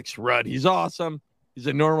 Alex Rudd. He's awesome. He's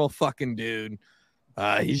a normal fucking dude.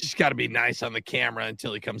 He's just got to be nice on the camera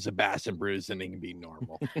until he comes to Bass and Brews, and he can be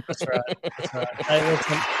normal. That's right. That's right. Hey,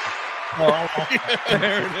 listen.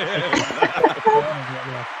 There it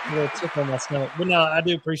is. Tip on my stomach. But no, I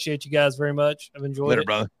do appreciate you guys very much. I've enjoyed Later, it.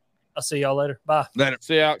 brother. I'll see y'all later. Bye. Later.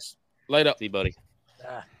 See you, Alex. Later. See you, buddy.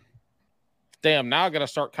 Damn, now I got to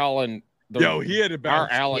start calling. He had to our bounce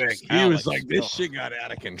Alex. quick. He was like, this shit got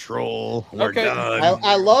out of control. We're Okay. done.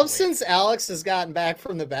 I love since Alex has gotten back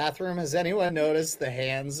from the bathroom. Has anyone noticed the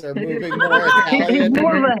hands are moving more Italian? He's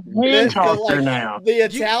more of a hand tosser now. The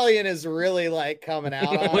Italian is really like coming out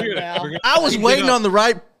on him now. I was waiting on the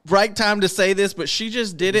right time to say this, but she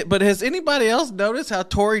just did it. But has anybody else noticed how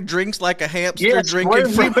Tori drinks like a hamster, Yes, drinking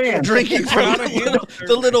where's from, he been? drinking from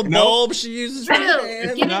the little bulb she uses for her Drew,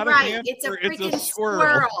 hands? get not it a right. hamster, It's a it's a freaking squirrel.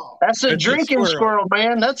 squirrel. That's a It's a drinking squirrel. squirrel,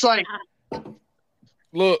 man. That's like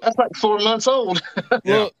Look, that's like 4 months old.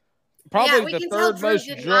 look. Probably yeah, we the can tell third Drew most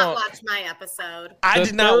did not drunk. watch my episode. I The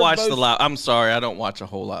did not third watch the most- live. I'm sorry, I don't watch a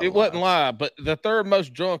whole lot. It of wasn't live. live, but the third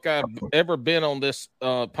most drunk I've ever been on this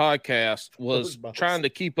podcast was trying to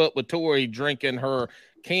keep up with Tori drinking her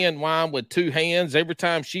canned wine with two hands. Every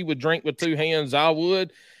time she would drink with two hands, I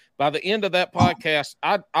would. By the end of that podcast,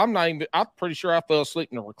 I'm pretty sure I fell asleep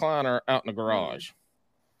in the recliner out in the garage.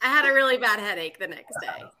 I had a really bad headache the next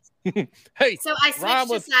day. Hey, So I Ryan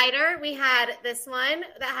switched to cider. We had this one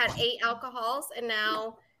that had 8 alcohols, and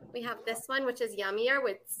now we have this one, which is yummier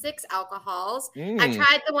with 6 alcohols. I Mm.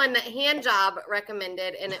 tried the one that Handjob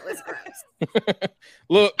recommended, and it was gross.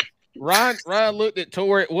 Look, Ryan looked at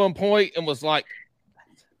Tori at one point and was like,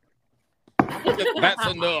 "That's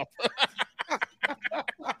enough."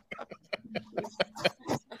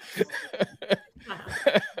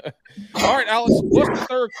 All right, Alice, what's the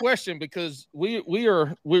third question? Because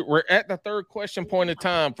we're at the third question point of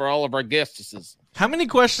time for all of our guests. How many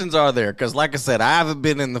questions are there? Because, like I said, I haven't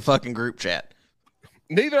been in the fucking group chat.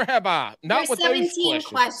 Neither have I. Not There's with 17 those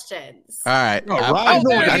questions. All right, Oh, I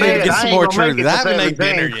right. need to get some more Trulies. I haven't ate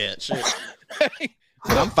everything. dinner yet. Shit.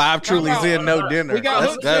 I'm 5 Trulies in, no dinner. We got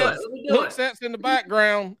Let's hook go. sets, hook sets in the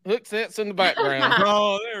background. Hook sets in the background.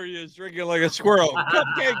 Oh, there he is, drinking like a squirrel.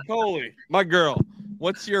 Cupcake Coley, my girl.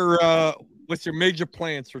 What's your major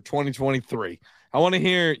plans for 2023? I want to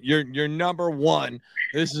hear your number one.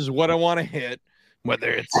 This is what I want to hit, whether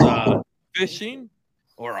it's fishing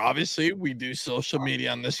or obviously we do social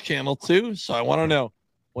media on this channel too. So I want to know,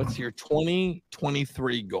 what's your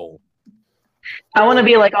 2023 goal? I want to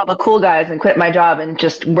be like all the cool guys and quit my job and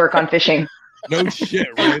just work on fishing. No shit,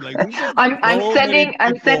 right? Like I'm sending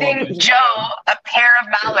Joe a pair of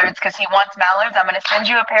mallards because he wants mallards. I'm going to send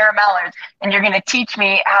you a pair of mallards, and you're going to teach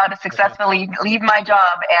me how to successfully leave my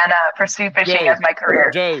job and pursue fishing as my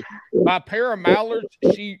career. Joe, by pair of mallards,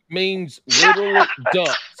 she means literal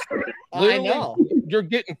ducks. I know. You're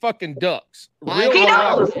getting fucking ducks. I Real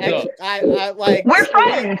know. live ducks. I like. We're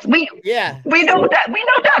friends. We know that. We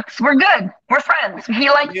know ducks. We're good. We're friends. He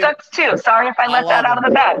likes ducks too. Sorry if I let that out of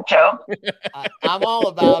the bag, Joe. I'm all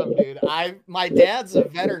about him, dude. My dad's a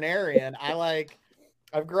veterinarian.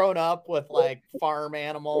 I've grown up with like farm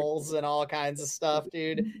animals and all kinds of stuff,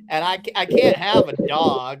 dude. And I can't have a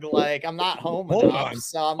dog. Like I'm not home enough.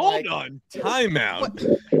 So I'm Hold on. Time out.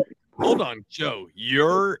 Hold on, Joe.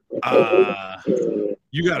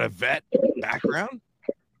 You got a vet background?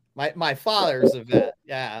 My father's a vet.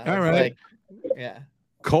 Yeah. All right. Like, yeah.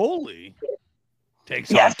 Coley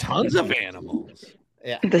takes Yes. on tons of animals.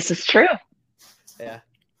 Yeah. This is true. Yeah.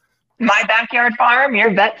 My backyard farm,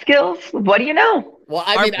 your vet skills. What do you know? Well,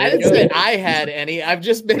 I mean, I didn't say I had any. I've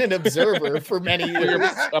just been an observer for many years.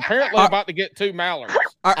 Apparently about to get 2 mallards.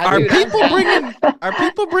 Are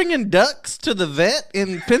people bringing ducks to the vet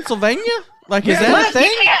in Pennsylvania? Like, is that a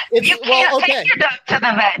thing? You can't take your duck to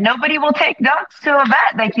the vet. Nobody will take ducks to a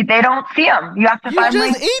vet. They don't see them. You have to You find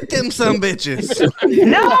just eat them, some bitches.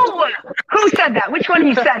 No! Who said that? Which one of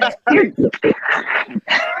you said it?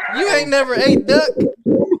 You ain't never ate duck.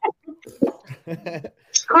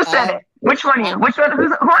 Who said it? Which one of you? Which one? Who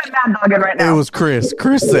am I mad dogging right It now? was Chris.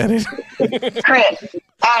 Chris said it. Chris.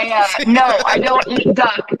 No, I don't eat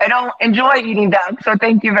duck. I don't enjoy eating duck. So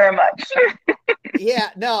thank you very much. Yeah,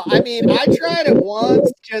 no, I mean, I tried it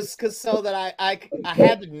once just because so that I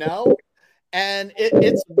had to know, and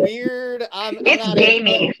it's weird. It's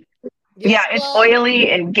gamey. Yeah, it's well,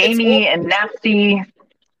 oily and gamey and nasty.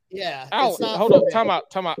 Yeah. Alex, it's not hold for on, me. time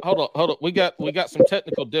out. Hold on. We got some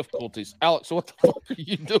technical difficulties. Alex, what the fuck are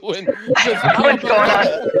you doing? Just What's going on?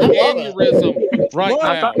 aneurysm right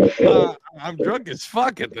now. I'm drunk as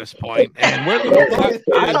fuck at this point. And where the fuck?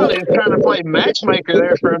 I thought he was trying to play matchmaker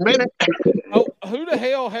there for a minute. Oh, who the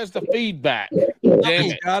hell has the feedback? Damn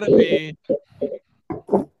It's it. gotta be.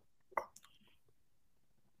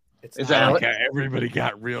 It's Okay, everybody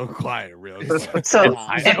got real quiet real quick. So if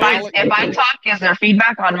I talk, is there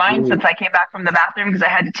feedback on mine since I came back from the bathroom because I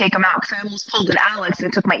had to take them out because I almost pulled an Alex and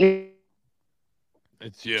it took my ear.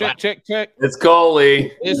 It's you. Check. It's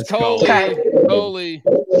Coley. It's Coley. Coley.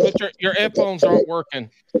 But your headphones aren't working.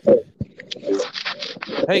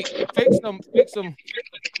 Hey, fix them.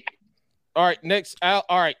 All right, next out.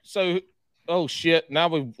 All right, so oh shit! Now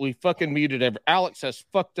we fucking muted every. Alex has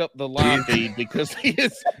fucked up the live feed because he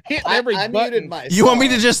is hitting every I button. muted myself. You want me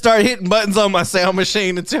to just start hitting buttons on my sound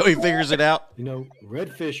machine until he figures it out? You know,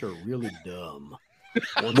 redfish are really dumb.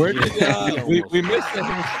 Where did we missed the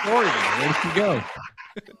historian? Where did she go?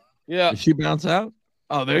 Yeah. Did she bounce out?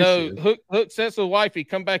 Oh, there she is. Hook says to wifey,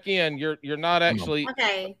 come back in. You're not actually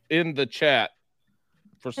in the chat.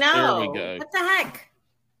 There we go. What the heck?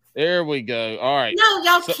 There we go. All right. No,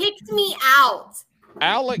 y'all kicked me out.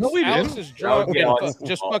 Alex is drunk and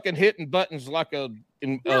just fucking hitting buttons like a.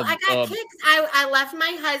 No, I got kicked. I left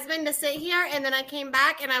my husband to sit here, and then I came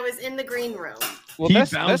back, and I was in the green room. Well,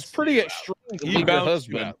 that's pretty extreme to leave your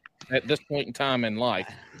husband at this point in time in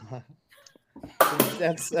life.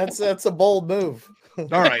 That's a bold move. All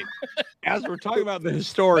right. As we're talking about the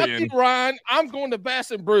historian, Ryan, I'm going to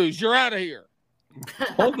Bass and Brews. You're out of here.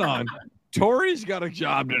 Hold on. Tori's got a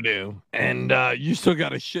job to do, and you still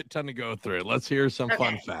got a shit ton to go through. Let's hear some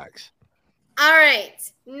fun facts. All right.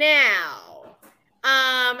 Now,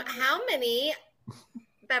 how many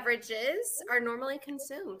beverages are normally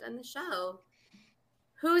consumed on the show?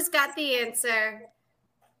 Who's got the answer?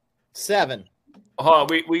 7.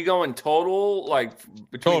 We going total, like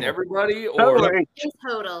between everybody, or In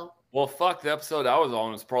total. Well, fuck, the episode I was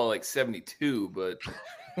on was probably like 72, but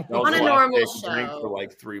that was On a the last normal day I could drink show. for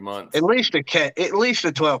like 3 months. At least a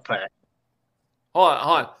 12-pack. Hold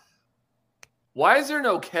on. Why is there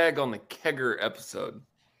no keg on the kegger episode?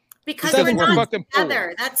 Because Because we're we're not fucking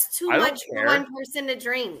together. That's too I don't much for care. one person to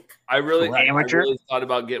drink. I really Amateur. thought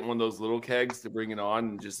about getting one of those little kegs to bring it on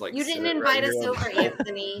and just like You sit didn't it invite right us here on over, the-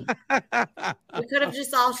 Anthony. We could have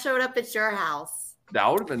just all showed up at your house. That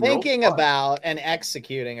would have been real Thinking fun. about and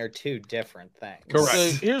executing are two different things.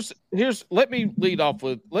 So here's let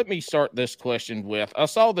me start this question with. I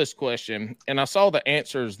saw this question and I saw the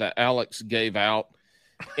answers that Alex gave out.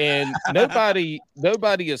 And nobody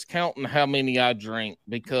is counting how many I drink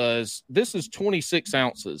because this is 26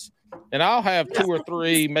 ounces. And I'll have 2 or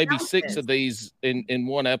 3, maybe 6 of these in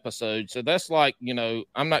one episode. So that's like,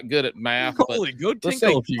 I'm not good at math. Holy, go let's say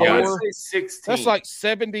tinkle if you guys. 4. 16. That's like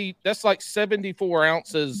 70. That's like 74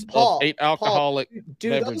 ounces Paul, of alcoholic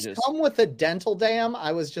do beverages. those come with a dental dam?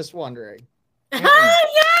 I was just wondering.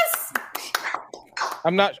 Yes.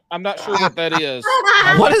 I'm not sure what that is.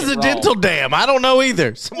 What is a dental dam? I don't know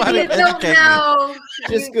either. Somebody You don't educate me. know.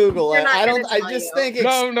 Just Google They're it. not I don't. gonna I tell just you. think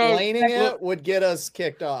No, explaining look. it would get us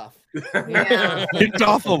kicked off. Yeah. Kicked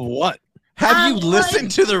off of what? Have you listened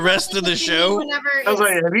to the rest of the show? Whenever I was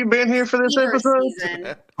like, it's have you been here for this fever episode?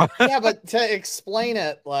 season. Yeah, but to explain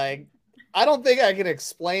it, like, I don't think I can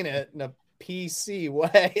explain it in a PC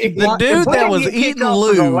way. The dude that was get kicked eating off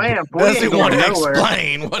of the lube lamp, we doesn't ain't want to going nowhere.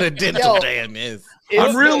 explain what a dental Yo, dam is.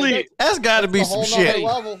 It's- That's got to be that's a some whole nother shit.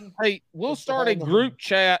 level. Hey, we'll start a group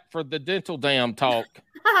chat for the dental dam talk.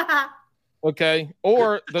 Okay.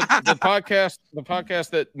 Or the podcast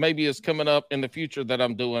that maybe is coming up in the future that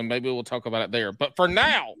I'm doing. Maybe we'll talk about it there. But for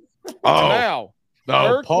now, No,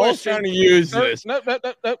 third Paul's question. trying to use this. Nope.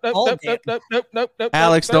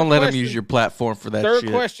 Alex, Third don't let him question. use your platform for that Third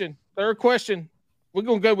shit. question. Third question. We're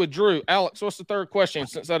gonna go with Drew. Alex, what's the third question?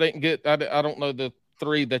 Since I didn't get, I don't know the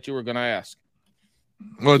 3 that you were gonna ask.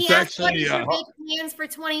 Well, He it's asked, what actually is your big plans for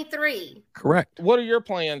 23? correct. What are your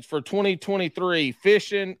plans for 2023,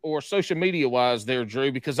 fishing or social media wise, there,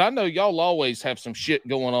 Drew? Because I know y'all always have some shit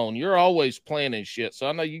going on. You're always planning shit, so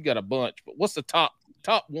I know you got a bunch. But what's the top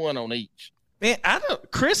one on each? Man,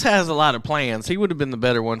 Chris has a lot of plans. He would have been the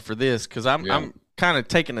better one for this because I'm kind of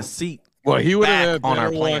taking a seat. Well, he would back have on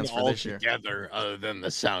our one plans for this year. altogether, other than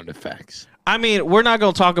the sound effects. I mean, we're not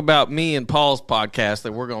going to talk about me and Paul's podcast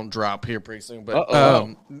that we're going to drop here pretty soon. But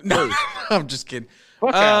no, I'm just kidding.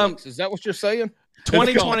 Fuck Alex, is that what you're saying?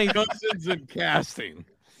 2020 Dungeons and casting.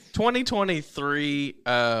 2023.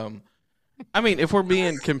 I mean, if we're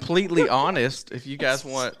being completely honest, if you guys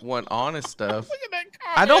want honest stuff,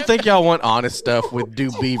 I don't think y'all want honest stuff with Do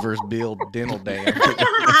Beavers Build Dental Dam.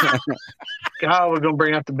 God, we're gonna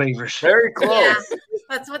bring out the beavers. Very close. Yeah,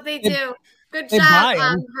 that's what they do. Good They job, buy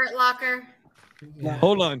 'em. Hurt Locker.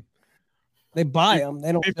 Hold on. They buy them.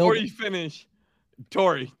 They don't. Before build you finish,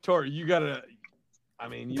 Tori, you gotta. I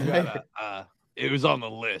mean, you gotta. It was on the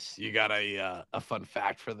list. You got a fun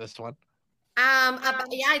fact for this one. Yeah,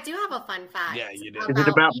 I do have a fun fact. Yeah, you do. Is it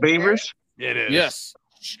about beavers? It is. Yes.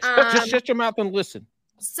 Just shut your mouth and listen.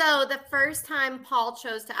 So the first time Paul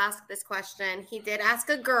chose to ask this question, he did ask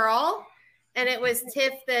a girl, and it was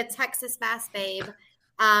Tiff, the Texas Bass Babe,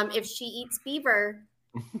 if she eats beaver.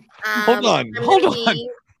 Hold on.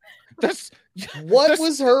 What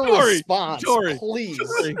was her Tori, response? Tori, Please.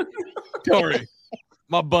 Tori,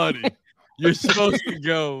 my buddy, you're supposed to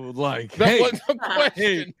go like, That hey, wasn't a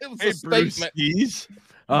question. It was a statement. Brewskis,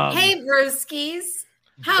 Hey, Brewskis.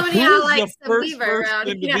 How many who y'all is like the some first beaver person around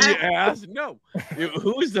to be here? asked? No,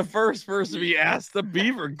 who is the first person to be asked the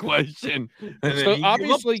beaver question? And then So you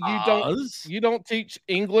obviously give a you pause. don't teach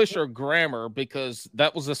English or grammar because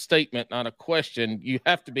that was a statement, not a question. You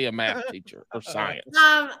have to be a math teacher or science.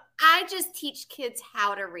 I just teach kids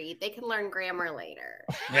how to read. They can learn grammar later.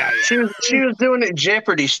 Yeah. She was doing it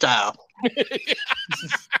Jeopardy style. Yeah,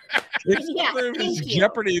 It's thank you.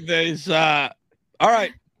 Jeopardy days. All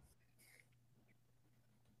right.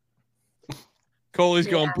 Coley's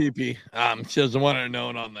going pee-pee. She doesn't want to know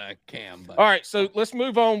it on the cam. But All right, so let's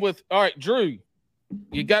move on with. All right, Drew,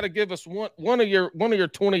 you got to give us one of your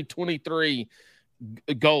 2023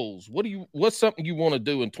 goals. What's something you want to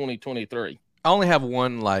do in 2023? I only have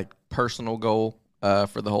one like personal goal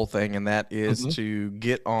for the whole thing, and that is to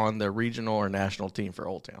get on the regional or national team for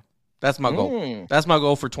Old Town. That's my goal. That's my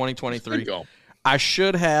goal for 2023. I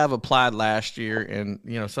should have applied last year, and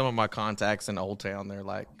some of my contacts in Old Town, they're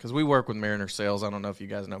like, because we work with Mariner Sales. I don't know if you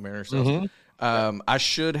guys know Mariner Sales. I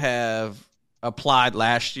should have applied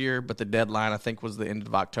last year, but the deadline I think was the end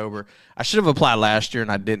of October. I should have applied last year,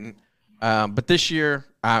 and I didn't. But this year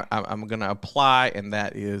I'm going to apply, and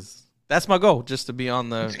that's my goal, just to be on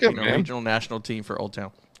the regional national team for Old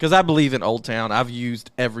Town. Because I believe in Old Town. I've used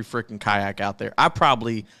every freaking kayak out there. I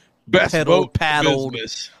probably paddled,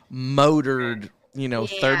 motored,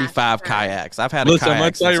 35 kayaks. I've had a listen, I'm kayak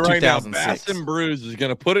gonna tell since you right now, 2006. Bass and Brews is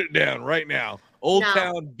gonna put it down right now. Old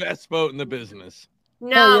Town, best boat in the business.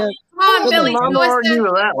 No. Come on, Billy. I'm gonna argue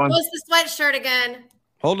with that one. What's the sweatshirt again?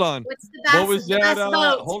 Hold on. What's the best? What was the that? best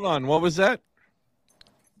boat? Hold on. What was that?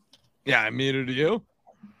 Yeah, I muted you.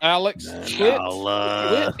 Alex, quit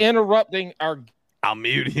interrupting our. I'll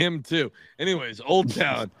mute him too. Anyways, Old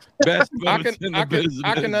Town, best boats in the business.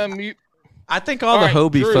 I can unmute. I think all the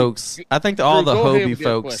Hobie folks. I think all the Hobie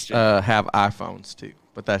folks have iPhones too,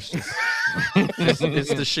 but that's just it's the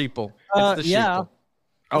sheeple. It's the sheeple.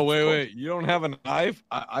 Oh wait! You don't have an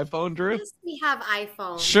iPhone, Drew? Yes, we have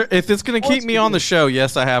iPhones. Sure. If it's gonna keep me on the show,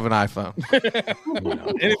 yes, I have an iPhone.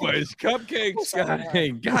 Anyways, Cupcakes got a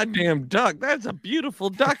goddamn duck. That's a beautiful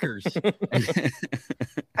duckers.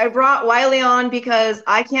 I brought Wiley on because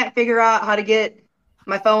I can't figure out how to get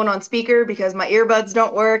my phone on speaker because my earbuds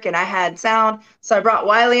don't work and I had sound. So I brought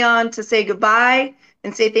Wiley on to say goodbye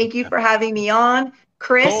and say thank you for having me on.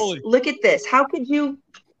 Chris, look at this. How could you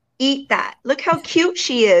eat that? Look how cute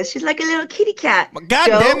she is. She's like a little kitty cat. God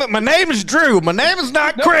damn it. My name is Drew. My name is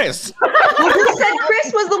not Chris. Well, who said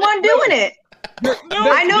Chris was the one doing it?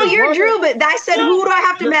 I know you're Drew, but I said, who do I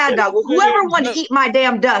have to mad dog? Well, whoever wants to eat my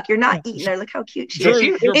damn duck, you're not eating her. Look how cute she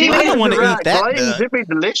is. Anyway, I don't want to eat that duck. It'd be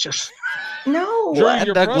delicious. No, That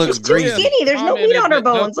duck looks she's too greasy. skinny. There's no meat on her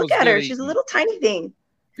bones. Look at her. She's a little tiny thing.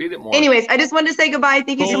 Feed it more. Anyways, I just wanted to say goodbye.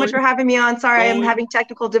 Thank you so much for having me on. Sorry, I'm having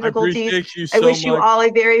technical difficulties. I wish you all a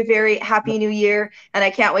very, very happy new year, and I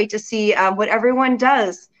can't wait to see what everyone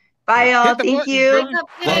does. Bye, y'all. Thank you.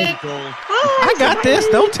 I got this.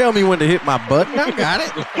 Don't tell me when to hit my button. I got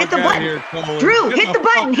it. Hit the button. Drew, hit the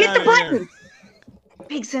button. Hit the button.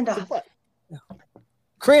 Big send off.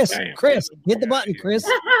 Chris, hit the button, Chris.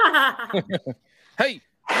 Hey.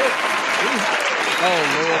 Oh,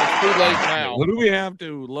 Lord, it's too late now. What do we have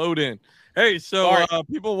to load in? Hey, so All right.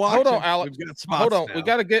 people watching. Hold on, Alex. We've got spots Hold on. now.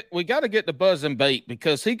 We gotta get the Buzz and Bait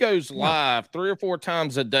because he goes live 3 or 4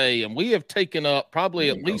 times a day, and we have taken up probably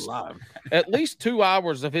at least 2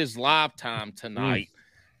 hours of his live time tonight,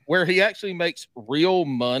 where he actually makes real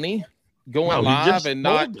money going live and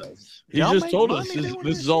not. He just told us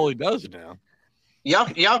this is all he does now. Y'all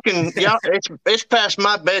can it's past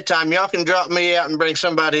my bedtime. Y'all can drop me out and bring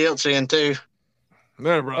somebody else in too.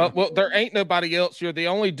 No, bro. Well, there ain't nobody else. You're the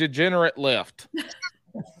only degenerate left.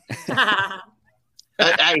 I'm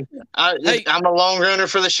a long runner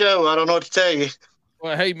for the show. I don't know what to tell you.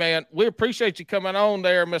 Well, hey, man, we appreciate you coming on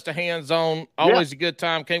there, Mr. Hands On. Always a good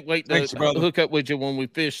time. Can't wait to hook up with you when we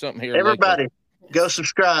fish something here. Everybody, go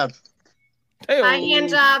subscribe. Bye, hand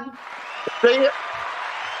job. See ya.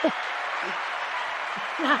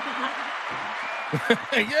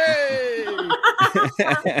 Yay!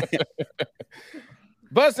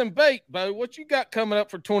 Buzz and Bait, Bo, what you got coming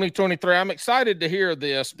up for 2023? I'm excited to hear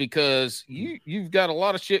this because you've got a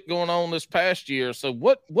lot of shit going on this past year. So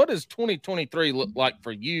what does 2023 look like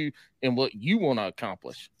for you and what you want to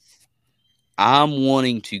accomplish? I'm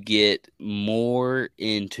wanting to get more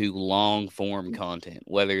into long form content,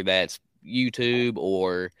 whether that's YouTube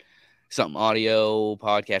or something audio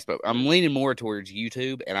podcast, but I'm leaning more towards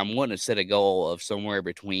YouTube, and I'm wanting to set a goal of somewhere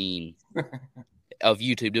between of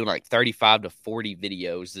YouTube doing like 35 to 40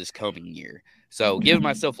 videos this coming year. So giving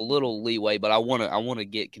myself a little leeway, but I want to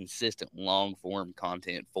get consistent long form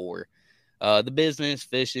content for the business,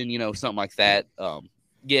 fishing, something like that.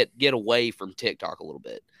 Get away from TikTok a little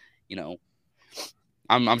bit.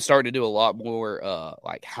 I'm starting to do a lot more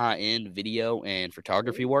like high end video and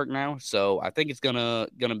photography work now. So I think it's gonna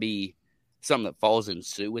be something that falls in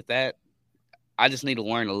suit with that. I just need to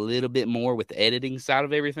learn a little bit more with the editing side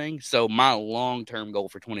of everything. So my long-term goal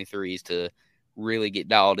for 23 is to really get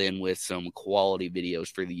dialed in with some quality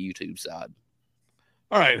videos for the YouTube side.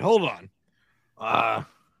 All right, hold on.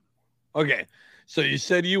 Okay, so you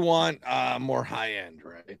said you want more high-end,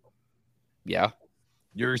 right? Yeah.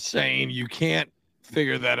 You're saying you can't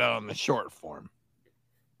figure that out on the short form.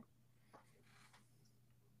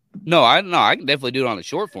 No, I can definitely do it on the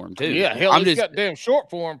short form too. Yeah, hell, he's got damn short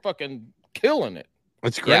form fucking killing it.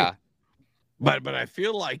 That's great. Yeah. But I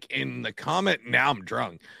feel like in the comment now I'm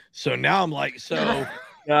drunk. So now I'm like, so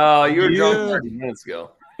no, you were drunk 30 minutes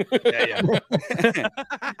ago. Yeah.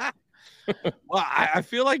 Well, I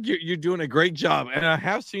feel like you're doing a great job, and I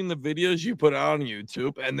have seen the videos you put out on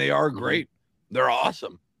YouTube, and they are great. They're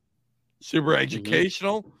awesome, super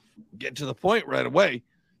educational. Get to the point right away.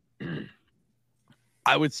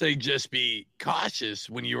 I would say just be cautious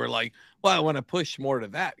when you were like, well, I want to push more to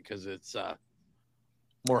that because it's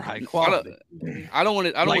more high quality. I don't want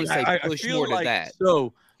to say push more to that.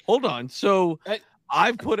 So hold on. So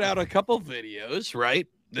I've put out a couple videos, right?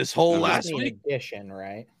 This whole last week. Addition,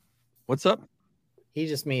 right? What's up? He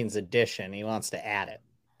just means addition. He wants to add it.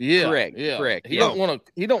 Yeah, correct. He don't want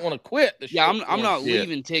to quit. I'm not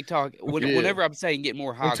leaving TikTok. Whenever I'm saying get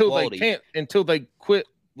more high quality, until they quit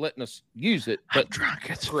letting us use it. But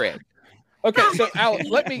it's correct. Okay, so Alex,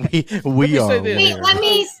 let me say this. Wait, let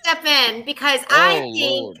me step in because I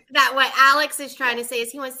think that what Alex is trying to say is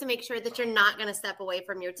he wants to make sure that you're not going to step away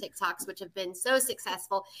from your TikToks, which have been so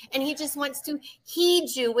successful, and he just wants to heed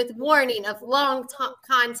you with warning of long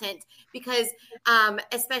content because,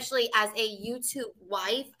 especially as a YouTube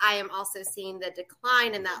wife, I am also seeing the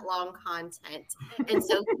decline in that long content, and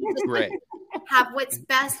so he just wants to have what's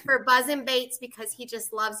best for Buzz and Baits because he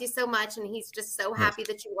just loves you so much, and he's just so happy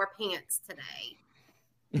that you wore pants today.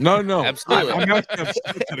 No, absolutely. I'm not going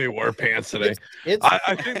to wear pants today.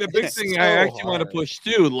 I think the big thing I actually want to push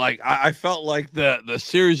too, like I felt like the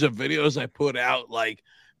series of videos I put out, like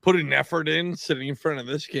put an effort in sitting in front of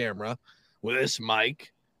this camera with this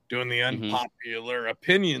mic, doing the unpopular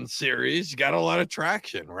opinion series, got a lot of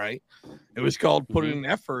traction, right? It was called putting an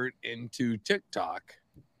effort into TikTok.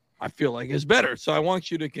 I feel like it's better. So I want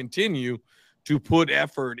you to continue to put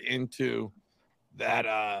effort into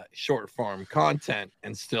that short form content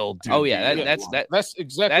and still do. Oh yeah, that's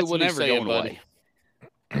exactly what he's saying, buddy.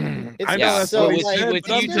 I know that's what he said,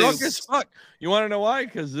 but I'm drunk as fuck. You want to know why?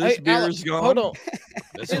 Because this beer is gone. Hold on.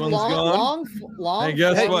 This one's gone. Long. Hey,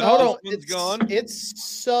 guess what? Hold on. This one's gone. It's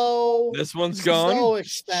so. This one's gone. So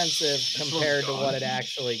expensive compared to what it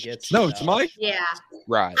actually gets. No, it's Mike. Yeah.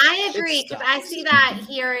 Right. I agree because I see that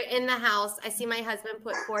here in the house. I see my husband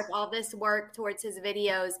put forth all this work towards his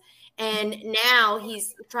videos, and now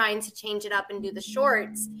he's trying to change it up and do the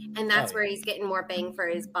shorts, and that's where he's getting more bang for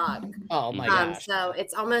his buck. Oh my gosh! So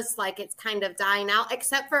it's almost like it's kind of dying out,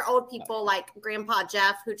 except for old people like Grandpa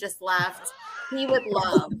Jeff who just left. He would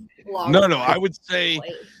love. No, I would say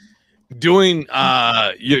doing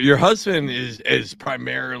your husband is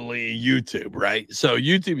primarily YouTube, right? So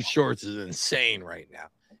YouTube Shorts is insane right now.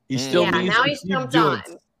 He still needs now to he's keep jumped doing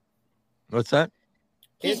on. What's that?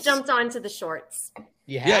 He's jumped onto the shorts.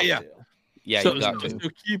 Yeah. So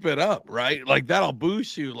keep it up, right? Like that'll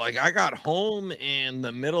boost you. Like I got home in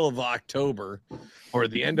the middle of October or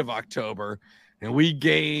the end of October, and we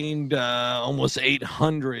gained almost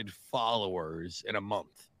 800 followers in a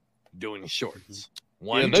month doing shorts.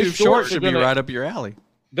 One YouTube shorts should be right up your alley.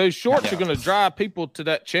 Those shorts are going to drive people to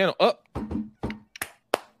that channel up.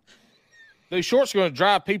 Those shorts are going to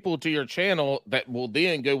drive people to your channel that will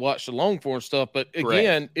then go watch the long form stuff. But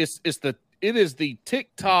again, it is the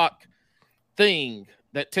TikTok thing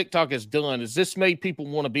that TikTok has done. Is this made people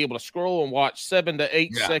want to be able to scroll and watch 7 to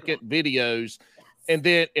 8 second videos And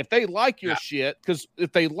then if they like your shit, because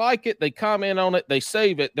if they like it, they comment on it, they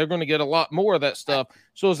save it, they're going to get a lot more of that stuff.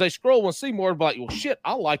 So as they scroll and see more, like, well, shit,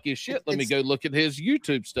 I like his shit. Let me go look at his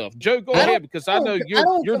YouTube stuff. Joe, go ahead, because I know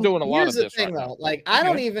you're doing a lot of this right now. Like, I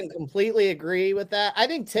don't even completely agree with that. I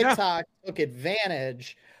think TikTok took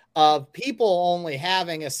advantage of people only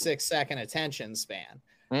having a 6-second attention span.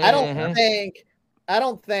 I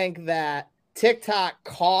don't think that TikTok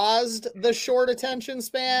caused the short attention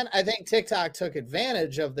span. I think TikTok took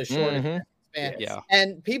advantage of the short attention span. Yeah.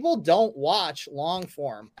 And people don't watch long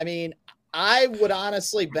form. I mean, I would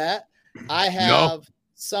honestly bet I have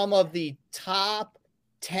some of the top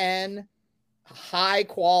 10 high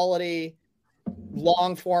quality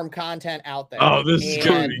long form content out there. Oh, this is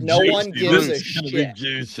gonna be no juicy. one gives This a is gonna shit. be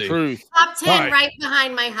juicy. Truth. Top 10 All right. right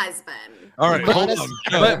behind my husband. All right, hold on.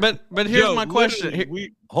 Joe. But here's Joe, my question.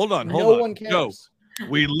 literally, hold on. No one cares. Joe,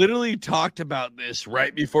 we literally talked about this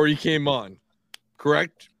right before you came on,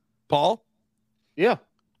 correct, Paul? Yeah.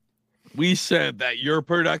 We said that your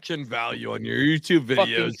production value on your YouTube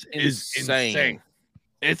videos Fucking is insane. insane.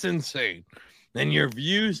 It's insane. And your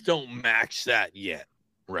views don't match that yet,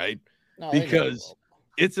 right? No, they Because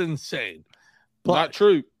it's insane. Not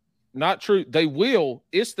true. Not true. They will.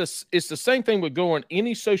 It's the same thing with going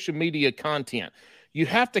any social media content. You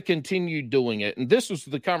have to continue doing it. And this was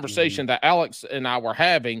the conversation that Alex and I were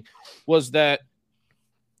having, was that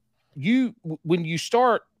when you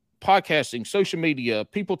start podcasting, social media,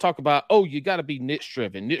 people talk about, oh, you got to be niche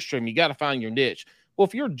driven. You got to find your niche. Well,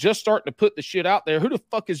 if you're just starting to put the shit out there, who the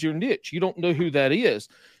fuck is your niche? You don't know who that is.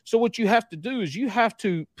 So what you have to do is you have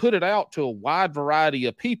to put it out to a wide variety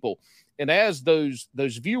of people. And as those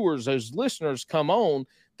viewers, those listeners come on,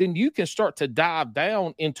 then you can start to dive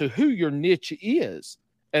down into who your niche is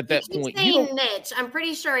at that You keep point. saying niche. I'm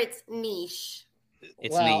pretty sure it's niche.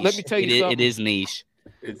 It's Well, niche. let me tell you something. It is niche.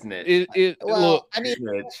 It's niche. Look, I mean,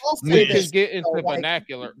 I'll say we can this, get into though, like,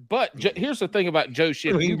 vernacular, but here's the thing about Joe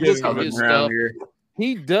shit. We You can get look at common his ground stuff. here.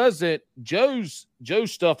 He doesn't. Joe's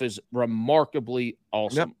stuff is remarkably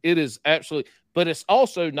awesome. It is absolutely, but it's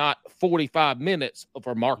also not 45 minutes of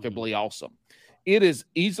remarkably awesome. It is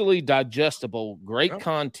easily digestible, great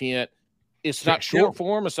content. It's not short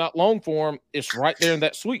form, it's not long form. It's right there in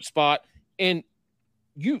that sweet spot. And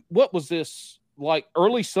what was this, like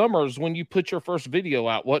early summers when you put your first video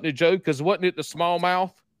out, wasn't it, Joe? Because wasn't it the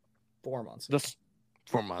smallmouth? 4 months.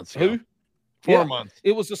 4 months. Who? 4 months.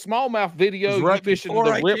 It was the smallmouth video. It was right you fishing before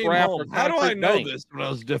the I rip came rap. home. How do I know this when I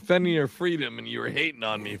was defending your freedom and you were hating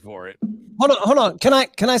on me for it? Hold on. Can I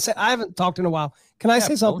say, I haven't talked in a while. Can I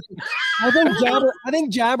say something? I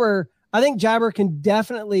think Jabber can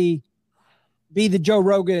definitely be the Joe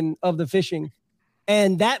Rogan of the fishing.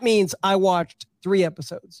 And that means I watched 3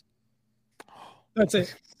 episodes. That's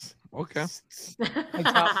it. Okay.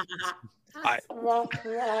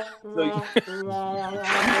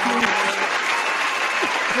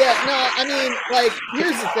 Yeah, no, I mean, like,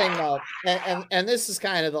 here's the thing though, and this is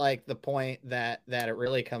kind of like the point that it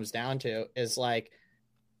really comes down to is like,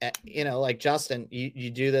 you know, like Justin, you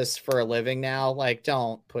do this for a living now, like,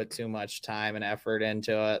 don't put too much time and effort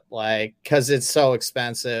into it, like, because it's so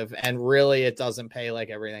expensive and really it doesn't pay like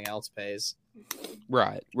everything else pays.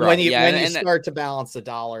 Right. When you Yeah, start to balance the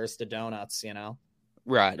dollars to donuts, you know.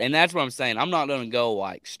 Right, and that's what I'm saying. I'm not going to go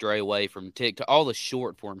like stray away from TikTok, all the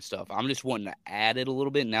short form stuff. I'm just wanting to add it a little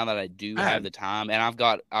bit now that I do have the time, and I've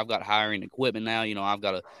got hiring equipment now. You know, I've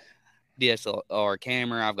got a DSLR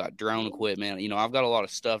camera, I've got drone equipment. You know, I've got a lot of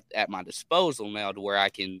stuff at my disposal now to where I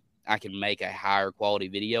can make a higher quality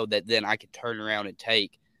video that then I can turn around and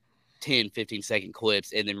take 10, 15-second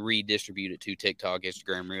clips and then redistribute it to TikTok,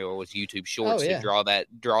 Instagram Reel, or with YouTube Shorts to draw that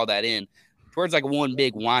in. Towards like one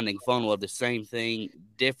big winding funnel of the same thing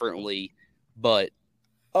differently, but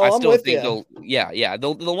I still think the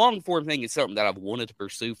long form thing is something that I've wanted to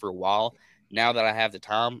pursue for a while. Now that I have the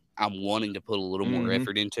time, I'm wanting to put a little more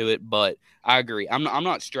effort into it. But I agree, I'm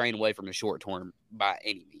not straying away from the short term by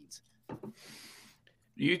any means.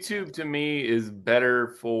 YouTube to me is better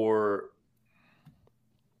for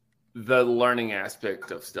the learning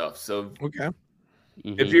aspect of stuff. So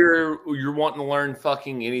if you're wanting to learn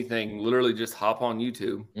fucking anything, literally just hop on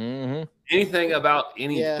YouTube. Anything about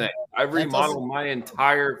anything. Yeah, I've remodeled my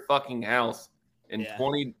entire fucking house in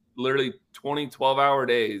 12-hour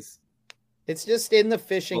days. It's just in the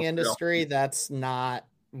fishing industry, that's not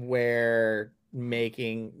where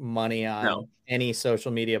making money on any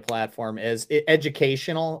social media platform is.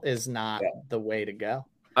 Educational is not the way to go.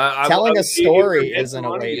 Telling a story isn't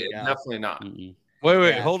a way to go. Definitely not.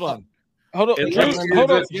 Wait, hold on. Hold on, It Drew, looks hold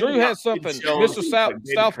good. on. Drew has something. shows Mr. South, like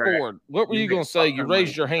data Southboard, what were you going to say? You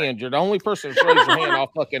raised your hand. You're the only person that's raised your hand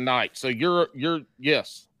all fucking night. So you're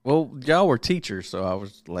yes. Well, y'all were teachers, so I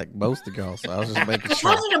was like most of y'all. So I was just making I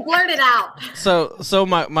sure. told you to blurt it out. So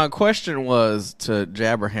my question was to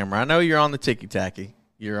Jabberhammer. I know you're on the Ticky Tacky.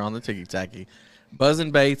 You're on the Ticky Tacky.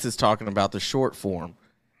 Buzzin' Bates is talking about the short form.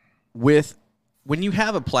 When you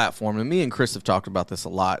have a platform, and me and Chris have talked about this a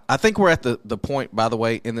lot. I think we're at the point, by the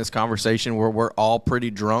way, in this conversation where we're all pretty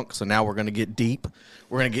drunk. So now we're going to get deep.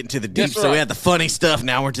 We're going to get into the deep. That's So we right. had the funny stuff.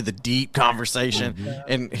 Now we're into the deep conversation.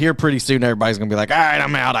 And here pretty soon everybody's going to be like, all right,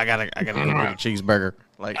 I'm out. I gotta go get a cheeseburger.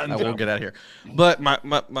 Like, I will get out of here. But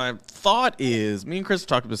my thought is, me and Chris have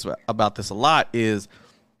talked about this a lot, is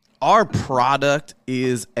our product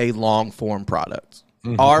is a long-form product.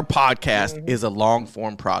 Our podcast is a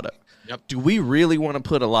long-form product. Yep. Do we really want to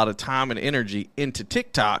put a lot of time and energy into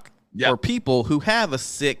TikTok for people who have a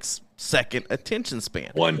 6-second attention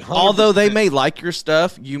span? 100%. Although they may like your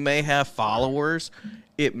stuff, you may have followers,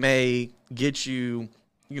 it may get you,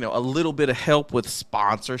 a little bit of help with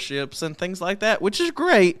sponsorships and things like that, which is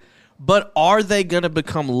great. But are they going to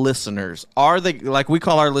become listeners? Are they, like we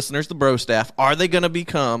call our listeners the bro staff, are they going to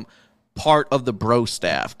become part of the bro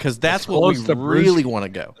staff? Because that's what we really want to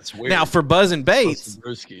go. Now, for Buzzin' Bates,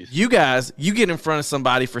 you guys, you get in front of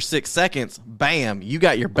somebody for 6 seconds, bam, you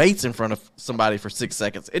got your baits in front of somebody for 6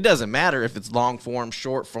 seconds. It doesn't matter if it's long form,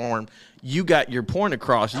 short form. You got your point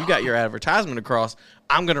across. You got your advertisement across.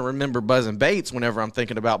 I'm going to remember Buzzin' Bates whenever I'm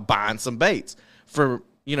thinking about buying some baits. For,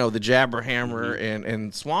 the Jabberhammer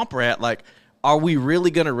and Swamp Rat, like, are we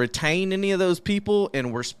really going to retain any of those people?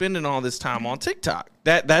 And we're spending all this time on TikTok.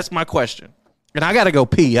 That's my question. And I got to go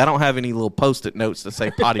pee. I don't have any little Post-it notes to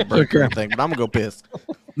say potty break or anything, but I'm going to go piss.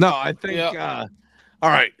 No, I think. All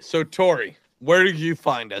right. So, Tori, where did you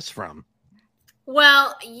find us from?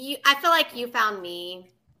 Well, I feel like you found me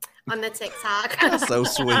on the TikTok. That's so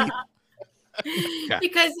sweet.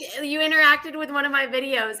 Because you interacted with one of my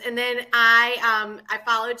videos, and then I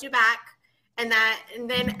followed you back. And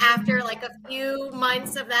then after like a few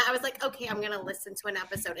months of that, I was like, okay, I'm gonna listen to an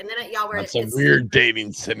episode. And then y'all were That's a weird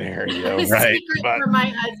dating scenario, right? For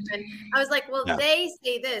my husband, I was like, well, they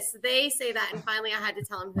say this, they say that, and finally, I had to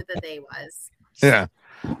tell him who the they was. Yeah,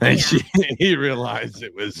 and he realized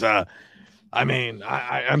it was.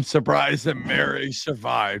 I'm surprised that Mary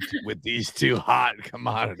survived with these two hot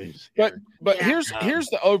commodities. But here's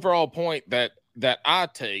the overall point that I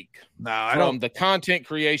take from the content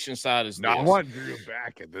creation side is I want Drew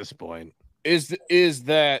back at this point. Is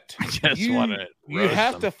that you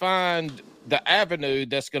have to find the avenue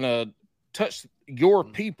that's going to touch your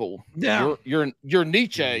people. Yeah. Your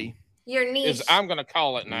niche. Your niche. Is I'm going to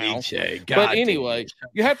call it now. Niche. But anyway,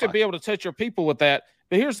 you have to be able to touch your people with that.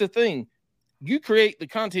 But here's the thing. You create the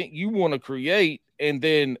content you want to create, and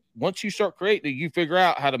then once you start creating it, you figure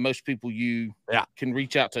out how to most people you can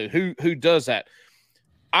reach out to. Who does that?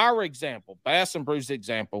 Our example, Bass and Brews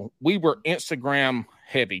example, we were Instagram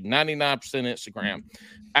heavy, 99% Instagram.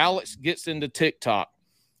 Alex gets into TikTok.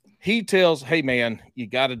 He tells, hey, man, you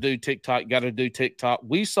got to do TikTok.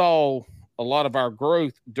 We saw a lot of our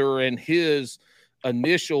growth during his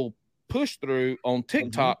initial push through on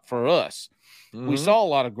TikTok for us. We saw a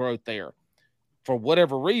lot of growth there. For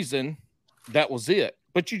whatever reason, that was it.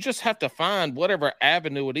 But you just have to find whatever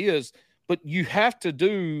avenue it is. But you have to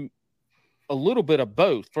do a little bit of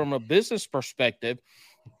both. From a business perspective,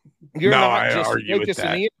 you're not just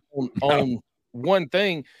focusing on one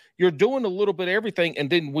thing. You're doing a little bit of everything. And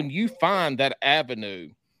then when you find that avenue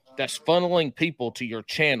that's funneling people to your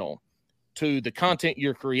channel, to the content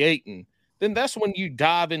you're creating, then that's when you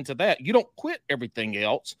dive into that. You don't quit everything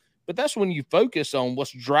else, but that's when you focus on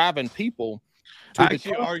what's driving people. I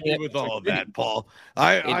can argue with all of that, Paul.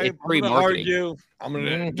 I'm going to argue. I'm going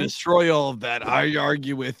to destroy all of that. I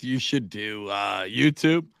argue with you should do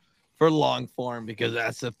YouTube for long form because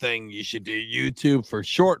that's the thing. You should do YouTube for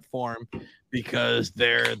short form because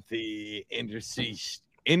they're the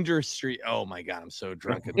industry. Oh my God, I'm so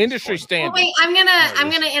drunk. Industry standard. Wait, I'm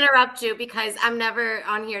gonna interrupt you because I'm never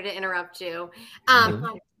on here to interrupt you.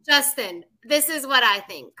 Justin, this is what I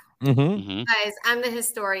think. Guys, I'm the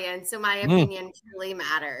historian, so my opinion truly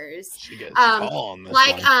matters.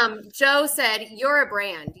 Joe said, you're a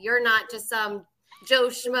brand. You're not just some Joe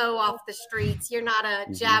Schmo off the streets. You're not a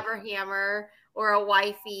Jabberhammer or a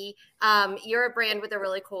wifey. You're a brand with a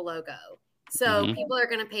really cool logo. So people are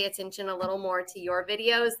going to pay attention a little more to your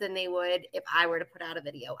videos than they would if I were to put out a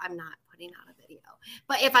video. I'm not putting out a video.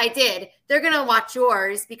 But if I did, they're going to watch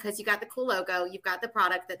yours because you got the cool logo. You've got the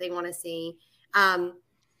product that they want to see.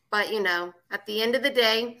 But, at the end of the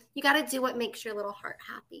day, you got to do what makes your little heart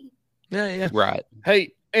happy. Yeah. Right.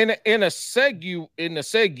 Hey, in a segu,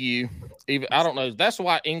 even I don't know. That's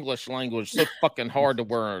why English language is so fucking hard to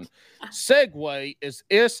learn. Segway is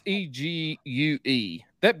SEGUE.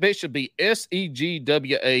 That bitch should be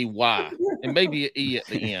SEGWAY, and maybe an E at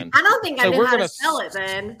the end. I don't think I So knew we're how to gonna spell it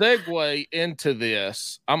then. Segue into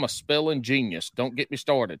this. I'm a spelling genius. Don't get me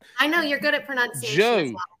started. I know you're good at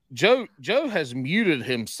pronunciation. Joe has muted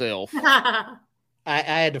himself. I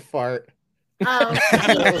had to fart. Oh,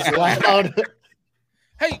 That was loud.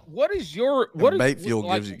 Hey, what is your what Bait is fuel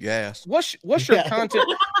like, gives you gas. What's your content?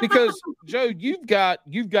 Because Joe,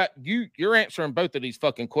 you're answering both of these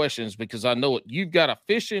fucking questions because I know it. You've got a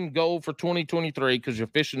fishing goal for 2023 because you're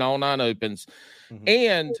fishing all 9 opens,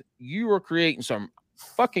 and you are creating some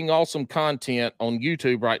fucking awesome content on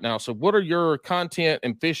YouTube right now. So, what are your content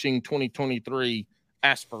and fishing 2023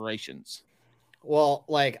 aspirations? Well,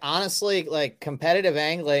 like honestly, like competitive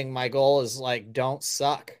angling, my goal is like don't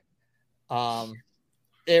suck.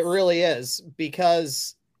 It really is,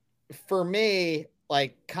 because for me,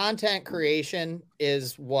 like content creation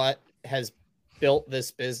is what has built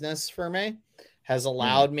this business for me, has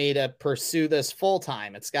allowed me to pursue this full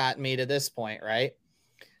time. It's gotten me to this point, right?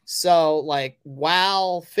 So like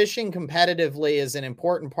while fishing competitively is an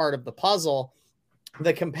important part of the puzzle,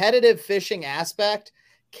 the competitive fishing aspect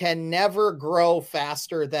can never grow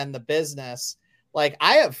faster than the business. Like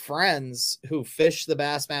I have friends who fish the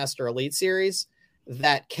Bassmaster Elite Series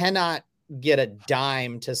that cannot get a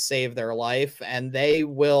dime to save their life, and they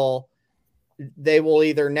will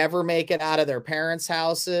either never make it out of their parents'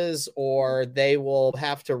 houses, or they will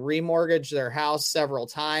have to remortgage their house several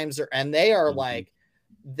times, and they are like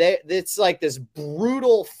it's like this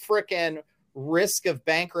brutal freaking risk of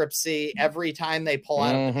bankruptcy every time they pull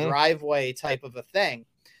out of the driveway type of a thing.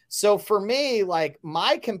 So for me, like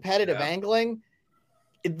my competitive angling,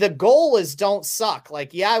 the goal is don't suck.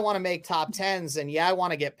 Like, yeah, I want to make top 10s and yeah, I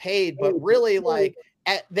want to get paid, but really like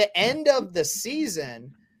at the end of the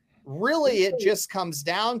season, really it just comes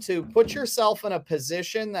down to put yourself in a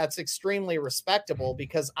position that's extremely respectable,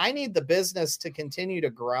 because I need the business to continue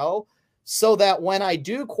to grow so that when I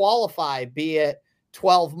do qualify, be it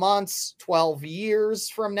 12 months, 12 years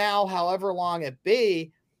from now, however long it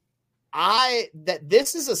be, that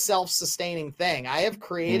this is a self-sustaining thing. I have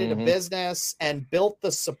created a business and built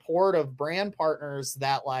the support of brand partners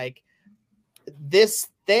that like this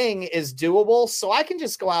thing is doable, so I can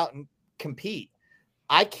just go out and compete.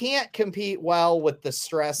 I can't compete well with the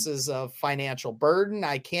stresses of financial burden.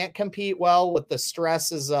 I can't compete well with the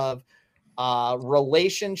stresses of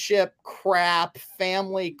relationship crap,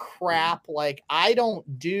 family crap. Like I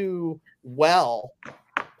don't do well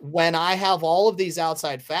when I have all of these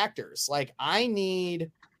outside factors. Like I need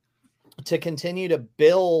to continue to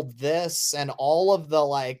build this and all of the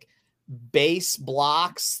like base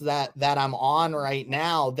blocks that I'm on right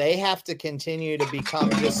now. They have to continue to become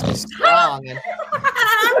just as strong. And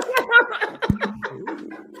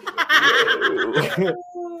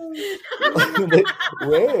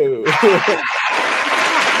whoa.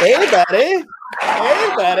 Hey buddy.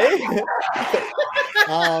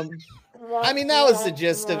 I mean, that was the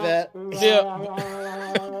gist of it. Yeah.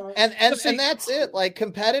 And that's it. Like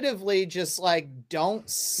competitively, just like don't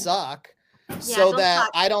suck, so that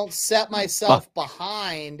I don't set myself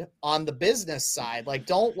behind on the business side. Like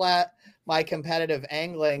don't let my competitive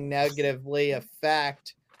angling negatively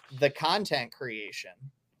affect the content creation.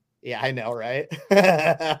 Yeah, I know, right? So, Joe,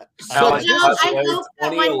 I hope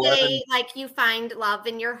that one day, like, you find love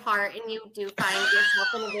in your heart and you do find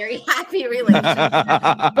yourself in a very happy relationship.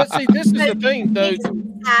 But see, this is the thing, though. It's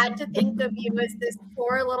sad to think of you as this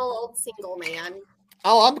poor little old single man.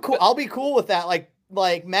 Oh, I'm cool. I'll be cool with that.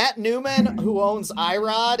 Like Matt Newman, who owns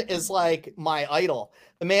iRod, is like my idol.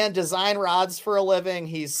 The man design rods for a living.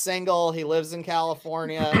 He's single. He lives in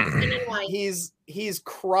California. He's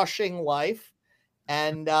crushing life.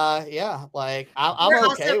 And yeah, like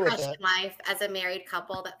I'm okay with it. Life as a married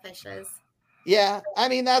couple that fishes. Yeah, I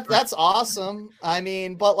mean that's awesome. I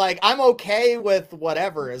mean, but like I'm okay with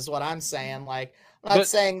whatever is what I'm saying. Like I'm not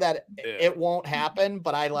saying that it won't happen,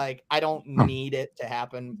 but I don't need it to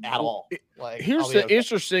happen at all. Like here's the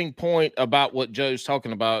interesting point about what Joe's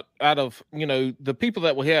talking about. Out of the people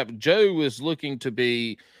that we have, Joe is looking to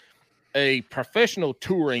be a professional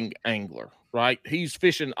touring angler. Right, he's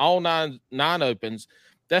fishing all nine opens.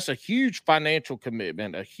 That's a huge financial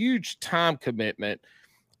commitment, a huge time commitment.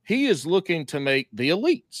 He is looking to make the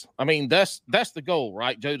elites. I mean, that's the goal,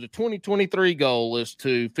 right, Joe? The 2023 goal is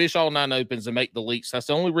to fish all 9 opens and make the elites. That's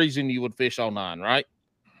the only reason you would fish all 9, right?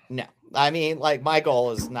 No, I mean, like my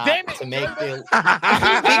goal is not to make the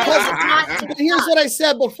because here's what I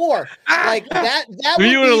said before. Like that would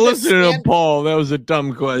you be would have the listened to Paul. That was a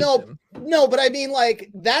dumb question. No, but I mean, like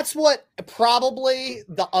that's what probably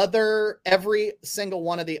every single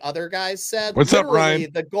one of the other guys said. What's up, Literally,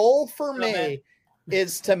 Ryan? The goal for me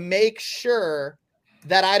is to make sure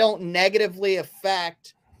that I don't negatively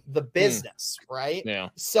affect the business, right? Yeah.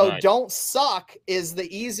 So right. don't suck is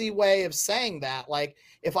the easy way of saying that. Like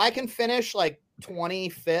if I can finish like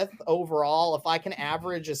 25th overall, if I can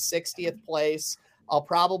average a 60th place, I'll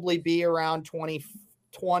probably be around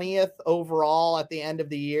 20th overall at the end of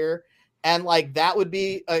the year. And like that would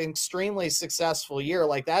be an extremely successful year.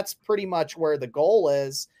 Like that's pretty much where the goal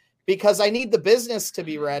is, because I need the business to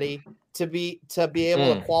be ready to be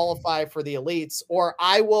able to qualify for the elites, or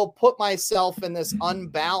I will put myself in this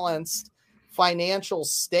unbalanced financial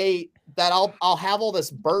state that I'll have all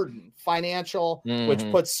this burden financial, which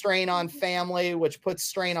puts strain on family, which puts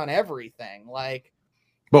strain on everything. Like,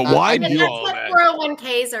 but why that's do all what that?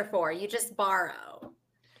 401ks are for. You just borrow.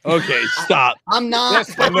 Okay, stop. I'm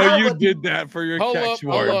not. I know you did that for your Hold catch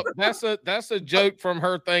up, hold up. That's a joke from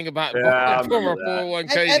her thing about from her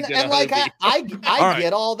 401k. And like I right.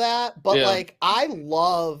 get all that, but Yeah. like I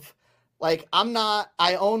love, like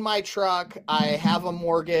I own my truck, I have a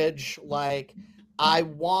mortgage, like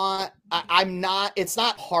I'm not, it's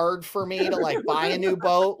not hard for me to like buy a new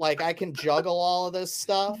boat. Like I can juggle all of this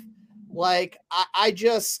stuff. Like I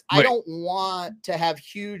don't want to have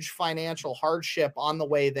huge financial hardship on the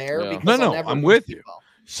way there. Yeah. Because No, I'm with you.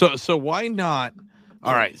 So why not?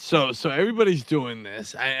 All right. So everybody's doing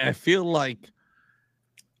this. I feel like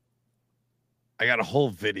I got a whole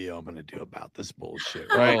video I'm going to do about this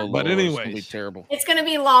bullshit. Right. Oh, but Lord, it's anyways, gonna be terrible. It's going to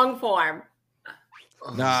be long form.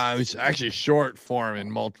 Nah, it's actually short form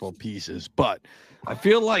in multiple pieces. But I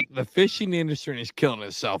feel like the fishing industry is killing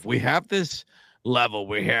itself. We have this level.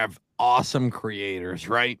 We have awesome creators,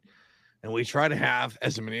 right? And we try to have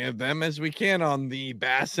as many of them as we can on the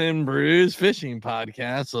Bass and Brews Fishing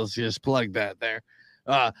Podcast. Let's just plug that there.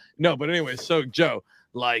 No, but anyway, so Joe,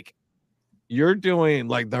 like you're doing,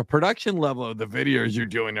 like the production level of the videos you're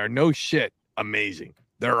doing are no shit amazing.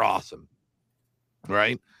 They're awesome,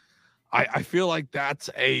 right? I feel like that's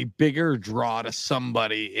a bigger draw to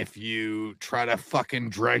somebody if you try to fucking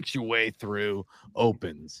drag your way through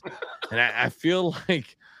opens. And I feel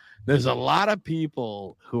like there's a lot of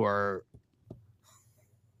people who are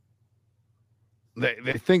they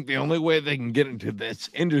think the only way they can get into this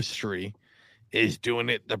industry is doing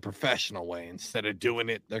it the professional way instead of doing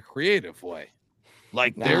it the creative way.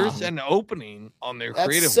 Like there's an opening on their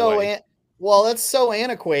creative way. Well, that's so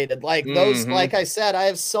antiquated. Like those, like I said, I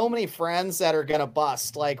have so many friends that are gonna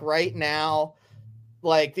bust. Like right now,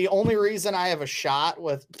 like the only reason I have a shot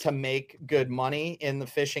to make good money in the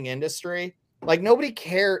fishing industry, like nobody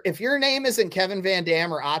care if your name isn't Kevin Van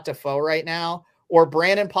Dam or Ott Defoe right now, or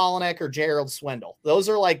Brandon Polinick or Gerald Swindle. Those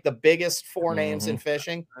are like the biggest four names in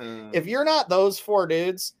fishing. If you're not those four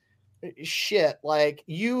dudes, shit, like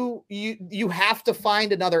you have to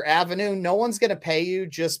find another avenue. No one's gonna pay you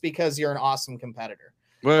just because you're an awesome competitor.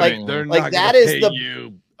 Well, like they're like not that gonna is pay the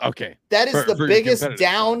you. Okay, that is the for biggest competitive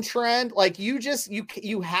downtrend. Like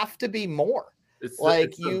you have to be more. It's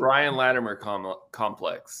like the Brian Latimer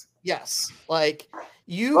complex. Yes, like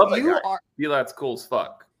you guy. are. Belat's cool as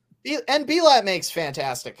fuck. And Belat makes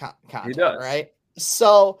fantastic content, He does. right?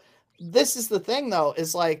 So this is the thing, though,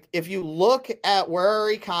 is like if you look at where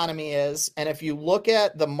our economy is, and if you look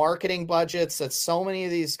at the marketing budgets that so many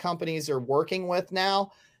of these companies are working with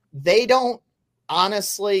now, they don't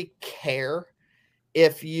honestly care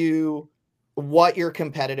what your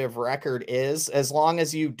competitive record is, as long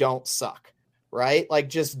as you don't suck, right? Like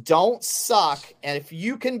just don't suck. And if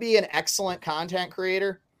you can be an excellent content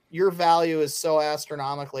creator, your value is so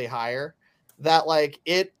astronomically higher that like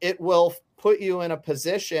it will put you in a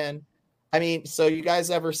position. I mean, so you guys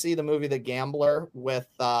ever see the movie The Gambler with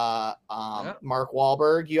Mark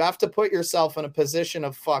Wahlberg? You have to put yourself in a position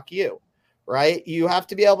of fuck you, right? You have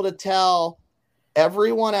to be able to tell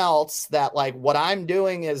everyone else that like what I'm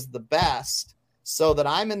doing is the best, so that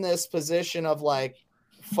I'm in this position of like,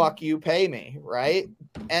 fuck you, pay me, right?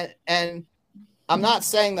 And I'm not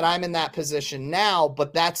saying that I'm in that position now,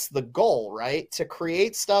 but that's the goal, right? To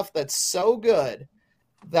create stuff that's so good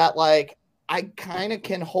that like I kind of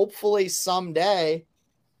can hopefully someday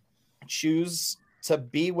choose to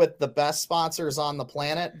be with the best sponsors on the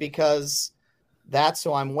planet, because that's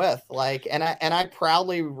who I'm with. Like, and I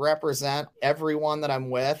proudly represent everyone that I'm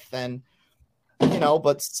with, and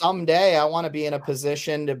but someday I want to be in a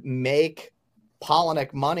position to make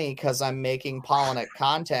Polinick money because I'm making Polinick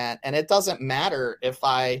content, and it doesn't matter if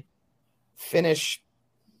I finish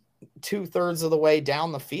 2/3 of the way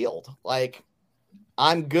down the field. Like,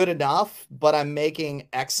 I'm good enough, but I'm making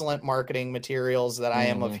excellent marketing materials that I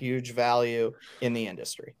am of huge value in the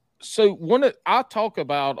industry. So I talk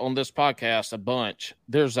about on this podcast a bunch.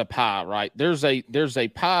 There's a pie, right? There's a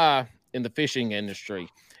pie in the fishing industry,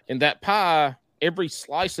 and that pie, every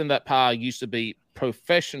slice in that pie used to be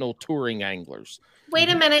professional touring anglers. Wait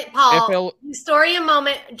a minute, Paul. Story a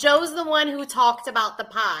moment. Joe's the one who talked about the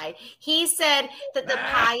pie. He said that the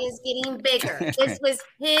pie is getting bigger. This was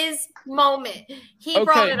his moment. He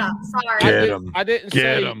brought it up. Sorry. I didn't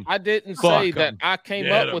say that I came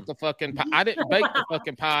up with the fucking pie. I didn't bake the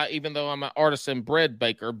fucking pie, even though I'm an artisan bread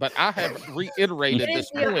baker. But I have reiterated this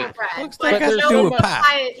point. Looks like I do a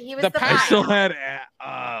pie. He was the pie. I still had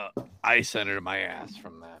ice under my ass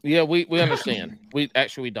from that. Yeah, we understand. We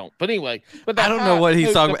don't. But anyway, I don't know what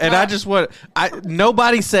he's talking about. And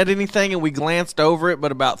nobody said anything and we glanced over it,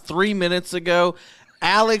 but about 3 minutes ago,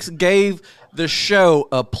 Alex gave the show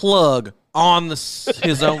a plug on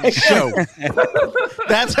his own show.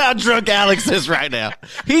 That's how drunk Alex is right now.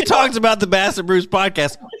 He talks about the Bass and Brews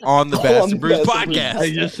podcast on the Bass and Brews podcast.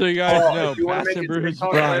 Hey, just so you guys know, Bass and Brews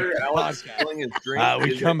podcast.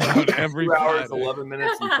 We come out every 2 hours, 11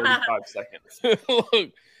 minutes, and 35 seconds.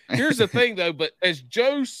 Look, here's the thing, though. But as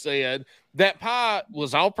Joe said, that pie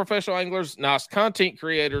was all professional anglers, nice content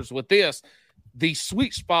creators. With this, the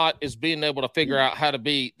sweet spot is being able to figure out how to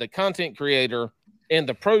be the content creator and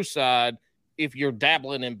the pro side if you're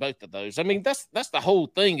dabbling in both of those. I mean, that's the whole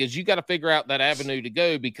thing, is you got to figure out that avenue to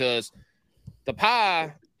go, because the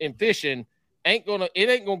pie in fishing ain't gonna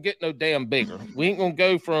get no damn bigger. We ain't gonna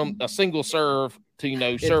go from a single serve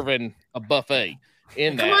to serving a buffet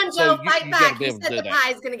in that. Come on, Joe, fight back. You said the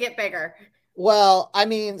pie is gonna get bigger. Well, I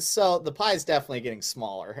mean, so the pie is definitely getting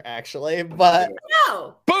smaller, actually, but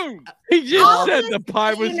no. Boom! He just said the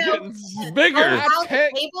pie was getting bigger.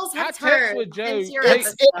 Tables have turned with Joe.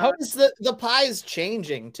 The pie is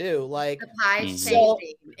changing too. Like the pie is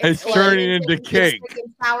changing. It's turning into cake.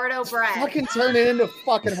 Sourdough bread. Fucking turning into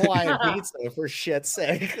fucking Hawaiian pizza, for shit's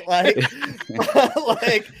sake. Like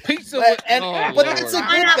pizza. But it's a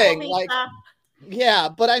good thing. Like, yeah,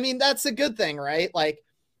 but I mean, that's a good thing, right? Like,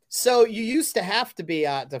 so you used to have to be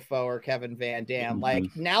at Defoe or Kevin Van Dam. Like,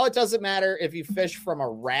 now it doesn't matter if you fish from a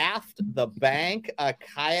raft, the bank, a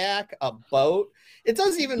kayak, a boat. It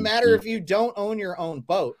doesn't even matter if you don't own your own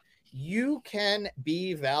boat. You can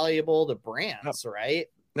be valuable to brands, right?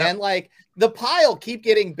 Yep. And like the pie will keep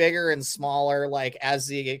getting bigger and smaller, like as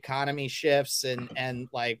the economy shifts and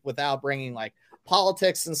like without bringing like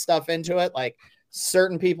politics and stuff into it. Like,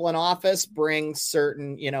 certain people in office bring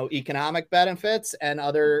certain, economic benefits, and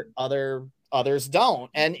others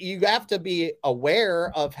don't. And you have to be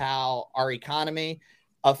aware of how our economy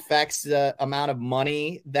affects the amount of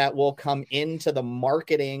money that will come into the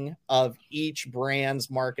marketing of each brand's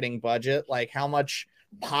marketing budget, like how much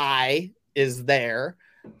pie is there.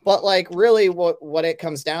 But like really what it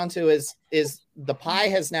comes down to is the pie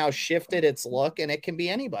has now shifted its look, and it can be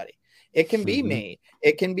anybody. It can be me.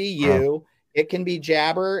 It can be you. It can be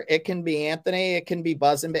Jabber. It can be Anthony. It can be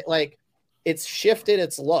Buzz and like it's shifted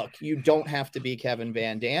its look. You don't have to be Kevin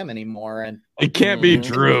Van Dam anymore, and it can't be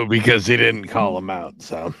Drew because he didn't call him out.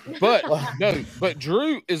 So, but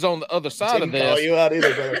Drew is on the other side of this. Call you out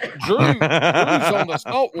either, brother. Drew's on the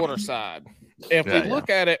saltwater side. If we look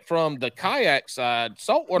at it from the kayak side,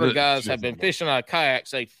 saltwater guys have been fishing out of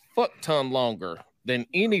kayaks a fuck ton longer than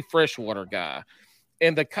any freshwater guy.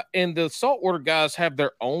 And the saltwater guys have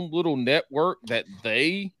their own little network that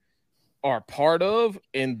they are part of,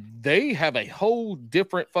 and they have a whole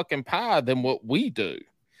different fucking pie than what we do.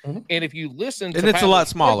 And if you listen to it's a lot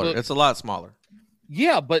smaller. It's a lot smaller.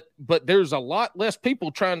 Yeah, but there's a lot less people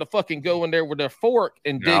trying to fucking go in there with their fork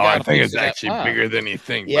and dig out. I think it's actually bigger than you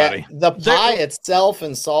think, buddy. The pie itself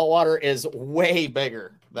in saltwater is way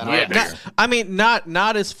bigger than I mean,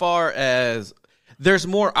 not as far as there's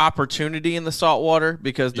more opportunity in the saltwater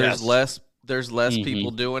because there's less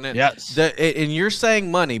people doing it. Yes. And you're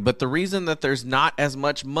saying money, but the reason that there's not as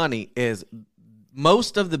much money is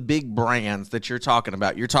most of the big brands that you're talking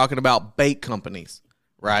about bait companies,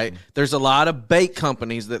 right? There's a lot of bait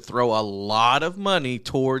companies that throw a lot of money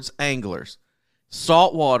towards anglers.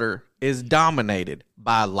 Saltwater is dominated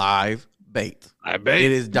by live bait. It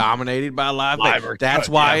is dominated by live bait. That's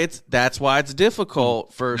why it's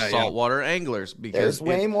difficult for saltwater anglers, because there's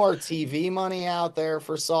way more TV money out there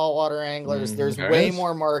for saltwater anglers. There's way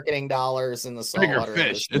more marketing dollars in the saltwater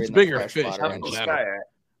industry. It's bigger fish.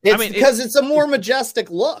 Because it's a more majestic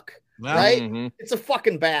look. Right? It's a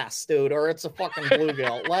fucking bass, dude, or it's a fucking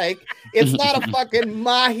bluegill. Like, it's not a fucking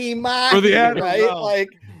mahi, right? Like,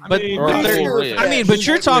 But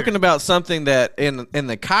you're talking about something that in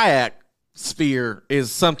the kayak sphere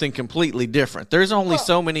is something completely different. There's only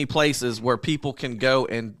so many places where people can go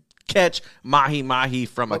and catch mahi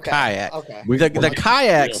from a kayak. Okay. The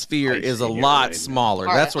kayak sphere is a lot smaller.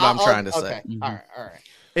 That's what I'm trying to say. All right.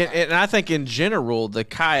 And I think in general, the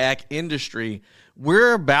kayak industry,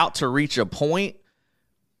 we're about to reach a point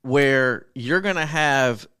where you're going to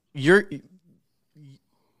have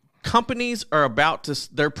companies are about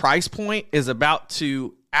to, their price point is about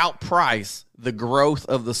to outprice the growth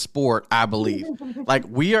of the sport, I believe. Like,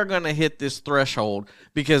 we are going to hit this threshold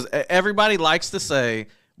because everybody likes to say,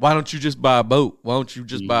 why don't you just buy a boat? Why don't you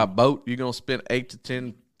just buy a boat? You're going to spend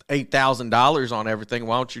 $8,000 on everything.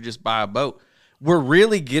 Why don't you just buy a boat? We're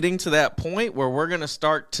really getting to that point where we're going to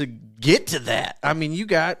start to get to that. I mean, you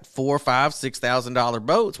got $4,000, $5,000, $6,000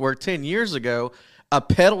 boats where 10 years ago, a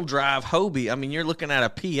pedal drive Hobie, I mean, you're looking at a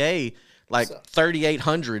PA like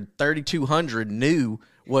 3,800, 3,200 new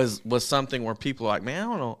was something where people are like, man,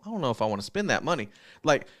 I don't know if I want to spend that money.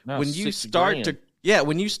 Like when you start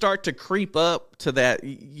to creep up to that,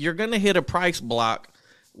 you're going to hit a price block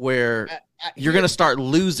where you're going to start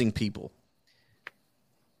losing people.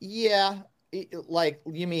 Yeah. Like,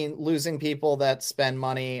 you mean losing people that spend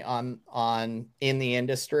money on in the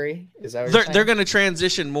industry? Is that what they're going to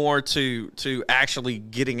transition more to actually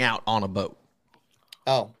getting out on a boat?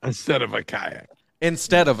 Oh, instead of a kayak.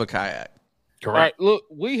 Correct. All right, look,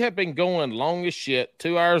 we have been going long as shit,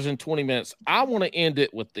 2 hours and 20 minutes. I want to end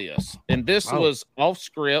it with this, and this was off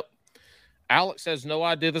script. Alex has no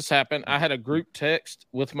idea this happened. I had a group text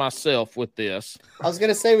with myself with this. I was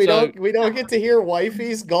gonna say we don't get to hear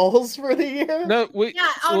wifey's goals for the year. No,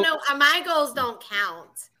 my goals don't count.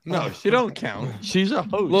 No, she don't count. She's a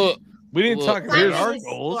host. Look, we didn't talk about our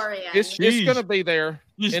goals. It's going to be there.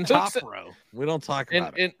 She's top row. We don't talk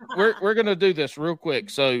about it. And we're going to do this real quick.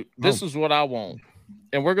 So this is what I want,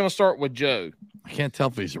 and we're going to start with Joe. I can't tell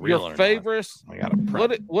if he's real or your favorite. I got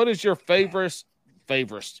to. What is your favorite?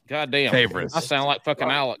 Goddamn. Favorites. I sound like fucking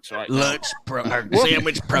Alex right now.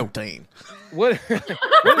 Sandwich protein. What's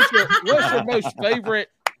your most favorite,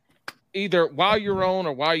 either while you're on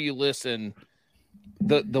or while you listen,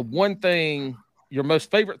 the one thing, your most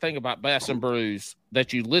favorite thing about Bass and Brews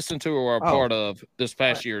that you listen to or are a part of this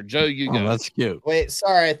past year? Joe, you go. That's cute. Wait,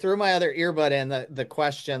 sorry, I threw my other earbud in. The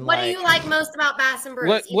question. What do you like most about Bass and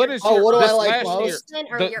Brews? What do I like most?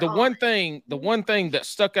 The one thing that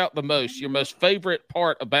stuck out the most, your most favorite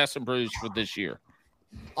part of Bass and Brews for this year?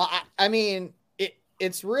 I mean,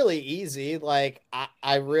 it's really easy. Like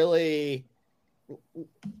I really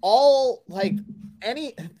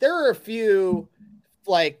there are a few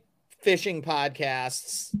like fishing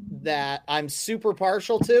podcasts that I'm super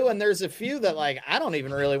partial to, and there's a few that like I don't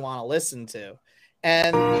even really want to listen to,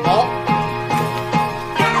 and